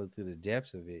 I gotta go through the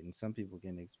depths of it. And some people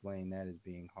can explain that as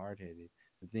being hard headed.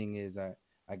 The thing is, I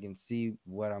can see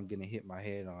what I'm gonna hit my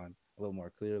head on a little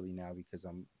more clearly now because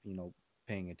I'm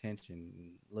paying attention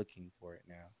and looking for it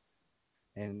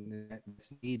now, and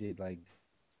that's needed. Like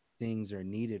things are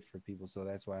needed for people, so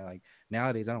that's why like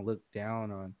nowadays I don't look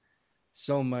down on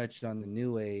so much on the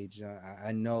new age.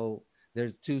 I know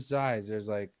there's two sides. There's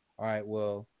like, all right,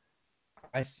 well,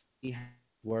 I see how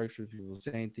it works for people.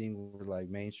 Same thing with like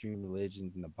mainstream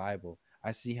religions and the Bible.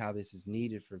 I see how this is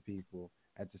needed for people.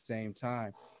 At the same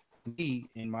time, me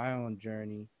in my own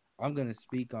journey, I'm going to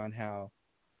speak on how,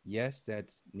 yes,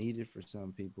 that's needed for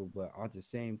some people, but at the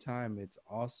same time, it's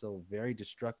also very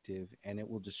destructive, and it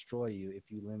will destroy you if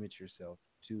you limit yourself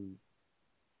to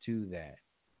that.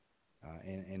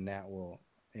 And that will,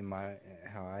 in my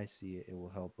how I see it, it will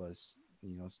help us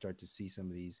start to see some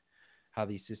of these, how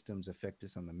these systems affect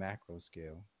us on the macro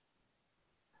scale.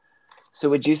 So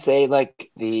would you say like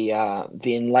the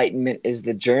enlightenment is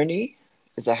the journey?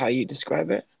 Is that how you describe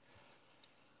it?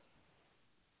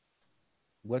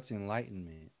 What's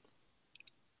enlightenment?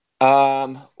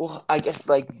 Well, I guess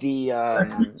like yeah,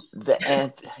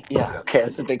 okay,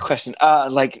 that's a big question.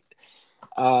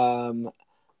 Um,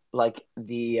 like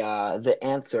the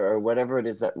answer or whatever it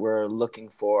is that we're looking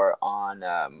for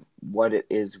on what it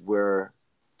is we're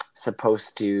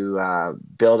supposed to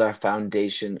build our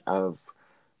foundation of,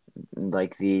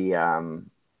 like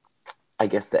I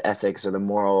guess the ethics or the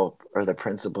moral or the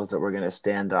principles that we're going to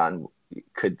stand on.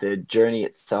 Could the journey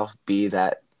itself be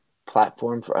that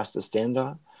platform for us to stand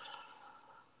on?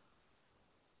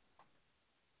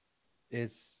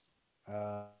 It's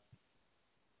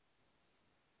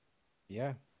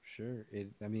yeah, sure.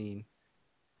 I mean,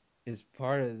 it's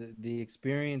part of the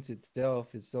experience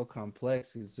itself is so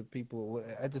complex. Because some people,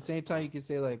 at the same time, you can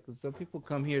say like some people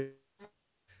come here.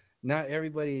 Not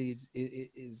everybody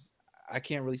is. I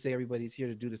can't really say everybody's here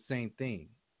to do the same thing.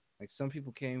 Like some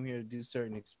people came here to do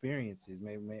certain experiences.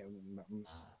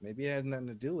 Maybe it has nothing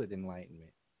to do with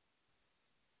enlightenment.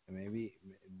 Maybe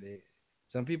they,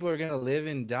 some people are gonna live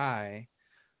and die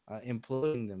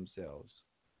imploding themselves.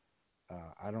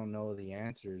 I don't know the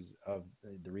answers of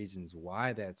the reasons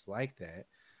why that's like that,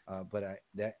 but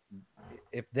that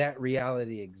if that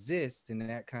reality exists, then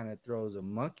that kind of throws a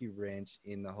monkey wrench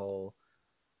in the whole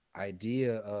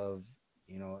idea of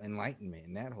enlightenment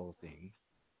and that whole thing.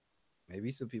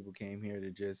 Maybe some people came here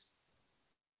to just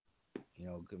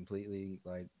completely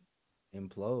like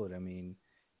implode. I mean,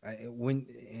 when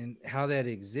and how that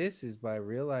exists is by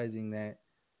realizing that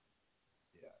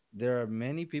there are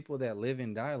many people that live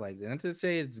and die like that. Not to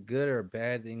say it's good or a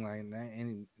bad thing, like that,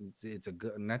 and it's a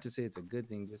good. Not to say it's a good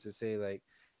thing, just to say like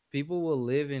people will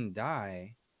live and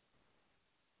die,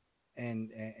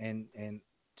 and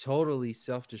totally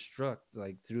self-destruct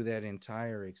like through that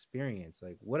entire experience.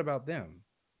 Like, what about them?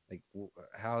 Like,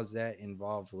 how is that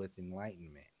involved with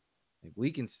enlightenment? Like,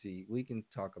 we can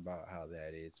talk about how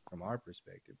that is from our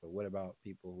perspective, but what about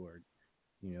people who are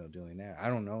doing that? I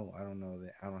don't know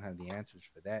that. I don't have the answers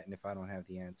for that. And if I don't have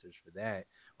the answers for that,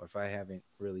 or if I haven't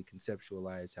really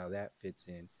conceptualized how that fits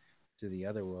in to the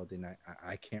other world, then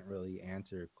I can't really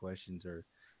answer questions or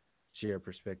share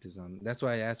perspectives on. That's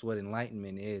why I asked what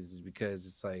enlightenment is because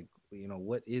it's like,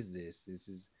 what is this?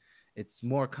 It's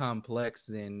more complex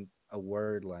than a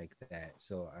word like that.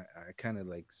 So I kind of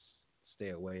like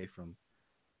stay away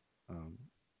um,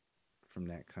 from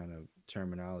that kind of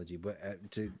terminology. But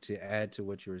to add to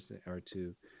what you were saying, or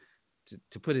to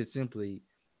put it simply,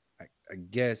 I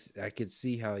guess I could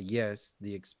see how, yes,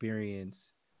 the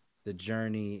experience, the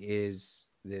journey is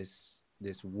this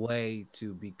way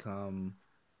to become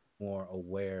more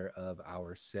aware of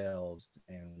ourselves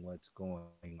and what's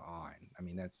going on. I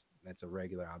mean, that's a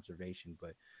regular observation,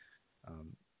 but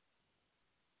um,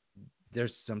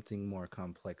 there's something more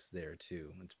complex there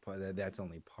too. It's that's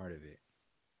only part of it.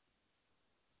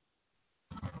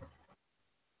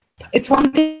 It's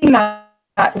one thing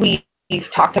that we've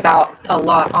talked about a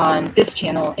lot on this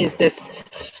channel is this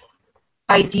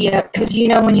idea, because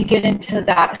when you get into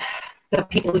that, the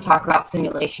people who talk about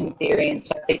simulation theory and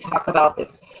stuff, they talk about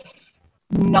this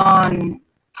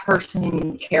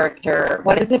non-person character.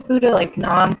 What is it, Buddha? Like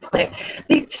non-play.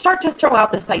 They start to throw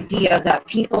out this idea that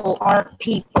people aren't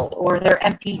people or they're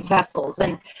empty vessels,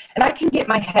 and I can get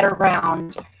my head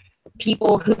around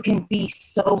people who can be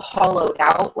so hollowed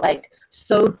out, like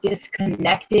so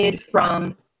disconnected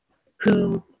from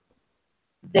who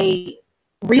they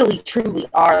really truly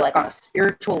are, like on a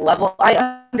spiritual level.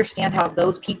 I understand how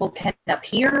those people can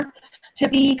appear to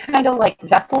be kind of like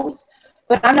vessels,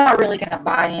 but I'm not really going to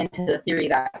buy into the theory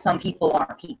that some people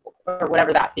aren't people, or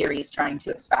whatever that theory is trying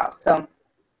to espouse. So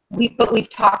we've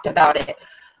talked about it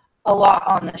a lot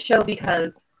on the show,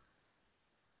 because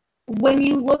when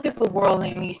you look at the world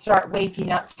and you start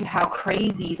waking up to how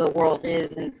crazy the world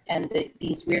is, and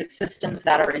these weird systems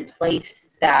that are in place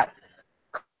that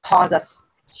cause us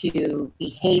to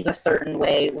behave a certain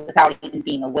way without even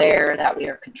being aware that we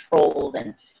are controlled,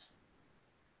 and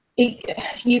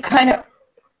you kind of,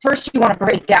 first you want to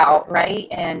break out, right?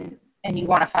 And you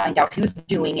want to find out who's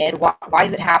doing it, why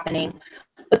is it happening,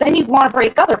 but then you want to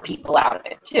break other people out of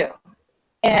it too.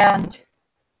 And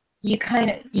you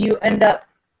end up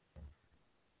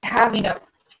having to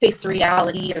face the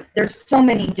reality of there's so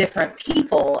many different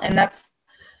people. And that's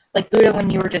like, Buddha, when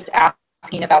you were just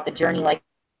asking about the journey, like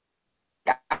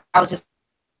I was just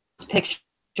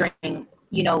picturing,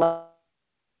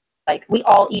 like we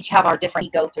all each have our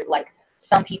different, go through, like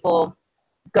some people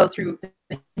go through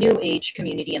the new age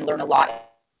community and learn a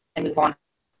lot and move on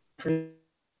from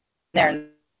there.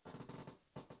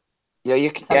 Yeah,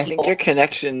 I think your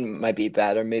connection might be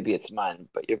bad, or maybe it's mine,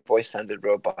 but your voice sounded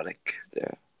robotic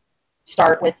there.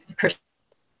 Start with Christian.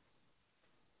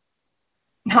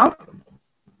 Huh?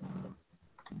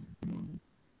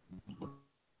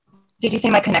 Did you say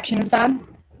my connection is bad?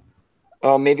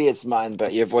 Oh, maybe it's mine,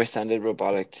 but your voice sounded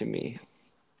robotic to me.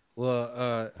 Well,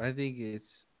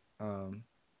 um,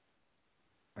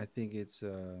 I think it's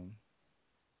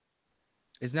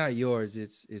not yours.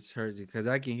 It's hers because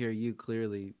I can hear you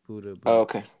clearly, Buddha. Oh, But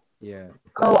okay. yeah,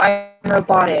 Oh, I'm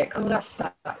robotic. Oh, that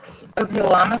sucks. Okay,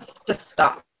 well, I must just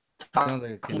stop sounds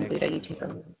like a talking, Buddha. connection You take issue.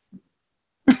 over.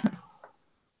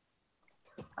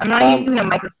 I'm not Um, using a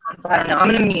microphone, so I don't know.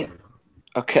 I'm gonna mute.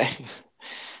 okay.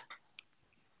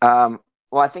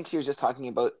 Well, I think she was just talking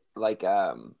about like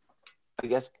I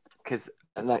guess because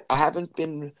like I haven't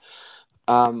been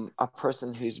a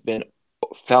person who's been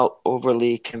felt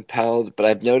overly compelled, but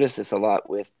I've noticed this a lot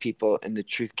with people in the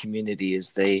truth community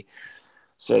is they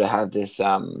sort of have this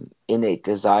innate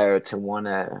desire to want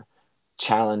to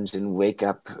challenge and wake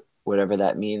up whatever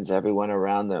that means everyone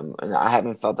around them. And I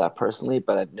haven't felt that personally,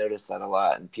 but I've noticed that a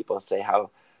lot. And people say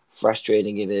how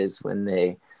frustrating it is when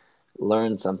they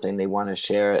learn something, they want to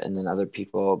share it, and then other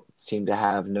people seem to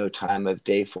have no time of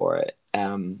day for it.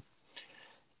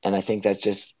 And I think that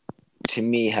just to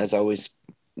me has always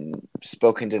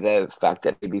spoken to the fact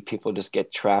that maybe people just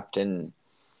get trapped in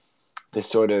this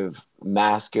sort of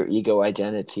mask or ego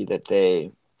identity that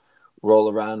they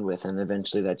roll around with, and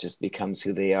eventually that just becomes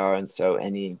who they are. And so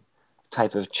any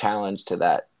type of challenge to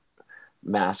that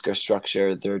mask or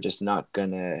structure, they're just not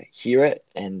gonna hear it,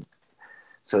 and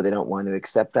so they don't want to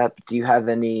accept that. But do you have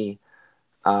any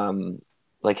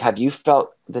like have you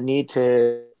felt the need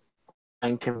to try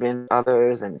and convince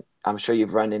others? And I'm sure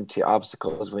you've run into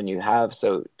obstacles when you have.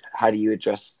 So how do you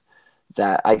address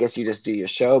that? I guess you just do your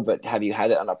show, but have you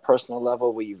had it on a personal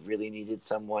level where you really needed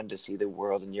someone to see the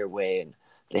world in your way and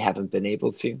they haven't been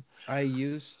able to? I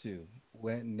used to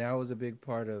when that was a big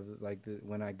part of like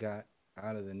when I got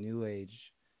out of the new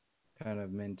age kind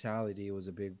of mentality. It was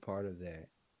a big part of that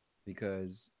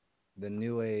because the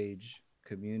new age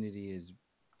community is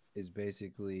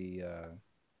basically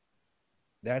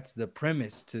that's the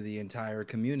premise to the entire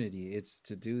community. It's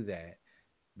to do that,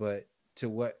 but to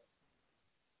what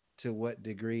to what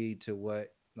degree, to what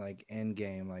like end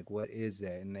game, like what is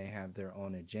that? And they have their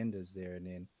own agendas there. And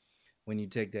then when you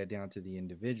take that down to the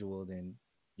individual, then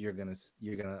you're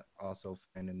gonna also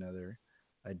find another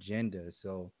agenda.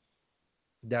 So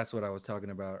that's what I was talking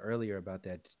about earlier about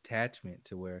that detachment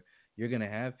to where you're gonna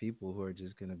have people who are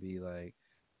just gonna be like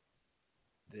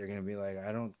they're gonna be like,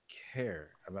 I don't care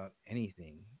about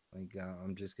anything. Like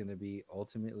I'm just gonna be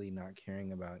ultimately not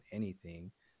caring about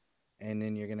anything. And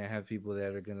then you're gonna have people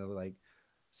that are gonna like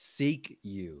seek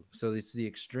you. So it's the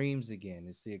extremes again.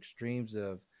 It's the extremes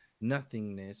of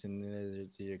nothingness, and then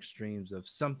there's the extremes of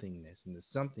somethingness, and the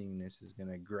somethingness is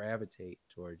gonna gravitate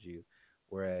towards you.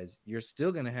 Whereas you're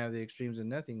still gonna have the extremes of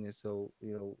nothingness. So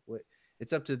you know what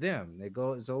it's up to them.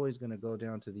 It's always gonna go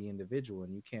down to the individual,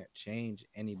 and you can't change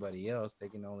anybody else. They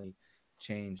can only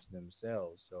change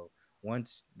themselves. So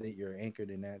once that you're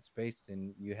anchored in that space,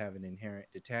 then you have an inherent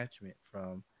detachment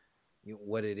from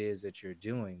what it is that you're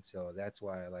doing. So that's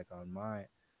why, like on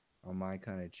my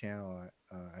kind of channel,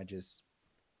 I just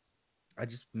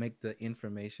make the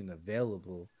information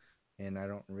available, and I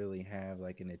don't really have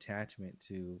like an attachment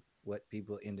to what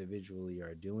people individually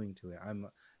are doing to it. I'm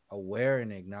aware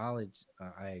and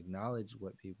I acknowledge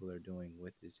what people are doing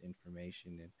with this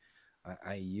information, and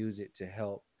I use it to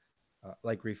help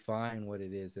like refine what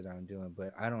it is that I'm doing,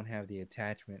 but I don't have the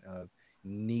attachment of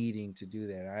needing to do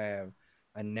that. I have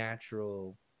a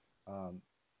natural um,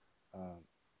 um,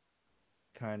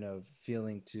 kind of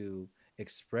feeling to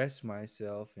express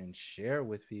myself and share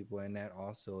with people, and that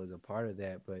also is a part of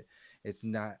that. But it's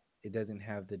not. It doesn't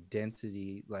have the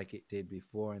density like it did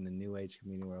before in the new age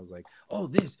community, where I was like, "Oh,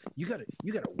 this you gotta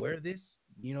wear this,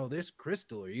 you know, this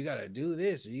crystal, or you gotta do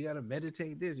this, or you gotta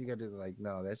meditate this, you gotta like."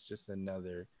 No, that's just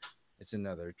another. It's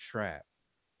another trap.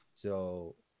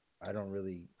 So I don't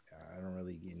really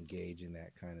engage in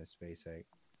that kind of space. I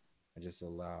just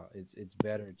allow it's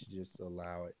better to just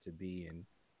allow it to be and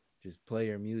just play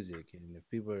your music, and if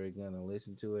people are gonna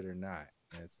listen to it or not,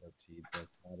 that's up to you.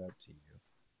 That's not up to you.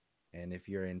 And if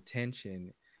your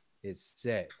intention is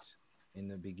set in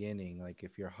the beginning, like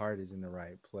if your heart is in the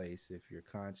right place, if your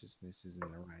consciousness is in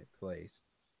the right place,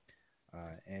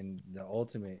 and the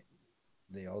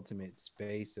ultimate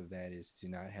space of that is to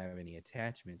not have any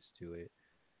attachments to it,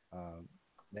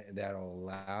 that'll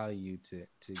allow you to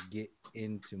get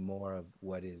into more of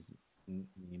what is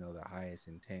you know the highest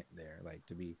intent there, like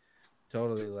to be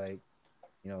totally like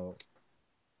you know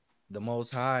the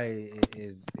most high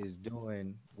is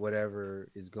doing whatever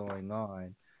is going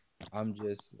on. I'm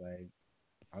just like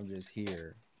I'm just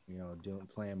here, you know, doing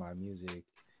playing my music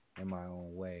in my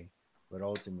own way. but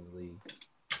ultimately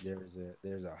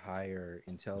there's a higher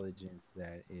intelligence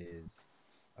that is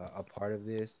a part of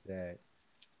this that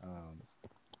um,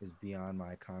 is beyond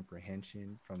my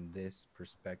comprehension from this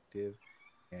perspective,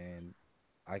 and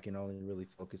I can only really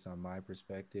focus on my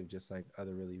perspective, just like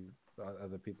other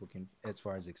people can, as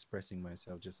far as expressing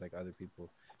myself, just like other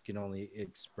people can only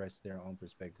express their own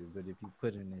perspective. But if you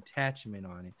put an attachment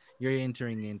on it, you're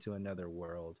entering into another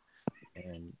world,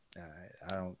 and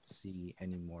I don't see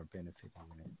any more benefit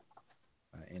in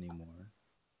it anymore.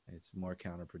 It's more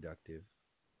counterproductive.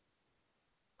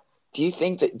 Do you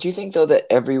think though that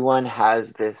everyone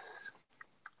has this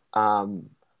um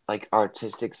like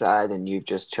artistic side and you've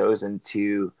just chosen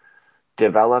to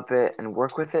develop it and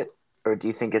work with it, or do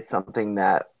you think it's something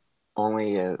that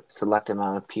only a select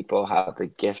amount of people have the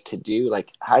gift to do?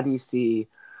 Like, how do you see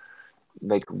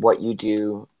like what you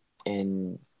do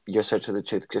in your search for the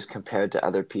truth just compared to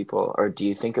other people, or do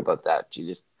you think about that? Do you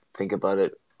just think about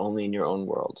it only in your own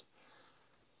world?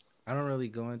 I don't really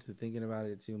go into thinking about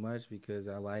it too much because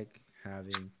I like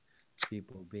having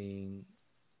people being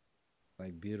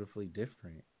like beautifully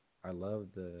different. I love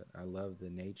the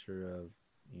nature of,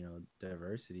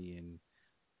 diversity and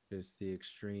just the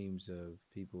extremes of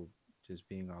people just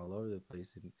being all over the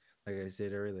place. And like I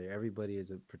said earlier, everybody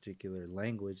is a particular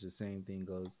language. The same thing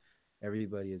goes.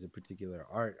 Everybody is a particular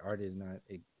art. Art is not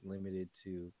limited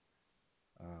to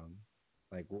um,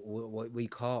 like what we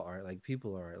call art. Like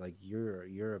people are like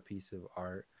you're a piece of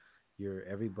art.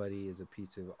 Everybody is a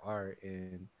piece of art,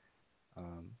 and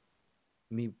um,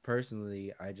 me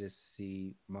personally, I just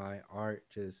see my art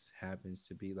just happens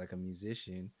to be like a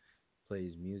musician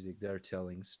plays music. They're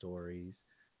telling stories.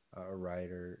 A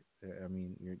writer, I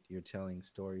mean, you're telling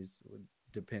stories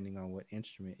depending on what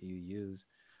instrument you use.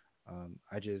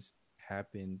 I just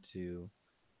happen to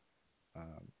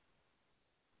um,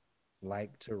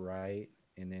 like to write,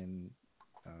 and then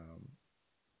um,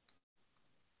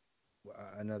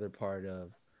 another part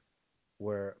of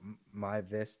where my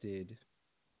vested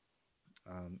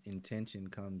intention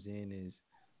comes in is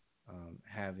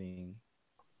having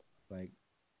like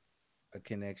a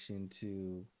connection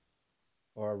to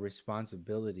or a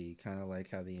responsibility, kind of like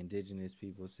how the indigenous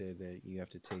people said that you have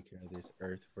to take care of this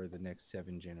earth for the next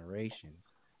 7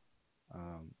 generations.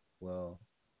 Well,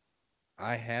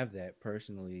 I have that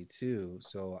personally too,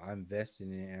 so I'm vested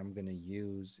in it. And I'm gonna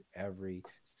use every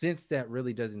since that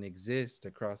really doesn't exist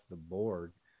across the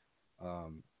board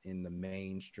in the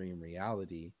mainstream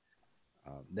reality.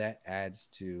 That adds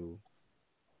to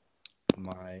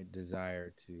my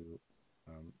desire to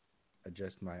um,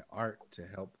 adjust my art to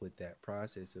help with that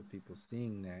process of people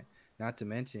seeing that. Not to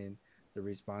mention the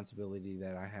responsibility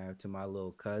that I have to my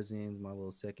little cousins, my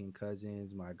little second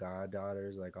cousins, my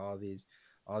goddaughters, like all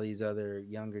these other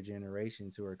younger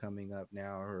generations who are coming up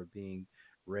now who are being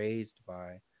raised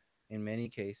by, in many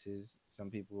cases, some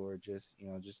people who are just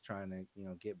just trying to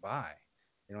get by.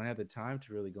 They don't have the time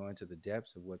to really go into the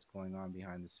depths of what's going on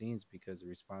behind the scenes because the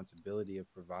responsibility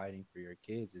of providing for your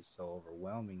kids is so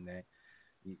overwhelming that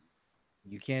you,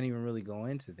 you can't even really go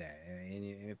into that. And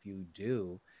if you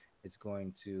do, it's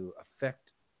going to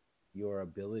affect your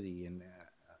ability in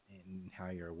how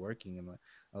you're working. And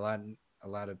a lot a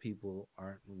lot of people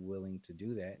aren't willing to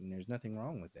do that, and there's nothing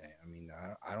wrong with that. I mean,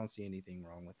 I don't see anything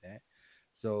wrong with that.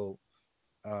 So,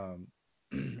 um,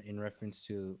 in reference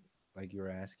to like you were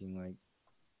asking, like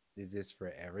is this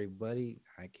for everybody?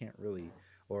 I can't really,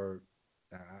 or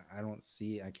I don't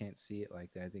see, I can't see it like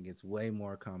that. I think it's way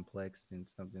more complex than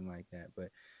something like that. But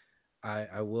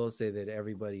I will say that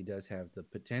everybody does have the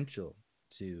potential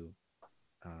to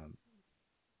um,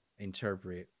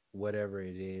 interpret whatever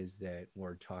it is that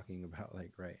we're talking about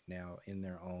like right now in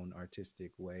their own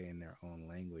artistic way, in their own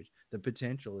language. The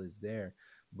potential is there,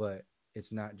 but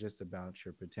it's not just about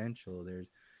your potential.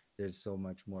 There's so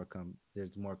much more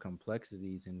there's more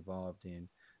complexities involved in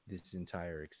this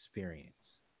entire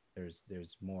experience.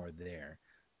 There's more there.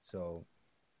 So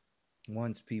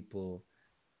once people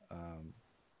um,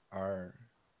 are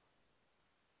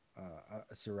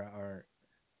surround are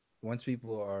once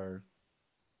people are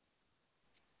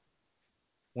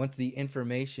once the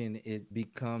information it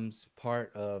becomes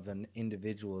part of an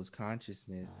individual's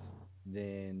consciousness,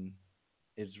 then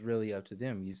it's really up to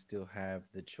them. You still have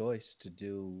the choice to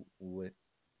do with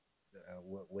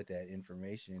that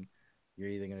information. You're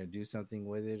either going to do something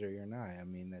with it or you're not. I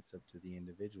mean, that's up to the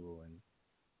individual, and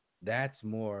that's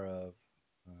more of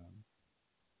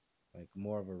like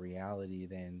more of a reality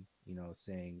than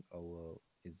saying, "Oh well,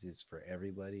 is this for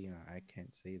everybody?" I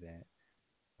can't say that.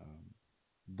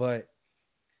 But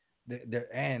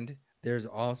there's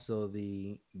also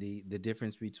the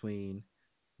difference between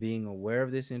being aware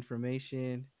of this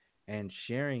information and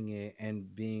sharing it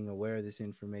and being aware of this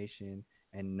information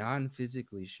and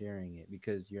non-physically sharing it,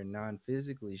 because you're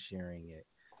non-physically sharing it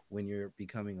when you're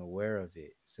becoming aware of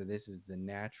it. So this is the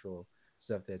natural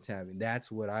stuff that's happening.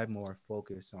 That's what I more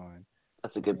focus on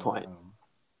That's a good when point.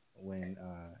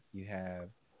 you have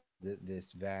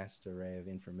this vast array of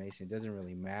information. It doesn't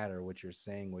really matter what you're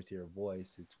saying with your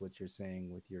voice, it's what you're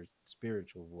saying with your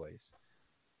spiritual voice.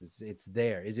 It's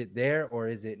there. Is it there or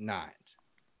is it not?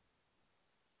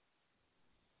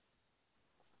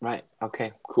 Right.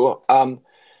 Okay. Cool.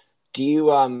 Do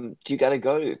you gotta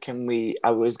go? Can we?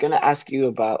 I was gonna ask you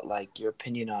about like your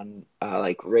opinion on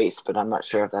like race, but I'm not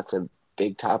sure if that's a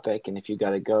big topic. And if you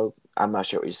gotta go, I'm not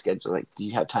sure what your schedule like. Do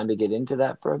you have time to get into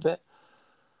that for a bit?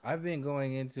 I've been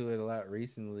going into it a lot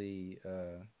recently,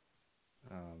 and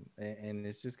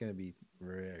it's just going to be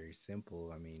very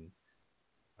simple. I mean,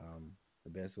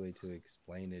 the best way to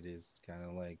explain it is kind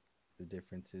of like the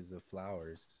differences of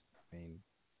flowers. I mean,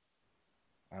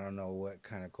 I don't know what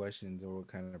kind of questions or what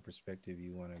kind of perspective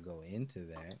you want to go into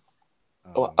that.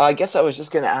 Well, Um, I guess I was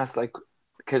just gonna ask like,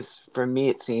 because for me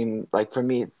it seemed like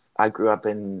I grew up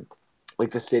in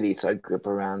like the city, so I grew up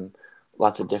around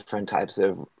lots of different types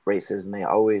of races, and they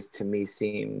always to me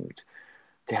seemed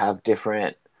to have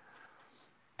different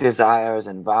desires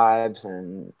and vibes,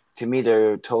 and to me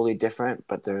they're totally different,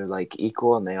 but they're like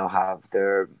equal, and they all have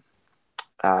their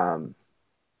um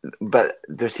but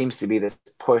there seems to be this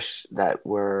push that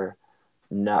we're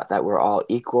all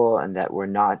equal and that we're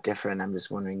not different. I'm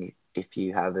just wondering if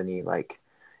you have any like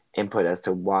input as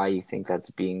to why you think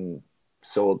that's being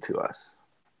sold to us.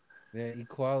 the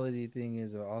equality thing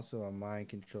is also a mind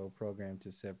control program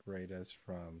to separate us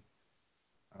from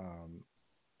um,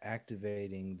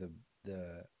 activating the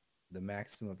the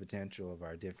maximum potential of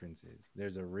our differences.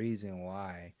 There's a reason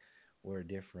why we're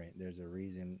different. There's a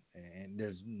reason, and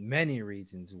there's many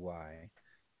reasons why.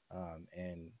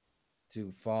 And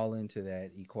to fall into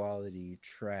that equality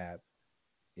trap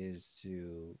is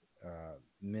to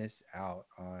miss out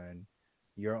on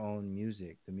your own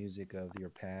music, the music of your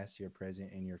past, your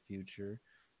present, and your future.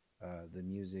 The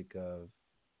music of,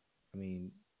 I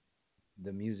mean,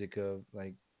 the music of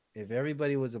like, if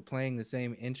everybody was playing the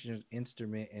same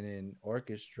instrument in an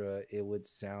orchestra, it would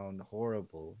sound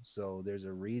horrible. So there's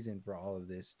a reason for all of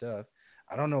this stuff.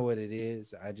 I don't know what it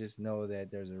is. I just know that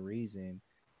there's a reason,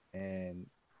 and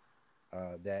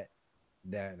that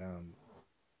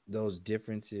those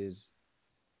differences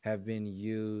have been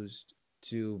used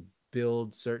to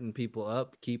build certain people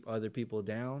up, keep other people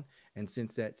down. And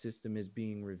since that system is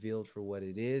being revealed for what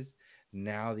it is,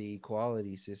 now the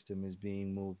equality system is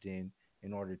being moved in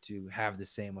order to have the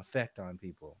same effect on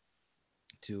people,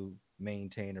 to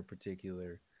maintain uh,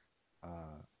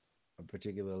 a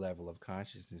particular level of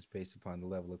consciousness based upon the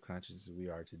level of consciousness we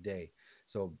are today.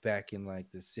 So back in like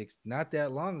the six, not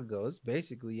that long ago, it's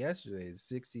basically yesterday, the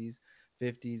 60s,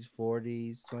 50s,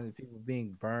 40s, 20s, people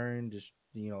being burned, just,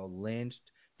 lynched,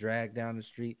 dragged down the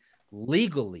street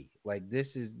legally. Like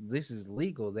this is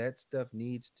legal. That stuff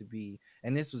needs to be,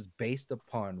 and this was based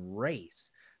upon race.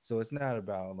 So it's not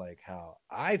about like how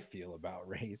I feel about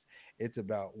race. It's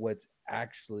about what's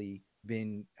actually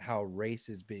been, how race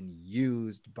has been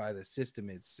used by the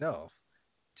system itself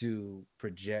to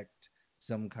project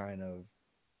some kind of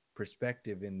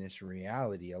perspective in this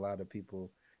reality. A lot of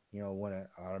people, want to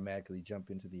automatically jump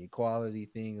into the equality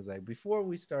things. Like, before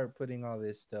we start putting all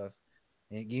this stuff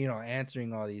and,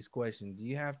 answering all these questions, do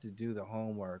you have to do the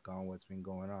homework on what's been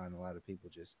going on? A lot of people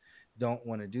just don't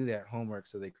want to do that homework,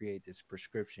 so they create this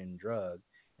prescription drug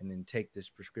and then take this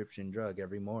prescription drug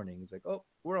every morning. It's like, oh,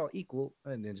 we're all equal,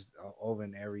 and then just over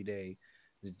and every day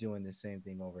just doing the same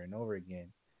thing over and over again.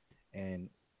 And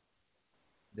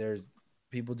there's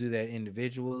people do that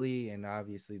individually, and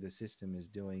obviously the system is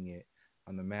doing it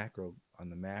on the macro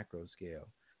scale.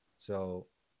 So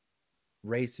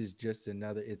race is just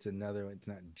another, it's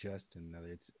not just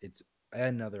another, it's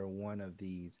another one of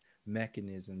these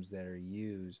mechanisms that are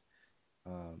used,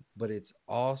 but it's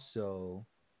also,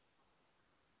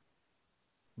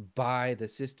 by the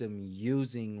system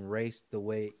using race the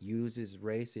way it uses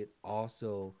race, it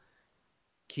also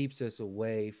keeps us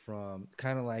away from,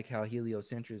 kind of like how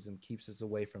heliocentrism keeps us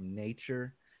away from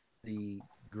nature, the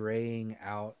graying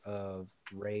out of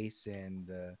race and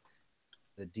the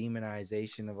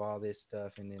demonization of all this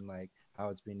stuff, and then like how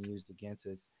it's been used against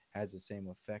us has the same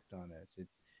effect on us.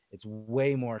 It's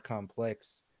way more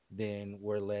complex than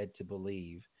we're led to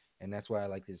believe. And that's why I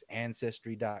like this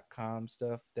ancestry.com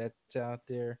stuff that's out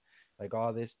there. Like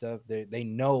all this stuff, they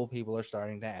know people are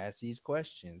starting to ask these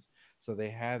questions. So they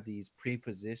have these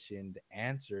prepositioned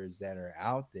answers that are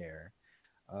out there,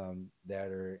 that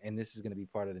are, and this is going to be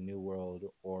part of the new world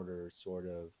order sort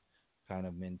of kind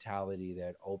of mentality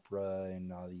that Oprah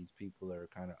and all these people are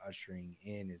kind of ushering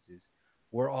in, is this,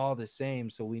 we're all the same,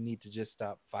 so we need to just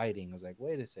stop fighting. I was like,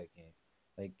 wait a second,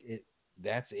 like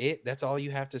that's it, that's all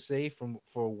you have to say from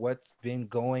for what's been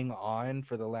going on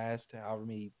for the last however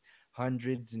many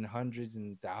hundreds and hundreds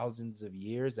and thousands of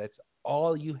years, that's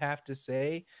all you have to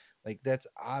say? Like that's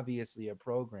obviously a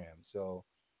program. So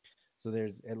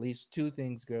there's at least two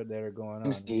things good that are going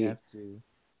on. We The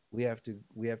have to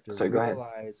we have to sorry, go ahead.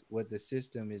 realize what the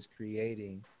system is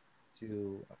creating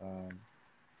to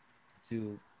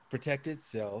to protect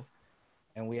itself,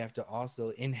 and we have to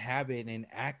also inhabit and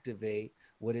activate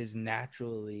what is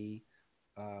naturally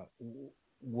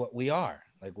what we are,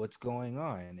 like what's going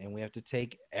on, and we have to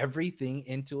take everything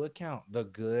into account, the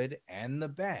good and the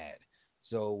bad.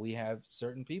 So we have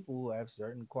certain people who have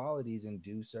certain qualities and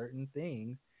do certain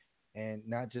things, and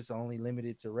not just only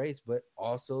limited to race, but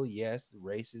also, yes,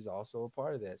 race is also a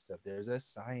part of that stuff. There's a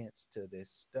science to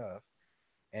this stuff,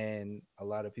 and a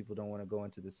lot of people don't want to go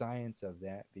into the science of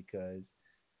that because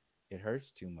it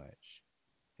hurts too much.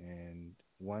 And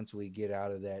once we get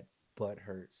out of that butt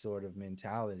hurt sort of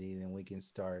mentality, then we can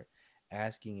start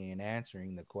asking and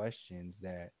answering the questions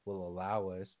that will allow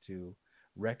us to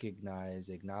recognize,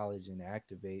 acknowledge, and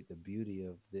activate the beauty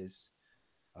of this,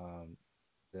 um,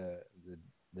 the the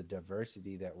the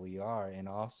diversity that we are, and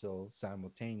also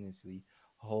simultaneously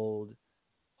hold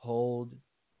hold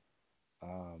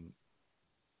um,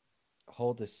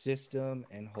 hold the system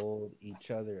and hold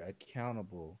each other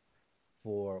accountable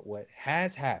for what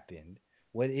has happened,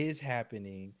 what is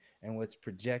happening, and what's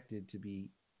projected to be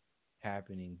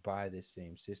happening by this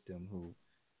same system who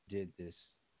did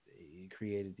this,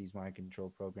 created these mind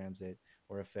control programs that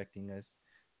were affecting us,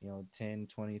 10,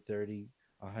 20, 30,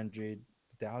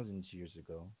 100,000 years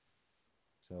ago.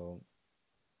 So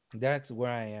that's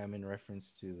where I am in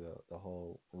reference to the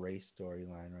whole race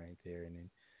storyline right there. And then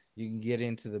you can get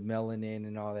into the melanin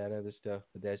and all that other stuff,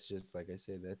 but that's just, like I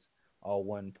said, that's all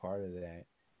one part of that.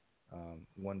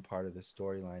 One part of the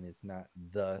storyline. It's not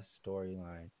the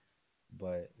storyline,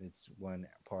 but it's one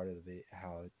part of it.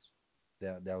 How it's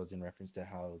that was in reference to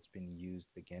how it's been used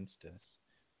against us.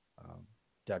 Um,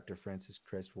 Dr. Frances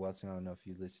Cress Welsing. I don't know if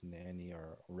you listened to any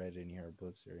or read any of her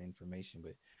books or information,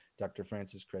 but Dr.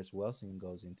 Frances Cress Welsing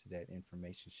goes into that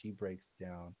information. She breaks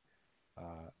down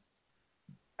uh,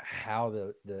 how the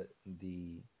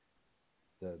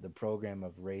program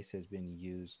of race has been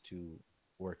used to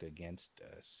work against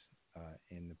us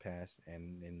in the past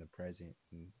and in the present.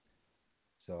 And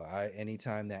so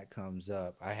anytime that comes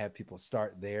up, I have people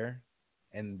start there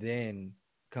and then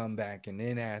come back and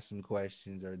then ask some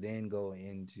questions, or then go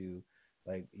into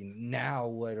like, now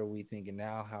what are we thinking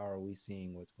now? How are we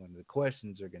seeing what's going on? The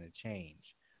questions are going to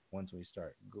change once we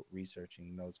start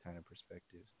researching those kind of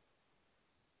perspectives,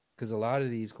 because a lot of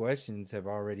these questions have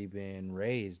already been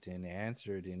raised and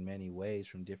answered in many ways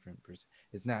from different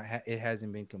it's not it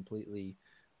hasn't been completely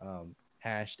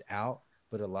hashed out,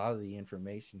 but a lot of the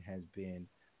information has been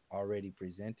already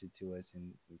presented to us,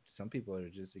 and some people are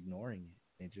just ignoring it.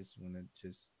 They just want to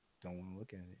just don't want to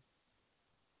look at it.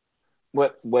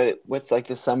 What's like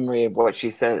the summary of what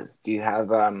she says? Do you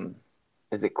have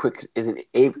is it quick?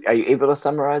 Are you able to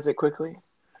summarize it quickly?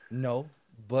 No,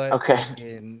 but Okay.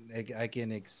 I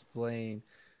can explain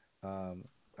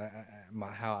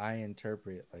how I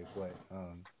interpret like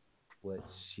what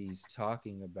she's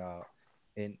talking about,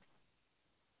 and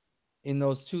in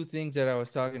those two things that I was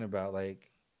talking about,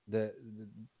 like the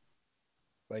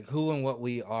like who and what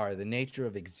we are, the nature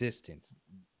of existence.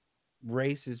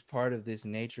 Race is part of this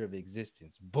nature of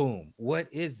existence. Boom. What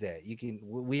is that?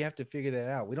 We have to figure that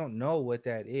out. We don't know what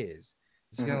that is.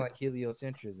 It's kind of Mm-hmm. like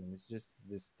heliocentrism. It's just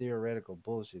this theoretical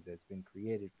bullshit that's been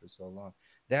created for so long.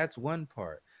 That's one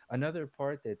part. Another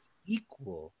part that's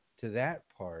equal to that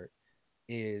part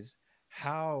is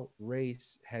how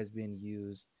race has been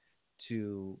used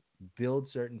to build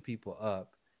certain people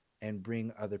up and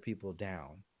bring other people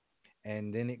down.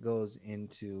 And then it goes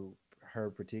into her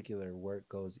particular work,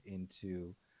 goes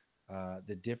into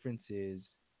the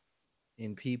differences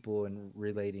in people and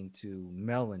relating to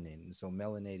melanin. So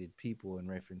melanated people in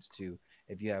reference to,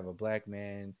 if you have a black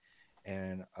man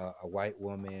and a white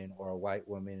woman, or a white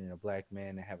woman and a black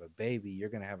man and have a baby, you're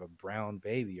going to have a brown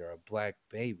baby or a black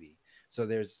baby. So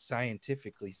there's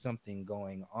scientifically something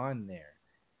going on there.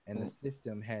 And the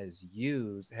system has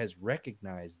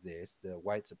recognized this, the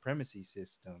white supremacy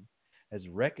system has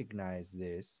recognized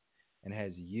this and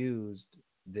has used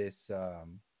this uh,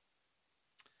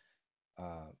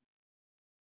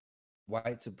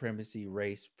 white supremacy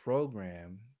race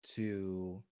program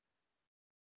to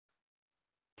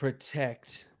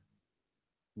protect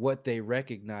what they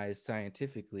recognized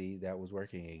scientifically that was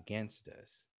working against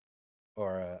us,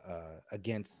 or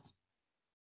against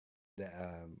the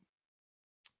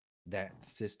that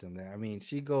system. I mean,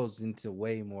 she goes into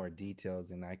way more details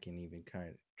than I can even kind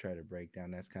of try to break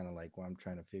down. That's kind of like what I'm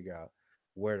trying to figure out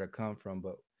where to come from.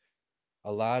 But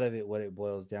a lot of it, what it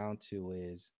boils down to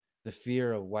is the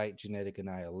fear of white genetic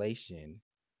annihilation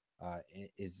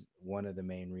is one of the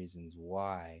main reasons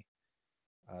why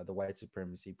the white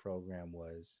supremacy program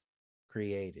was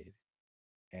created.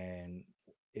 And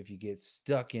if you get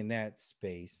stuck in that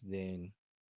space, then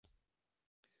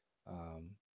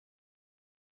um,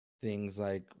 things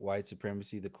like white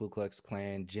supremacy, the Ku Klux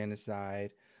Klan,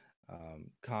 genocide,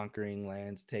 conquering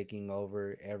lands, taking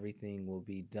over, everything will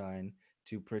be done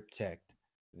to protect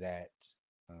that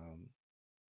um,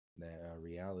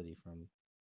 reality from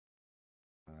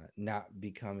not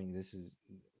becoming. This is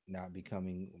not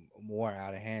becoming more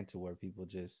out of hand to where people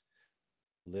just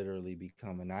literally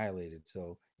become annihilated.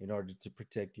 So, in order to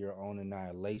protect your own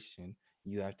annihilation,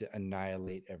 you have to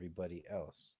annihilate everybody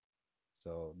else.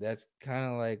 So that's kind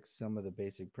of like some of the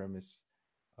basic premise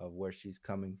of where she's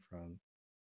coming from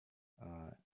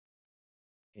uh,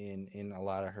 in a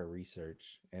lot of her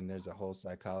research. And there's a whole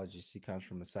psychology. She comes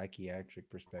from a psychiatric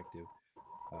perspective,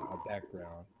 a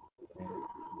background, and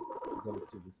goes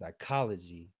through the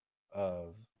psychology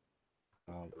of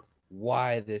um,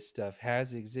 why this stuff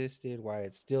has existed, why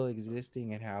it's still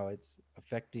existing, and how it's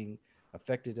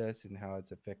affected us, and how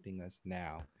it's affecting us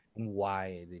now, and why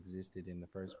it existed in the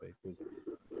first place. Because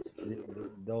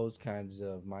those kinds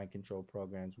of mind control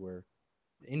programs were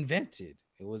invented.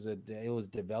 It was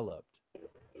developed,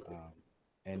 um,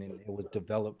 and it was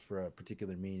developed for a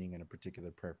particular meaning and a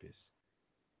particular purpose.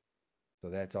 So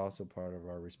that's also part of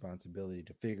our responsibility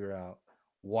to figure out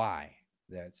why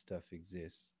that stuff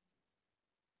exists.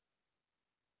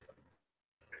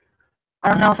 I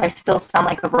don't know if I still sound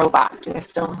like a robot. Do I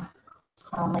still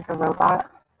sound like a robot?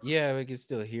 Yeah, we can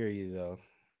still hear you though.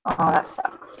 Oh, that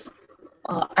sucks.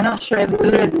 I'm not sure I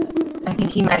booted. I think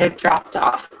he might have dropped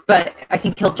off, but I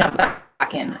think he'll jump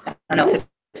back in. I don't know if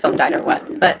his phone died or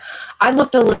what. But I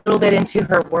looked a little bit into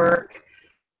her work,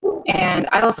 and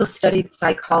I also studied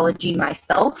psychology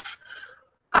myself.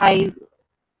 I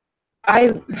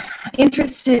I'm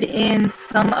interested in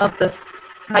some of the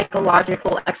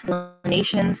psychological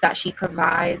explanations that she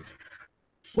provides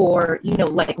for,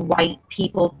 like white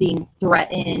people being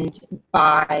threatened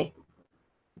by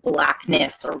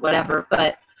blackness or whatever.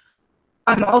 But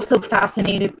I'm also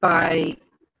fascinated by,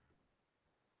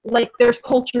 like, there's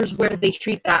cultures where they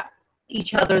treat that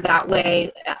each other that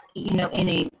way, in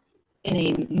a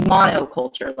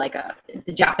monoculture, like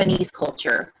the Japanese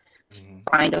culture, Mm-hmm.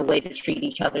 find a way to treat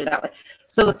each other that way.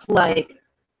 So it's like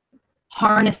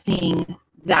harnessing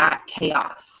that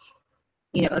chaos.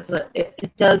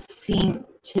 It does seem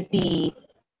to be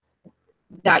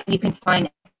that you can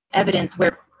find evidence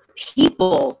where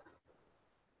people,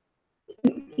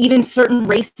 even certain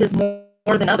races more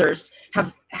than others,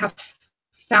 have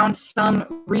found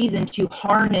some reason to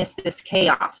harness this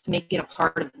chaos to make it a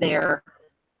part of the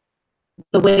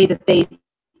way that they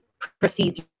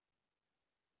proceed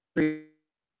through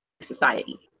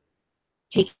society,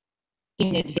 taking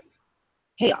advantage of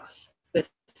chaos,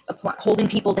 holding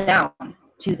people down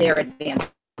to their advantage.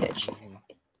 Mm-hmm.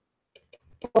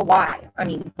 But why? I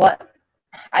mean, what?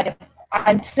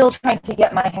 I'm still trying to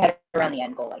get my head around the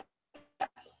end goal, I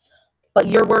guess. But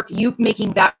your work, you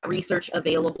making that research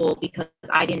available, because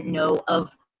I didn't know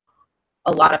of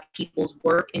a lot of people's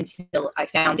work until I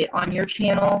found it on your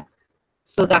channel.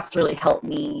 So that's really helped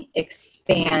me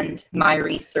expand my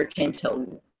research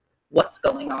into what's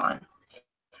going on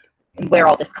and where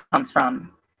all this comes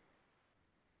from.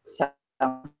 So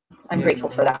I'm Yeah, the grateful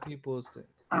for more that. people,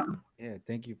 Um, yeah,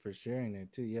 thank you for sharing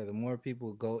that too. Yeah, the more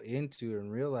people go into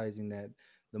and realizing that,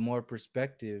 the more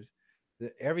perspectives,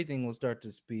 everything will start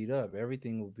to speed up.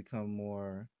 Everything will become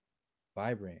more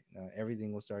vibrant.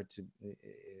 Everything will start to,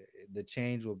 the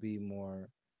change will be more,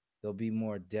 there'll be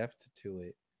more depth to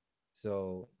it.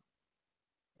 So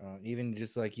even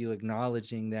just like you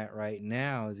acknowledging that right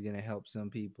now is going to help some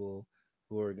people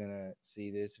who are going to see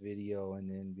this video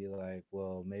and then be like,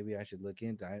 well, maybe I should look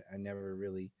into I never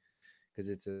really, because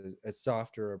it's a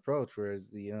softer approach,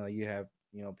 whereas you have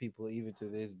people even to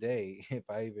this day, if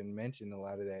I even mention a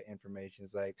lot of that information,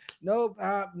 it's like, nope,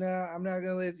 no, I'm not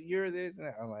gonna listen, you're this,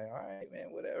 and I'm like, all right,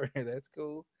 man, whatever. That's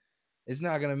cool. It's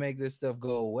not gonna make this stuff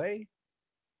go away.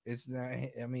 It's not.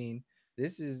 I mean,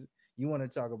 this is, you want to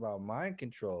talk about mind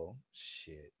control,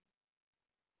 shit.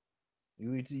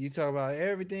 You talk about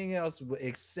everything else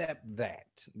except that.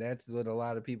 That's what a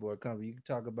lot of people are coming. You can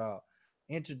talk about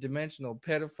interdimensional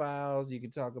pedophiles. You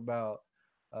can talk about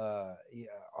yeah,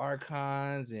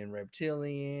 archons and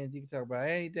reptilians. You can talk about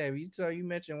anything. You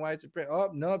mentioned white supremacy. Oh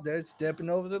nope, they're stepping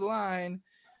over the line.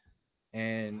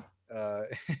 And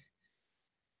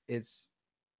it's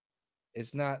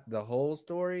it's not the whole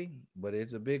story, but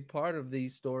it's a big part of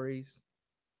these stories.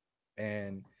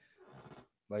 And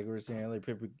like we were saying earlier,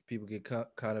 people get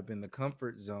caught up in the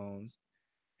comfort zones.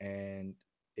 And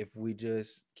if we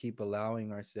just keep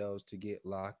allowing ourselves to get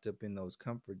locked up in those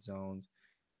comfort zones,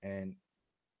 and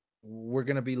we're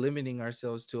going to be limiting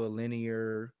ourselves to a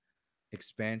linear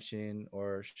expansion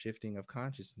or shifting of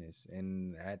consciousness.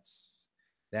 And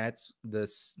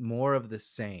that's more of the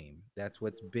same. That's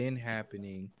what's been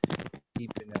happening,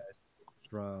 keeping us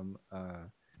from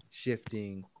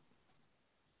shifting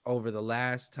over the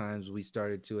last times we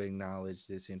started to acknowledge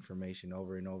this information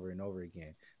over and over and over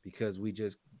again, because we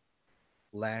just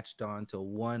latched on to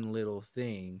one little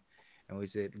thing. And we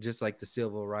said, just like the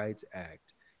Civil Rights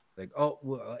Act, like, oh,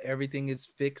 well, everything is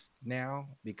fixed now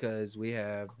because we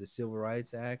have the Civil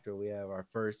Rights Act, or we have our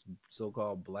first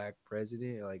so-called black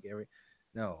president. Like,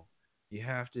 no, you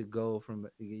have to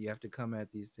you have to come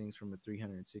at these things from a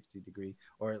 360 degree,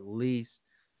 or at least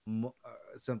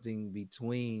something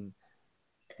between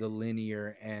the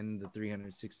linear and the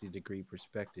 360 degree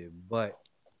perspective. But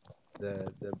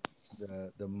the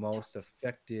the the most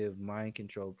effective mind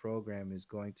control program is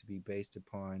going to be based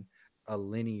upon a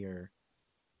linear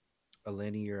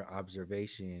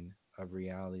observation of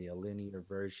reality, a linear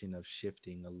version of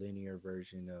shifting, a linear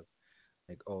version of,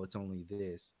 like, oh, it's only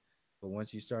this. But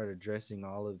once you start addressing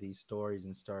all of these stories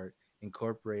and start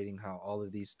incorporating how all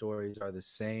of these stories are the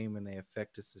same and they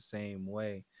affect us the same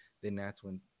way, then that's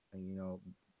when, you know,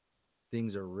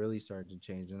 things are really starting to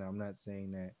change. And I'm not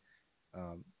saying that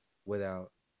um,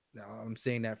 without, I'm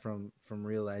saying that from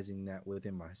realizing that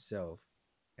within myself.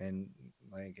 And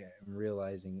like, I'm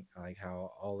realizing like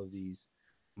how all of these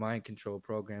mind control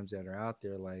programs that are out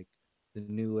there, like the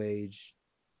New Age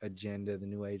agenda, the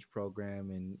New Age program,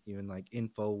 and even like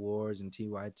InfoWars and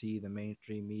TYT, the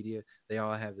mainstream media, they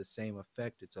all have the same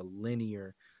effect. It's a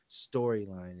linear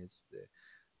storyline. It's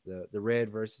the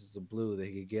red versus the blue, the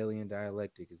Hegelian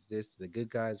dialectic. Is this the good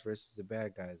guys versus the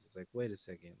bad guys? It's like, wait a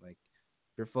second, like,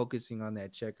 if you're focusing on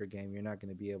that checker game, you're not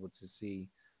going to be able to see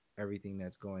everything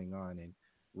that's going on. And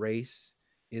race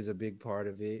is a big part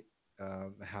of it,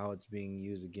 how it's being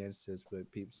used against us. But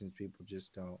since people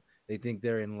just don't, they think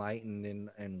they're enlightened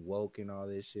and woke and all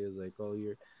this shit. It's like, oh,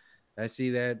 I see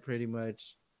that pretty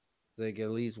much like at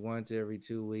least once every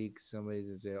 2 weeks. Somebody's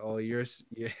gonna say, oh, you're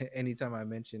anytime I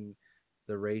mention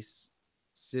the race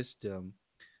system,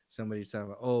 somebody's talking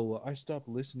about, oh, well, I stopped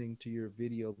listening to your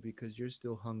video because you're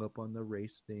still hung up on the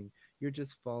race thing. You're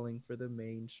just falling for the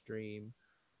mainstream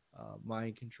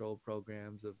mind control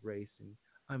programs of race, and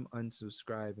I'm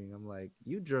unsubscribing. I'm like,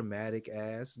 you dramatic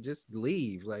ass, just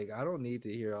leave. Like, I don't need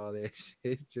to hear all that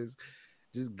shit.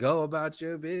 Just go about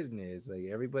your business. Like,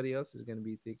 everybody else is going to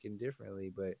be thinking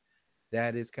differently. But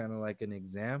that is kind of like an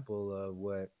example of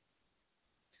what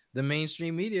the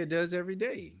mainstream media does every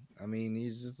day. I mean,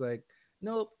 he's just like,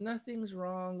 nope, nothing's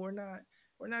wrong. We're not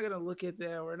gonna look at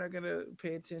that. We're not gonna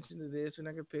pay attention to this. We're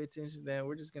not gonna pay attention to that.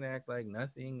 We're just gonna act like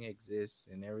nothing exists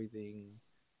and everything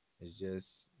is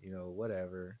just,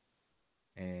 whatever.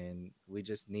 And we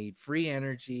just need free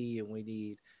energy, and we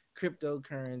need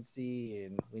cryptocurrency,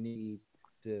 and we need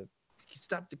to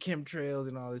stop the chemtrails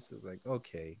and all this. Is like,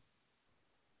 okay,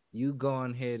 you go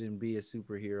on ahead and be a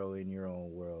superhero in your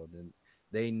own world, and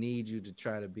they need you to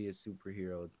try to be a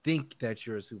superhero. Think that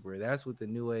you're a superhero. That's what the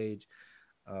New Age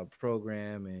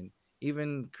program, and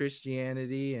even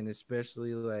Christianity, and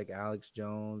especially like Alex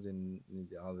Jones and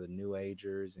all the New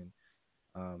Agers, and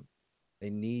um, they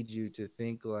need you to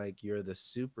think like you're the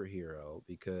superhero,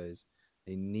 because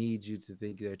they need you to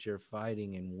think that you're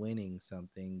fighting and winning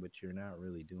something, but you're not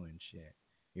really doing shit.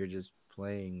 You're just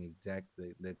playing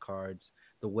exactly the cards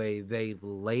the way they've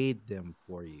laid them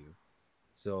for you.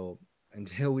 So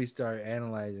until we start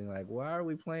analyzing, like, why are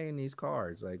we playing these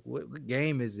cards? Like, what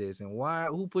game is this, and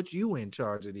who put you in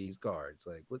charge of these cards?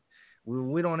 Like, what?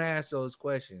 We don't ask those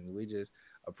questions. We just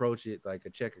approach it like a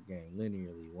checker game,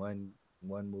 linearly, one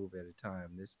move at a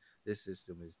time. This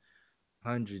system is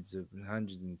hundreds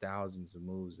and thousands of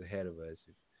moves ahead of us.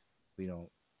 If we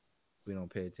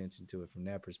don't pay attention to it from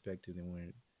that perspective,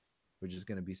 then we're just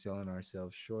going to be selling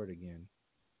ourselves short again.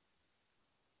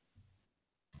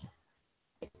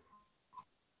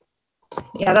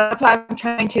 Yeah, that's what I'm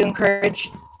trying to encourage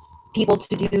people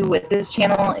to do with this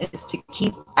channel, is to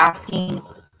keep asking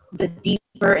the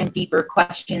deeper and deeper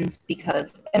questions,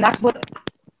 because, and that's what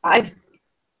I've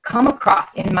come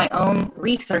across in my own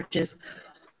research is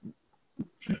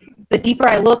the deeper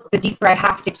I look, the deeper I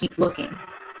have to keep looking.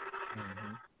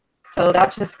 Mm-hmm. So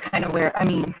that's just kind of where, I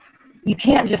mean, you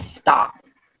can't just stop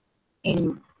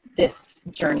in this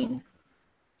journey.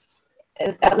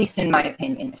 At least in my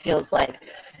opinion, it feels like,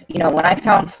 you know, when I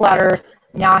found flat Earth,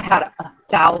 now I had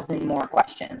 1,000 more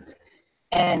questions.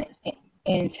 And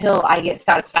until I get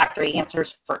satisfactory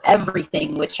answers for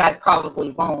everything, which I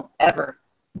probably won't ever,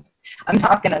 I'm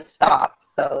not going to stop.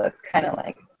 So that's kind of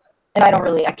like, and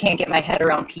I can't get my head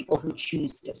around people who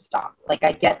choose to stop. Like,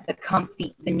 I get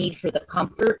the need for the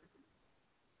comfort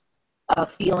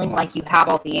of feeling like you have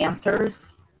all the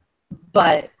answers.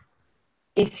 But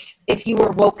if you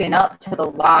were woken up to the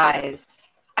lies,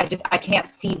 I can't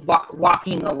see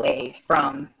walking away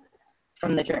from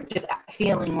the journey, just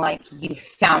feeling like you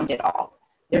found it all.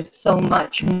 There's so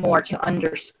much more to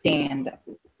understand,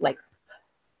 like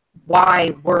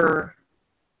why we're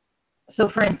so.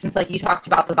 For instance, like you talked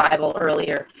about the Bible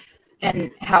earlier,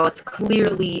 and how it's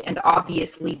clearly and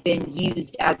obviously been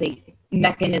used as a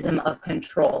mechanism of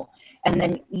control. And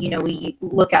then, you know, we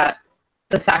look at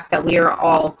the fact that we are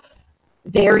all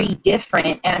very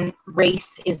different, and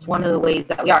race is one of the ways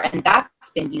that we are, and that's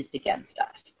been used against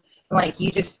us. Like,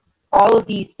 you just, all of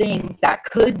these things that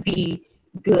could be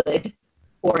good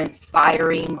or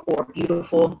inspiring or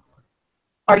beautiful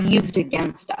are used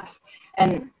against us.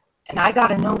 And I got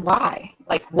to know why,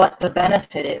 like what the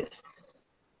benefit is.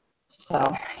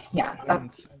 So yeah, And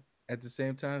that's at the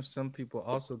same time, some people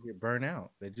also get burnt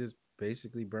out. They just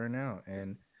basically burn out.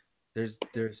 And there's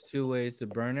two ways to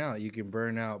burn out. You can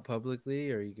burn out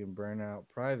publicly or you can burn out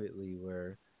privately,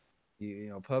 where you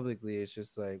know, publicly it's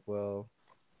just like, well,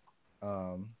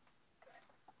 um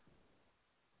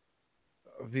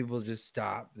people just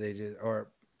stop. They just,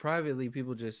 or privately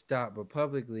people just stop, but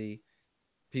publicly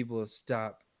people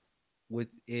stop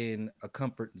within a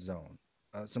comfort zone,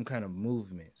 some kind of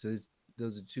movement. So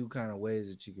those are two kind of ways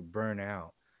that you can burn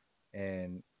out.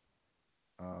 And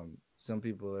some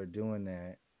people are doing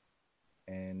that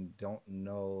and don't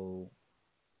know,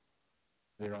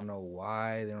 they don't know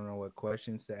why, they don't know what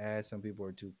questions to ask. Some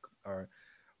people are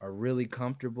really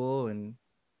comfortable, and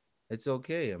it's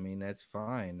okay. I mean, that's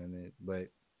fine. But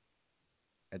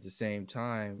at the same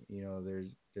time, you know,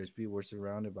 there's people, we're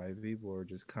surrounded by people who are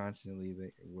just constantly,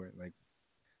 we're like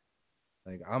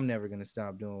I'm never gonna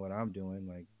stop doing what I'm doing.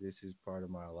 Like, this is part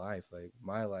of my life. Like,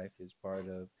 my life is part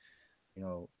of, you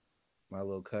know, my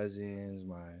little cousins,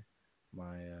 my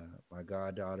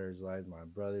goddaughter's life, my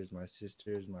brothers, my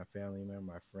sisters, my family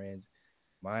member, my friends.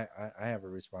 I have a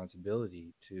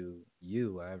responsibility to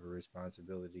you. I have a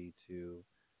responsibility to,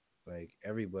 like,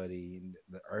 everybody in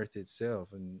the earth itself,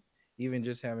 and even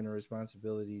just having a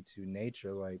responsibility to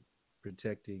nature, like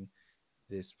protecting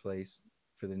this place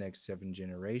for the next 7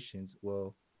 generations.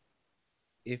 Well,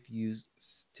 if you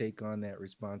take on that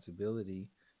responsibility,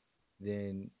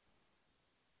 then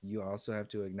you also have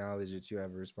to acknowledge that you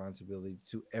have a responsibility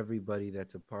to everybody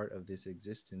that's a part of this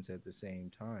existence at the same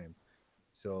time.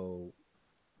 So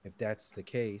if that's the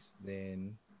case,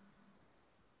 then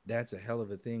that's a hell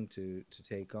of a thing to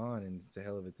take on, and it's a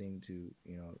hell of a thing to,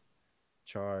 you know,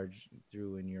 charge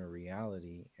through in your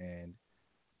reality. And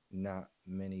not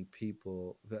many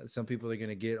people, some people are going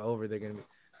to get over, they're going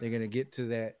to get to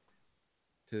that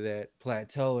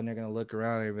plateau, and they're gonna look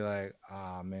around and be like,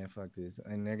 ah, man, fuck this,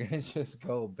 and they're gonna just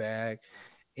go back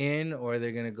in, or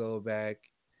they're gonna go back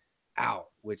out,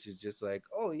 which is just like,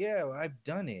 oh yeah, well, I've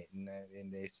done it, and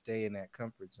they stay in that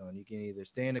comfort zone. You can either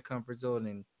stay in the comfort zone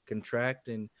and contract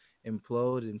and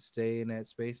implode and stay in that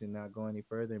space and not go any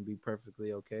further and be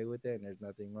perfectly okay with that, and there's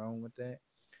nothing wrong with that,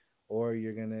 or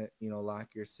you're gonna, you know,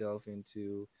 lock yourself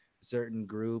into a certain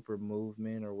group or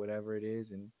movement or whatever it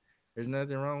is, and there's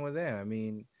nothing wrong with that. I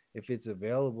mean, if it's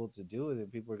available to do it and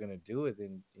people are gonna do it,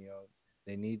 then, you know,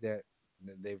 they need that,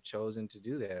 they've chosen to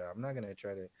do that. I'm not gonna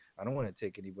try to, I don't want to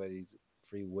take anybody's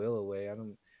free will away. I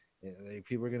don't, like,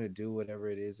 people are gonna do whatever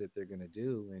it is that they're gonna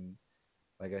do. And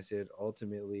like I said,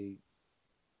 ultimately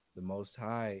the Most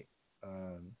High,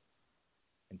 um,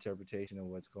 interpretation of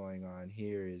what's going on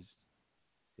here is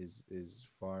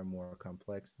far more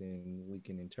complex than we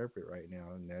can interpret right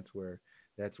now. And that's where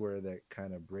that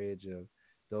kind of bridge of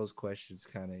those questions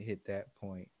kind of hit that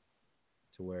point,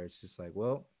 to where it's just like,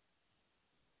 well,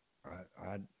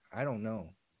 I don't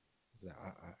know.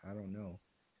 I don't know,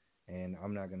 and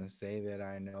I'm not gonna say that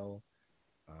I know.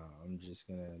 I'm just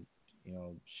gonna, you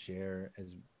know, share,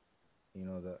 as, you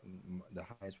know, the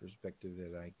highest perspective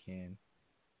that I can,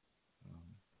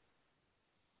 um,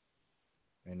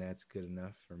 and that's good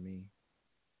enough for me.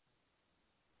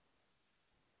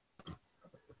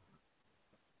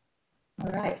 All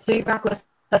right. So you're back with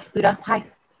us, Buddha. Hi.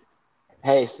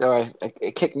 Hey, sorry,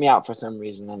 it kicked me out for some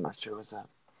reason. I'm not sure what's up.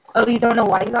 Oh, you don't know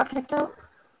why you got kicked out?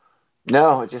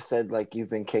 No, it just said like you've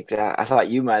been kicked out. I thought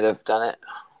you might have done it.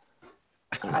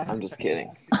 I'm just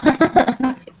kidding.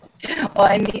 Well,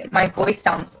 I need, my voice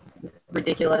sounds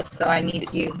ridiculous, so I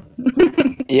need you.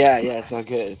 Yeah, it's all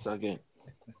good. It's all good.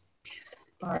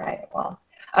 All right. Well,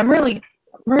 I'm really,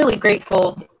 really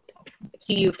grateful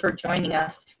to you for joining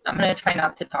us. I'm going to try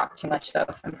not to talk too much, though,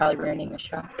 because I'm probably ruining the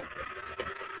show.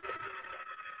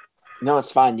 No,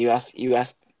 it's fine. You asked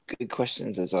good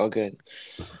questions. It's all good.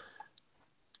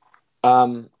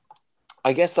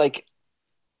 I guess like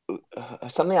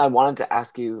something I wanted to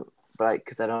ask you, but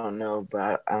because I don't know,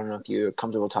 but I don't know if you're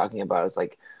comfortable talking about. Is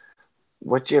like,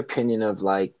 what's your opinion of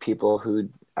like people who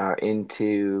are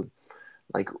into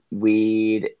like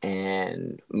weed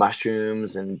and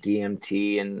mushrooms and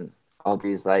DMT and all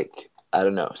these like I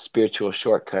don't know spiritual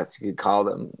shortcuts you could call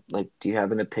them. Like, do you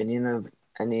have an opinion of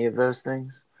any of those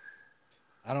things?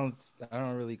 I don't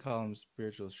really call them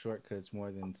spiritual shortcuts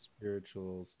more than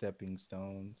spiritual stepping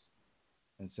stones.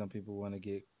 And some people want to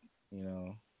get, you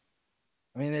know,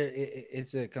 I mean,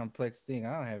 it's a complex thing.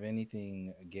 I don't have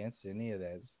anything against any of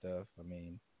that stuff. I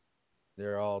mean,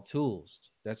 they're all tools.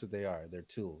 That's what they are. They're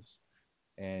tools.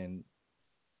 And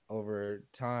over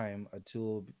time, a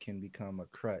tool can become a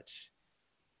crutch.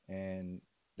 And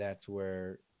that's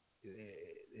where,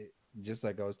 it, just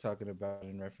like I was talking about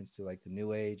in reference to like the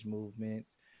New Age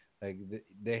movements, like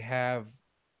they have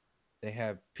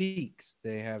peaks,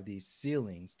 they have these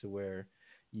ceilings to where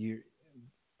you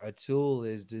a tool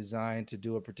is designed to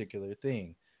do a particular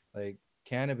thing. Like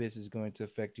cannabis is going to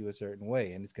affect you a certain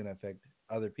way and it's going to affect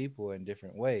other people in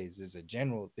different ways. There's a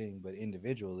general thing, but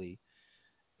individually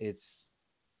it's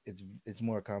it's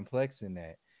more complex than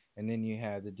that. And then you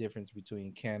have the difference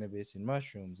between cannabis and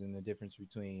mushrooms, and the difference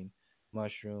between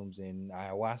mushrooms and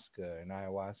ayahuasca,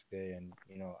 and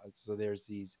so there's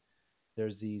these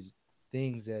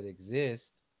things that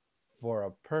exist for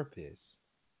a purpose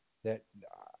that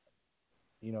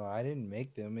I didn't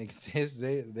make them exist.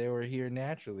 They were here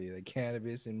naturally. Like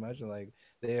cannabis and mushroom, like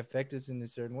they affect us in a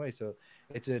certain way. So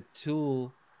it's a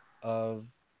tool of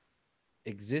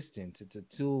existence. It's a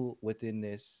tool within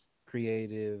this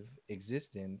creative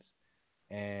existence,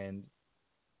 and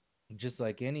just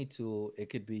like any tool, it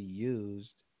could be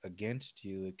used against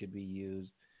you. It could be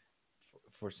used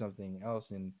for something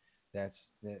else, and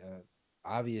that's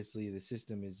obviously the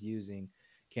system is using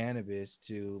cannabis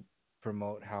to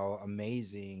promote how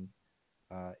amazing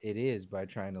it is by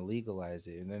trying to legalize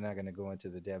it. And they're not going to go into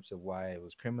the depths of why it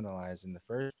was criminalized in the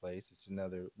first place. It's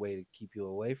another way to keep you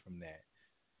away from that.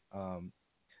 Um,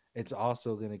 it's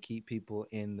also going to keep people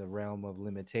in the realm of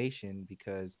limitation,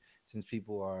 because since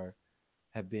people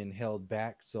have been held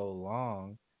back so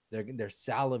long, they're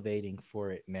salivating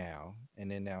for it now, and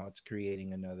then now it's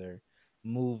creating another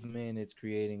movement. It's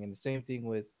creating, and the same thing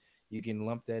with, you can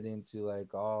lump that into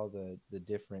like all the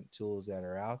different tools that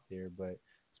are out there, but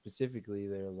specifically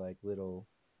they're like little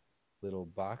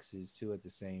boxes too at the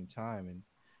same time. And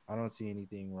I don't see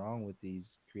anything wrong with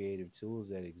these creative tools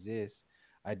that exist.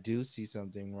 I do see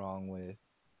something wrong with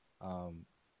um,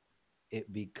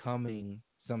 it becoming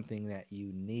something that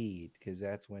you need, because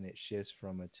that's when it shifts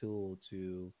from a tool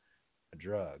to a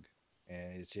drug.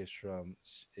 And it's just from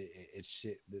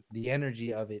the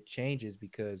energy of it changes,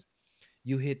 because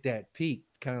you hit that peak,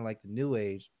 kind of like the new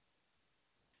age.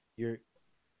 You're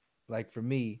like, for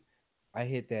me, I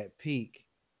hit that peak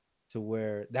to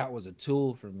where that was a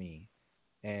tool for me,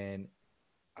 and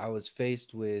I was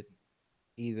faced with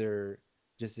either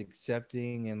just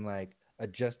accepting and like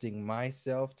adjusting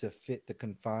myself to fit the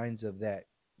confines of that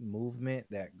movement,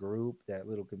 that group, that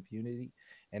little community.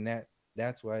 And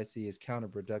that's why I see is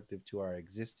counterproductive to our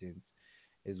existence,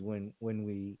 is when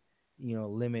we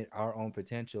limit our own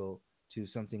potential to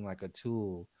something like a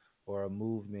tool or a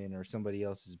movement or somebody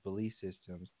else's belief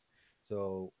systems.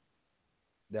 So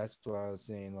that's why I was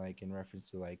saying, like in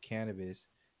reference to like cannabis,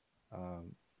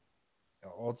 um,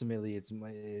 ultimately it's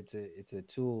a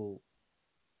tool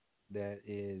that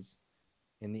is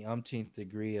in the umpteenth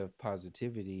degree of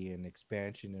positivity and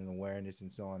expansion and awareness and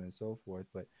so on and so forth.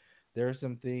 But there are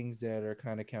some things that are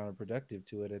kind of counterproductive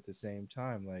to it at the same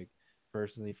time. Like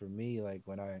personally for me, like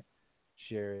when I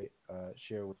share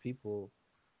with people,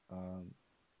 um,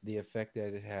 the effect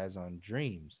that it has on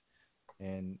dreams.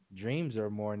 And dreams are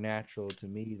more natural to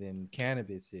me than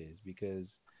cannabis is,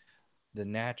 because the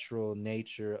natural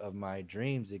nature of my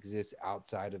dreams exists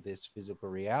outside of this physical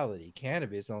reality.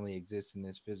 Cannabis only exists in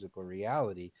this physical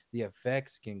reality. The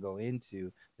effects can go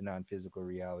into the non-physical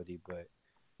reality, but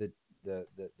the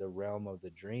realm of the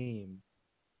dream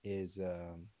is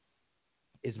um,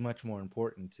 is much more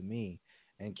important to me.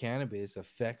 And cannabis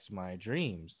affects my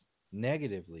dreams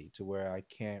negatively to where I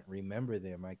can't remember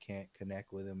them. I can't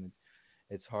connect with them.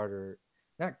 It's harder.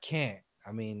 Not can't.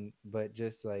 I mean, but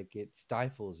just like it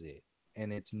stifles it,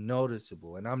 and it's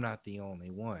noticeable. And I'm not the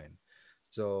only one.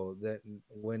 So that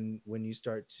when you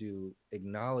start to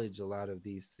acknowledge a lot of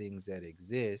these things that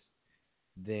exist,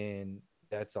 then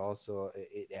that's also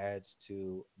it adds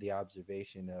to the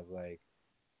observation of like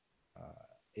uh,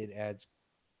 it adds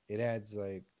it adds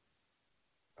like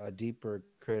a deeper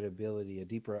credibility, a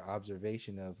deeper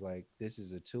observation of like this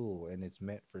is a tool and it's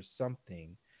meant for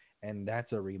something, and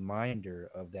that's a reminder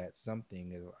of that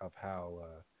something of how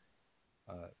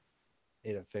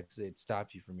it affects it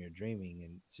stops you from your dreaming.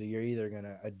 And so you're either going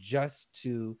to adjust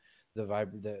to the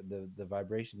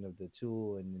vibration of the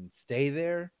tool and then stay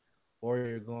there, or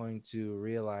you're going to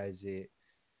realize it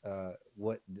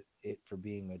it for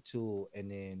being a tool, and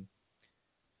then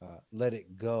let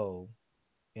it go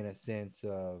in a sense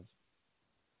of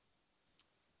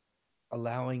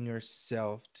allowing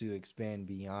yourself to expand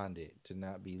beyond it, to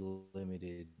not be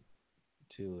limited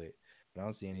to it. But I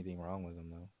don't see anything wrong with them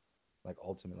though. Like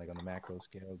ultimately, like on the macro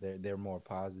scale, they're more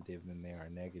positive than they are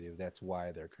negative. That's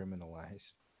why they're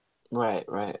criminalized. Right,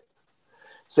 right.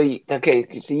 So okay,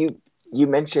 so you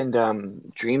mentioned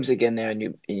dreams again there, and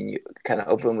you kind of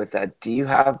open with that. Do you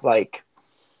have like,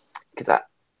 because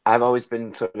I've always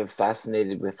been sort of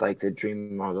fascinated with like the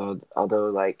dream, although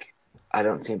like I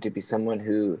don't seem to be someone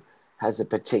who has a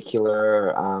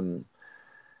particular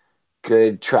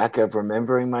good track of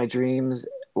remembering my dreams,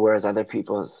 whereas other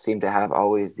people seem to have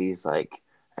always these like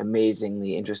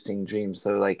amazingly interesting dreams.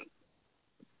 So like,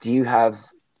 do you have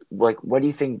like, what do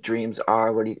you think dreams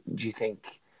are? What do you think,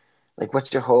 like,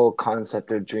 what's your whole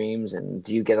concept of dreams, and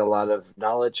do you get a lot of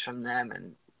knowledge from them,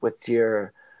 and what's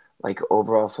your like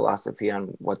overall philosophy on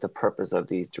what the purpose of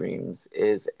these dreams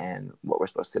is and what we're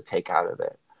supposed to take out of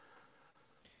it?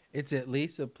 It's at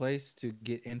least a place to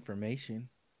get information.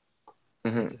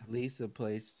 It's Mm-hmm. at least a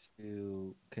place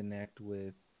to connect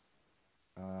with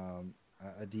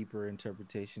a deeper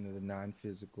interpretation of the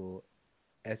non-physical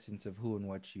essence of who and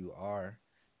what you are.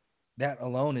 That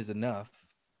alone is enough.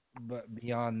 But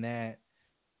beyond that,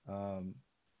 um,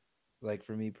 like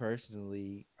for me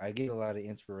personally, I get a lot of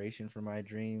inspiration from my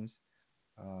dreams.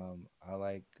 Um, I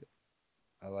like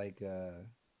I like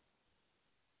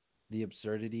the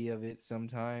absurdity of it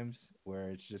sometimes,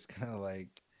 where it's just kind of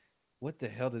like, what the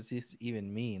hell does this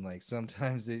even mean? Like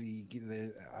sometimes I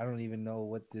don't even know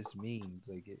what this means.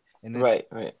 Like, and Right,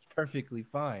 right. it's perfectly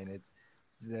fine. It's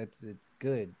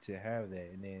good to have that,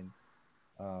 and then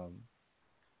um,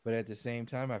 but at the same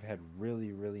time, I've had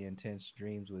really really intense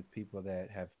dreams with people that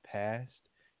have passed.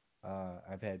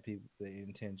 I've had people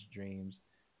intense dreams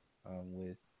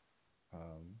with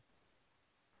um,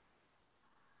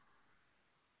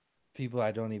 people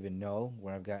I don't even know,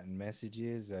 where I've gotten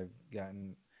messages. I've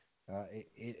gotten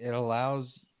it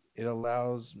allows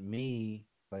me,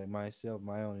 like myself,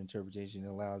 my own interpretation. It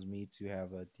allows me to have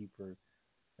a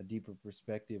deeper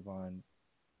perspective on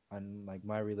like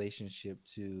my relationship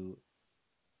to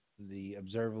the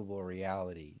observable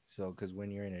reality. So because when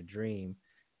you're in a dream,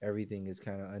 everything is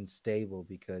kind of unstable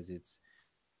because it's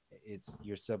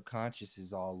your subconscious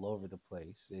is all over the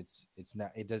place. It's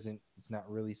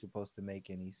not really supposed to make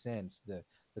any sense.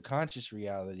 The conscious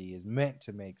reality is meant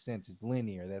to make sense. It's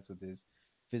linear. That's what this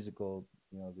physical,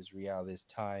 this reality, this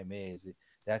time is.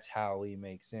 That's how we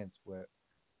make sense.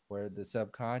 Where the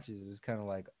subconscious is kind of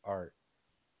like art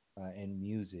and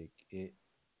music. It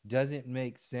doesn't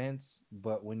make sense,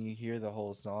 but when you hear the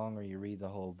whole song or you read the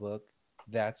whole book,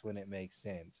 that's when it makes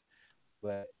sense.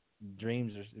 But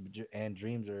dreams are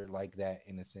dreams are like that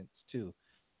in a sense too,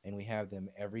 and we have them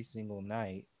every single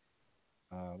night,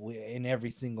 in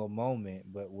every single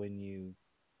moment. But when you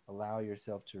allow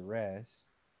yourself to rest,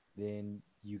 then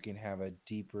you can have a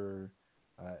deeper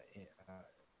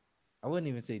I wouldn't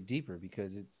even say deeper,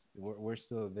 because we're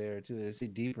still there too. I say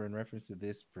deeper in reference to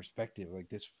this perspective, like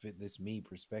this me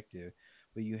perspective,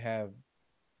 but you have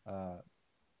uh,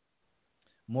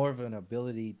 more of an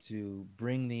ability to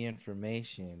bring the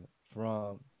information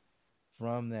from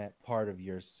that part of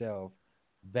yourself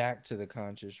back to the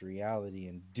conscious reality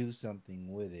and do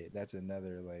something with it. That's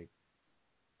another like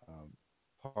um,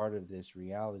 part of this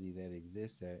reality that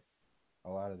exists, that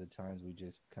a lot of the times we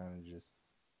just kind of just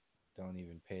don't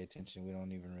even pay attention. We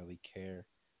don't even really care,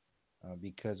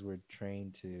 because we're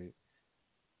trained to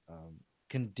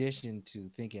conditioned to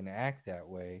think and act that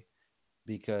way,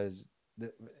 because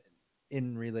the,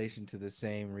 in relation to the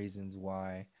same reasons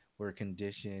why we're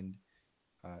conditioned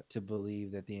to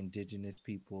believe that the indigenous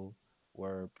people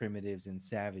were primitives and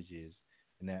savages,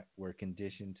 and that we're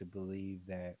conditioned to believe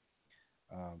that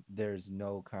there's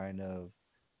no kind of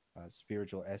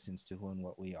spiritual essence to who and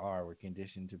what we are. We're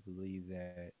conditioned to believe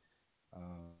that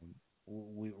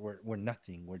we're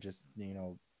nothing. We're just,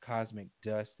 cosmic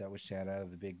dust that was shat out of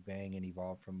the Big Bang and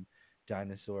evolved from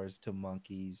dinosaurs to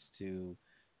monkeys to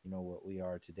what we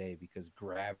are today, because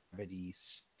gravity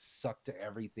sucked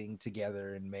everything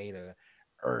together and made a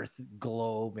Earth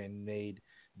globe and made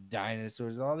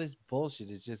dinosaurs. All this bullshit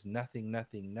is just nothing,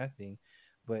 nothing, nothing.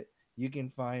 But you can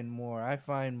find more. I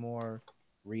find more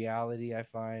reality. I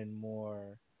find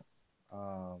more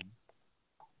um,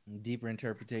 deeper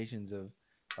interpretations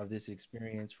of this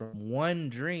experience from one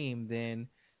dream than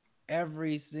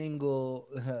every single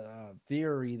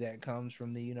theory that comes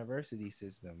from the university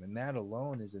system. And that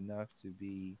alone is enough to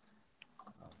be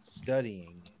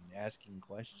studying and asking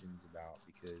questions about,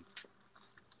 because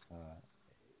uh,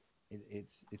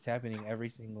 it's happening every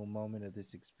single moment of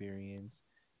this experience,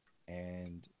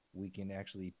 and we can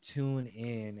actually tune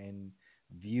in and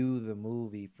view the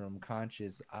movie from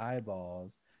conscious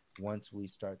eyeballs once we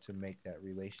start to make that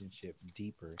relationship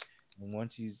deeper. And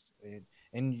once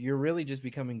and you're really just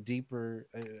becoming deeper,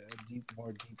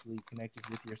 more deeply connected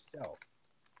with yourself.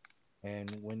 And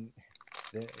when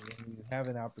you have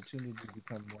an opportunity to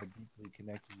become more deeply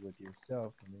connected with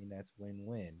yourself, I mean, that's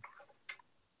win-win.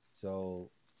 So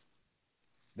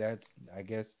I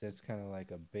guess that's kind of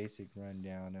like a basic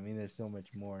rundown. I mean, there's so much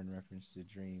more in reference to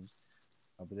dreams,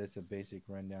 but that's a basic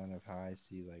rundown of how I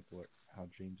see like how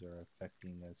dreams are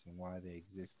affecting us and why they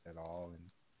exist at all,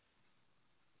 and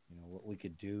what we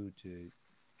could do to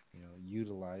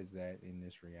utilize that in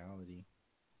this reality.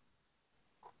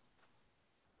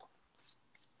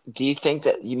 Do you think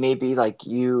that you maybe like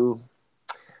you?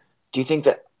 Do you think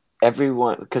that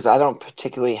everyone? Because I don't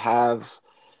particularly have.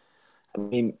 I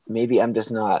mean, maybe I'm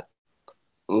just not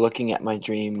looking at my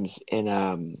dreams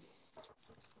in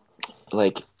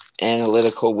like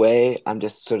analytical way. I'm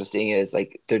just sort of seeing it as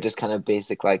like they're just kind of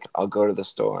basic. Like I'll go to the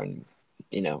store and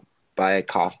you know buy a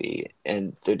coffee,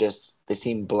 and they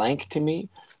seem blank to me.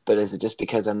 But is it just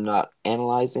because I'm not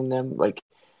analyzing them? Like,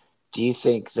 do you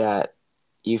think that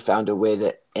you found a way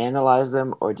to analyze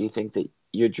them, or do you think that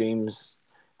your dreams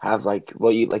have like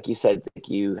you said, like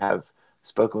you have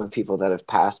spoken with people that have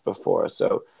passed before,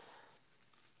 so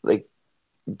like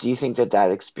do you think that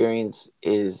that experience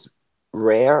is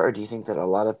rare, or do you think that a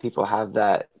lot of people have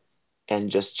that and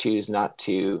just choose not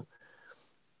to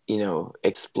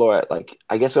explore it? Like,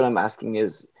 I guess what I'm asking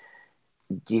is,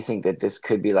 do you think that this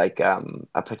could be like a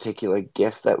particular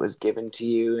gift that was given to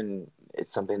you, and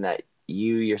it's something that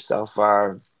you yourself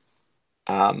are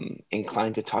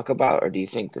inclined to talk about, or do you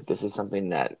think that this is something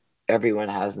that everyone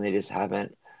has and they just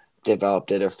haven't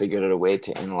developed it or figured out a way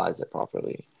to analyze it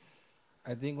properly?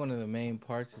 I think one of the main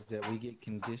parts is that we get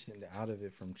conditioned out of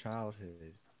it from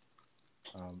childhood.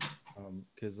 Um,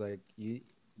 because like you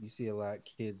see a lot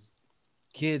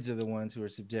kids are the ones who are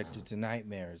subjected to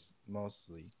nightmares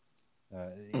mostly.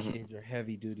 Mm-hmm. Kids are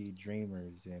heavy duty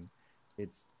dreamers, and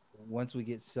it's once we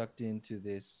get sucked into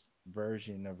this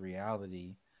version of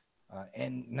reality,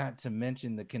 and not to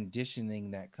mention the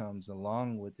conditioning that comes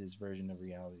along with this version of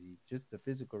reality, just the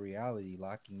physical reality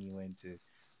locking you into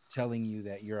telling you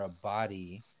that you're a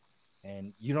body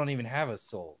and you don't even have a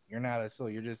soul. You're not a soul.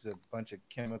 You're just a bunch of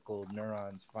chemical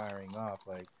neurons firing off.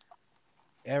 Like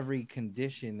every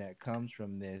condition that comes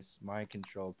from this mind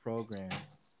control program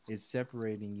is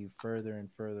separating you further and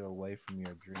further away from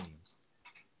your dreams.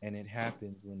 And it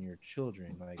happens when you're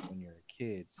children, like when you're a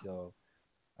kid. So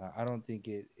I don't think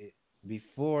it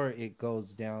before it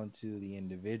goes down to the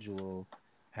individual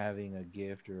having a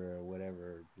gift or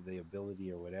whatever, the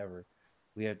ability or whatever,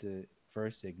 we have to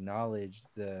first acknowledge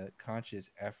the conscious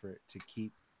effort to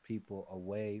keep people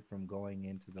away from going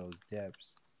into those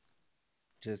depths,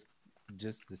 just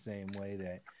just the same way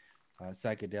that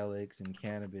psychedelics and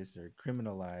cannabis are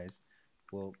criminalized.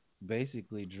 Well,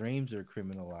 basically dreams are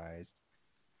criminalized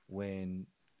when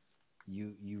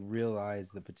you realize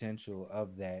the potential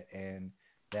of that, and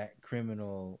that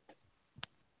criminal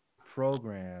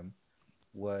program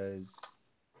was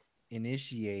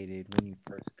initiated when you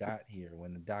first got here,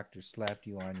 when the doctor slapped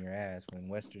you on your ass, when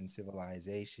Western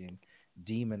civilization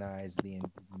demonized the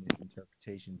indigenous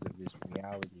interpretations of this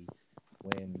reality,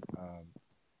 when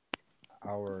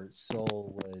our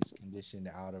soul was conditioned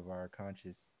out of our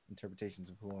conscious interpretations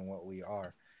of who and what we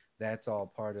are. That's all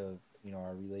part of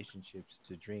our relationships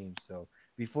to dreams. So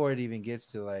before it even gets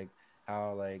to like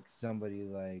how like somebody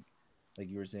like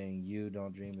you were saying, you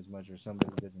don't dream as much, or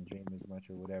somebody doesn't dream as much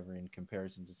or whatever, in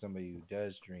comparison to somebody who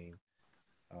does dream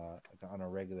on a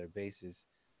regular basis,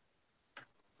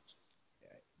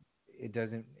 it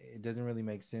doesn't really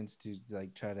make sense to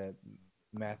like try to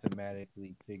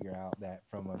mathematically figure out that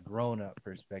from a grown-up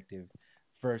perspective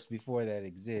first before that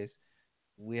exists.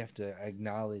 We have to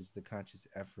acknowledge the conscious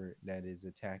effort that is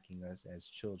attacking us as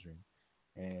children,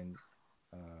 and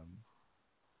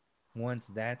once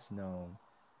that's known,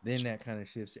 then that kind of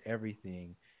shifts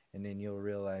everything, and then you'll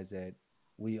realize that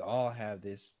we all have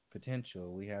this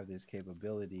potential, we have this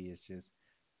capability. It's just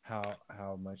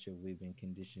how much have we been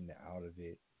conditioned out of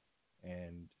it,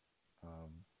 and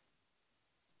um,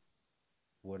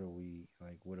 what are we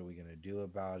like? What are we gonna do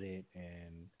about it?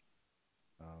 And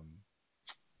um,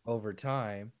 over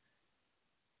time,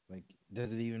 like,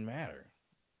 does it even matter?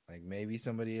 Like maybe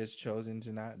somebody has chosen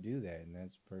to not do that, and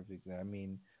that's perfect. I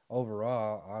mean,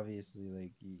 overall, obviously,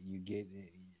 like you get,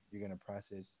 you're gonna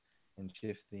process and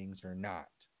shift things or not.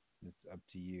 It's up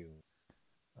to you.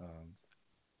 Um,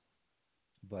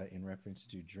 but in reference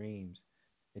to dreams,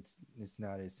 it's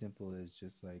not as simple as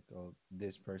just like, oh,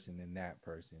 this person and that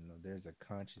person. No, there's a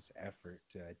conscious effort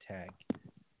to attack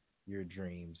your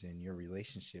dreams and your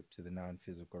relationship to the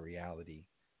non-physical reality,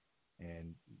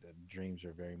 and the dreams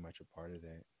are very much a part of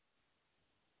that.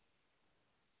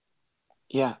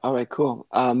 Yeah. All right. Cool.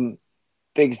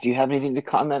 Biggs, do you have anything to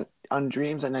comment on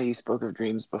dreams? I know you spoke of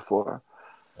dreams before.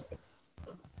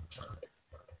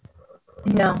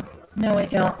 No, no, I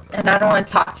don't. And I don't want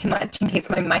to talk too much in case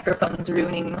my microphone's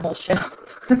ruining the whole show.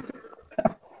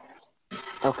 So,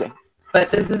 Okay. but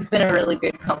this has been a really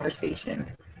good conversation.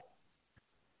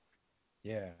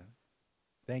 Yeah,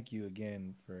 thank you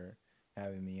again for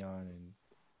having me on and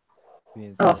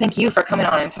being Oh, so. thank you for coming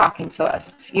on and talking to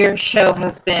us. Your show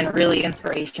has been really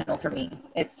inspirational for me.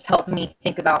 It's helped me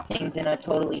think about things in a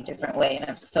totally different way, and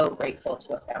I'm so grateful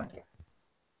to have found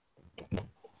you.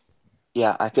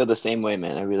 Yeah, I feel the same way,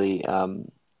 man. I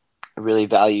really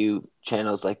value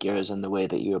channels like yours and the way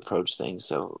that you approach things.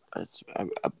 So it's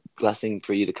a blessing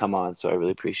for you to come on. So I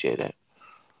really appreciate it.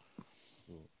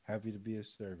 Cool. Happy to be of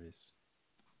service.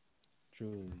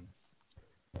 Truly.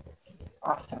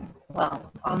 Awesome.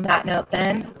 Well, on that note,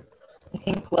 then, I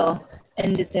think we'll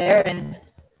end it there and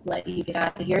let you get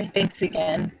out of here. Thanks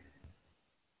again.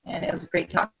 And it was great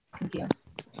talking to you.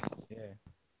 Yeah.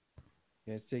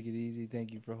 Yes, take it easy.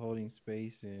 Thank you for holding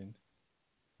space, and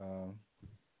um,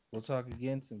 we'll talk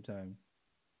again sometime.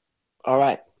 All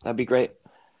right. That'd be great.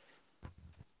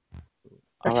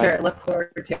 For All sure. right. Look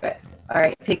forward to it. All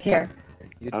right. Take care.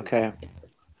 You too. Okay.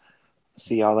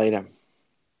 See y'all later.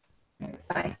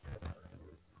 Bye.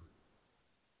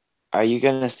 Are you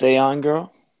gonna stay on,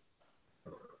 girl?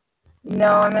 No,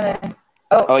 I'm gonna.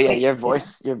 Oh, Oh yeah, wait. your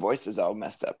voice is all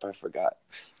messed up. I forgot.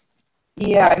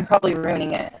 Yeah, I'm probably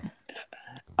ruining it.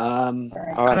 All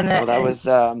right. Well,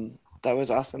 that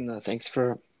was awesome though. Thanks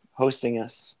for hosting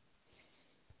us.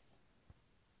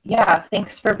 Yeah,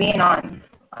 thanks for being on.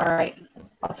 All right.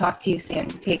 I'll talk to you soon.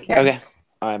 Take care. Okay.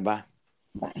 All right. Bye.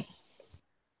 Bye.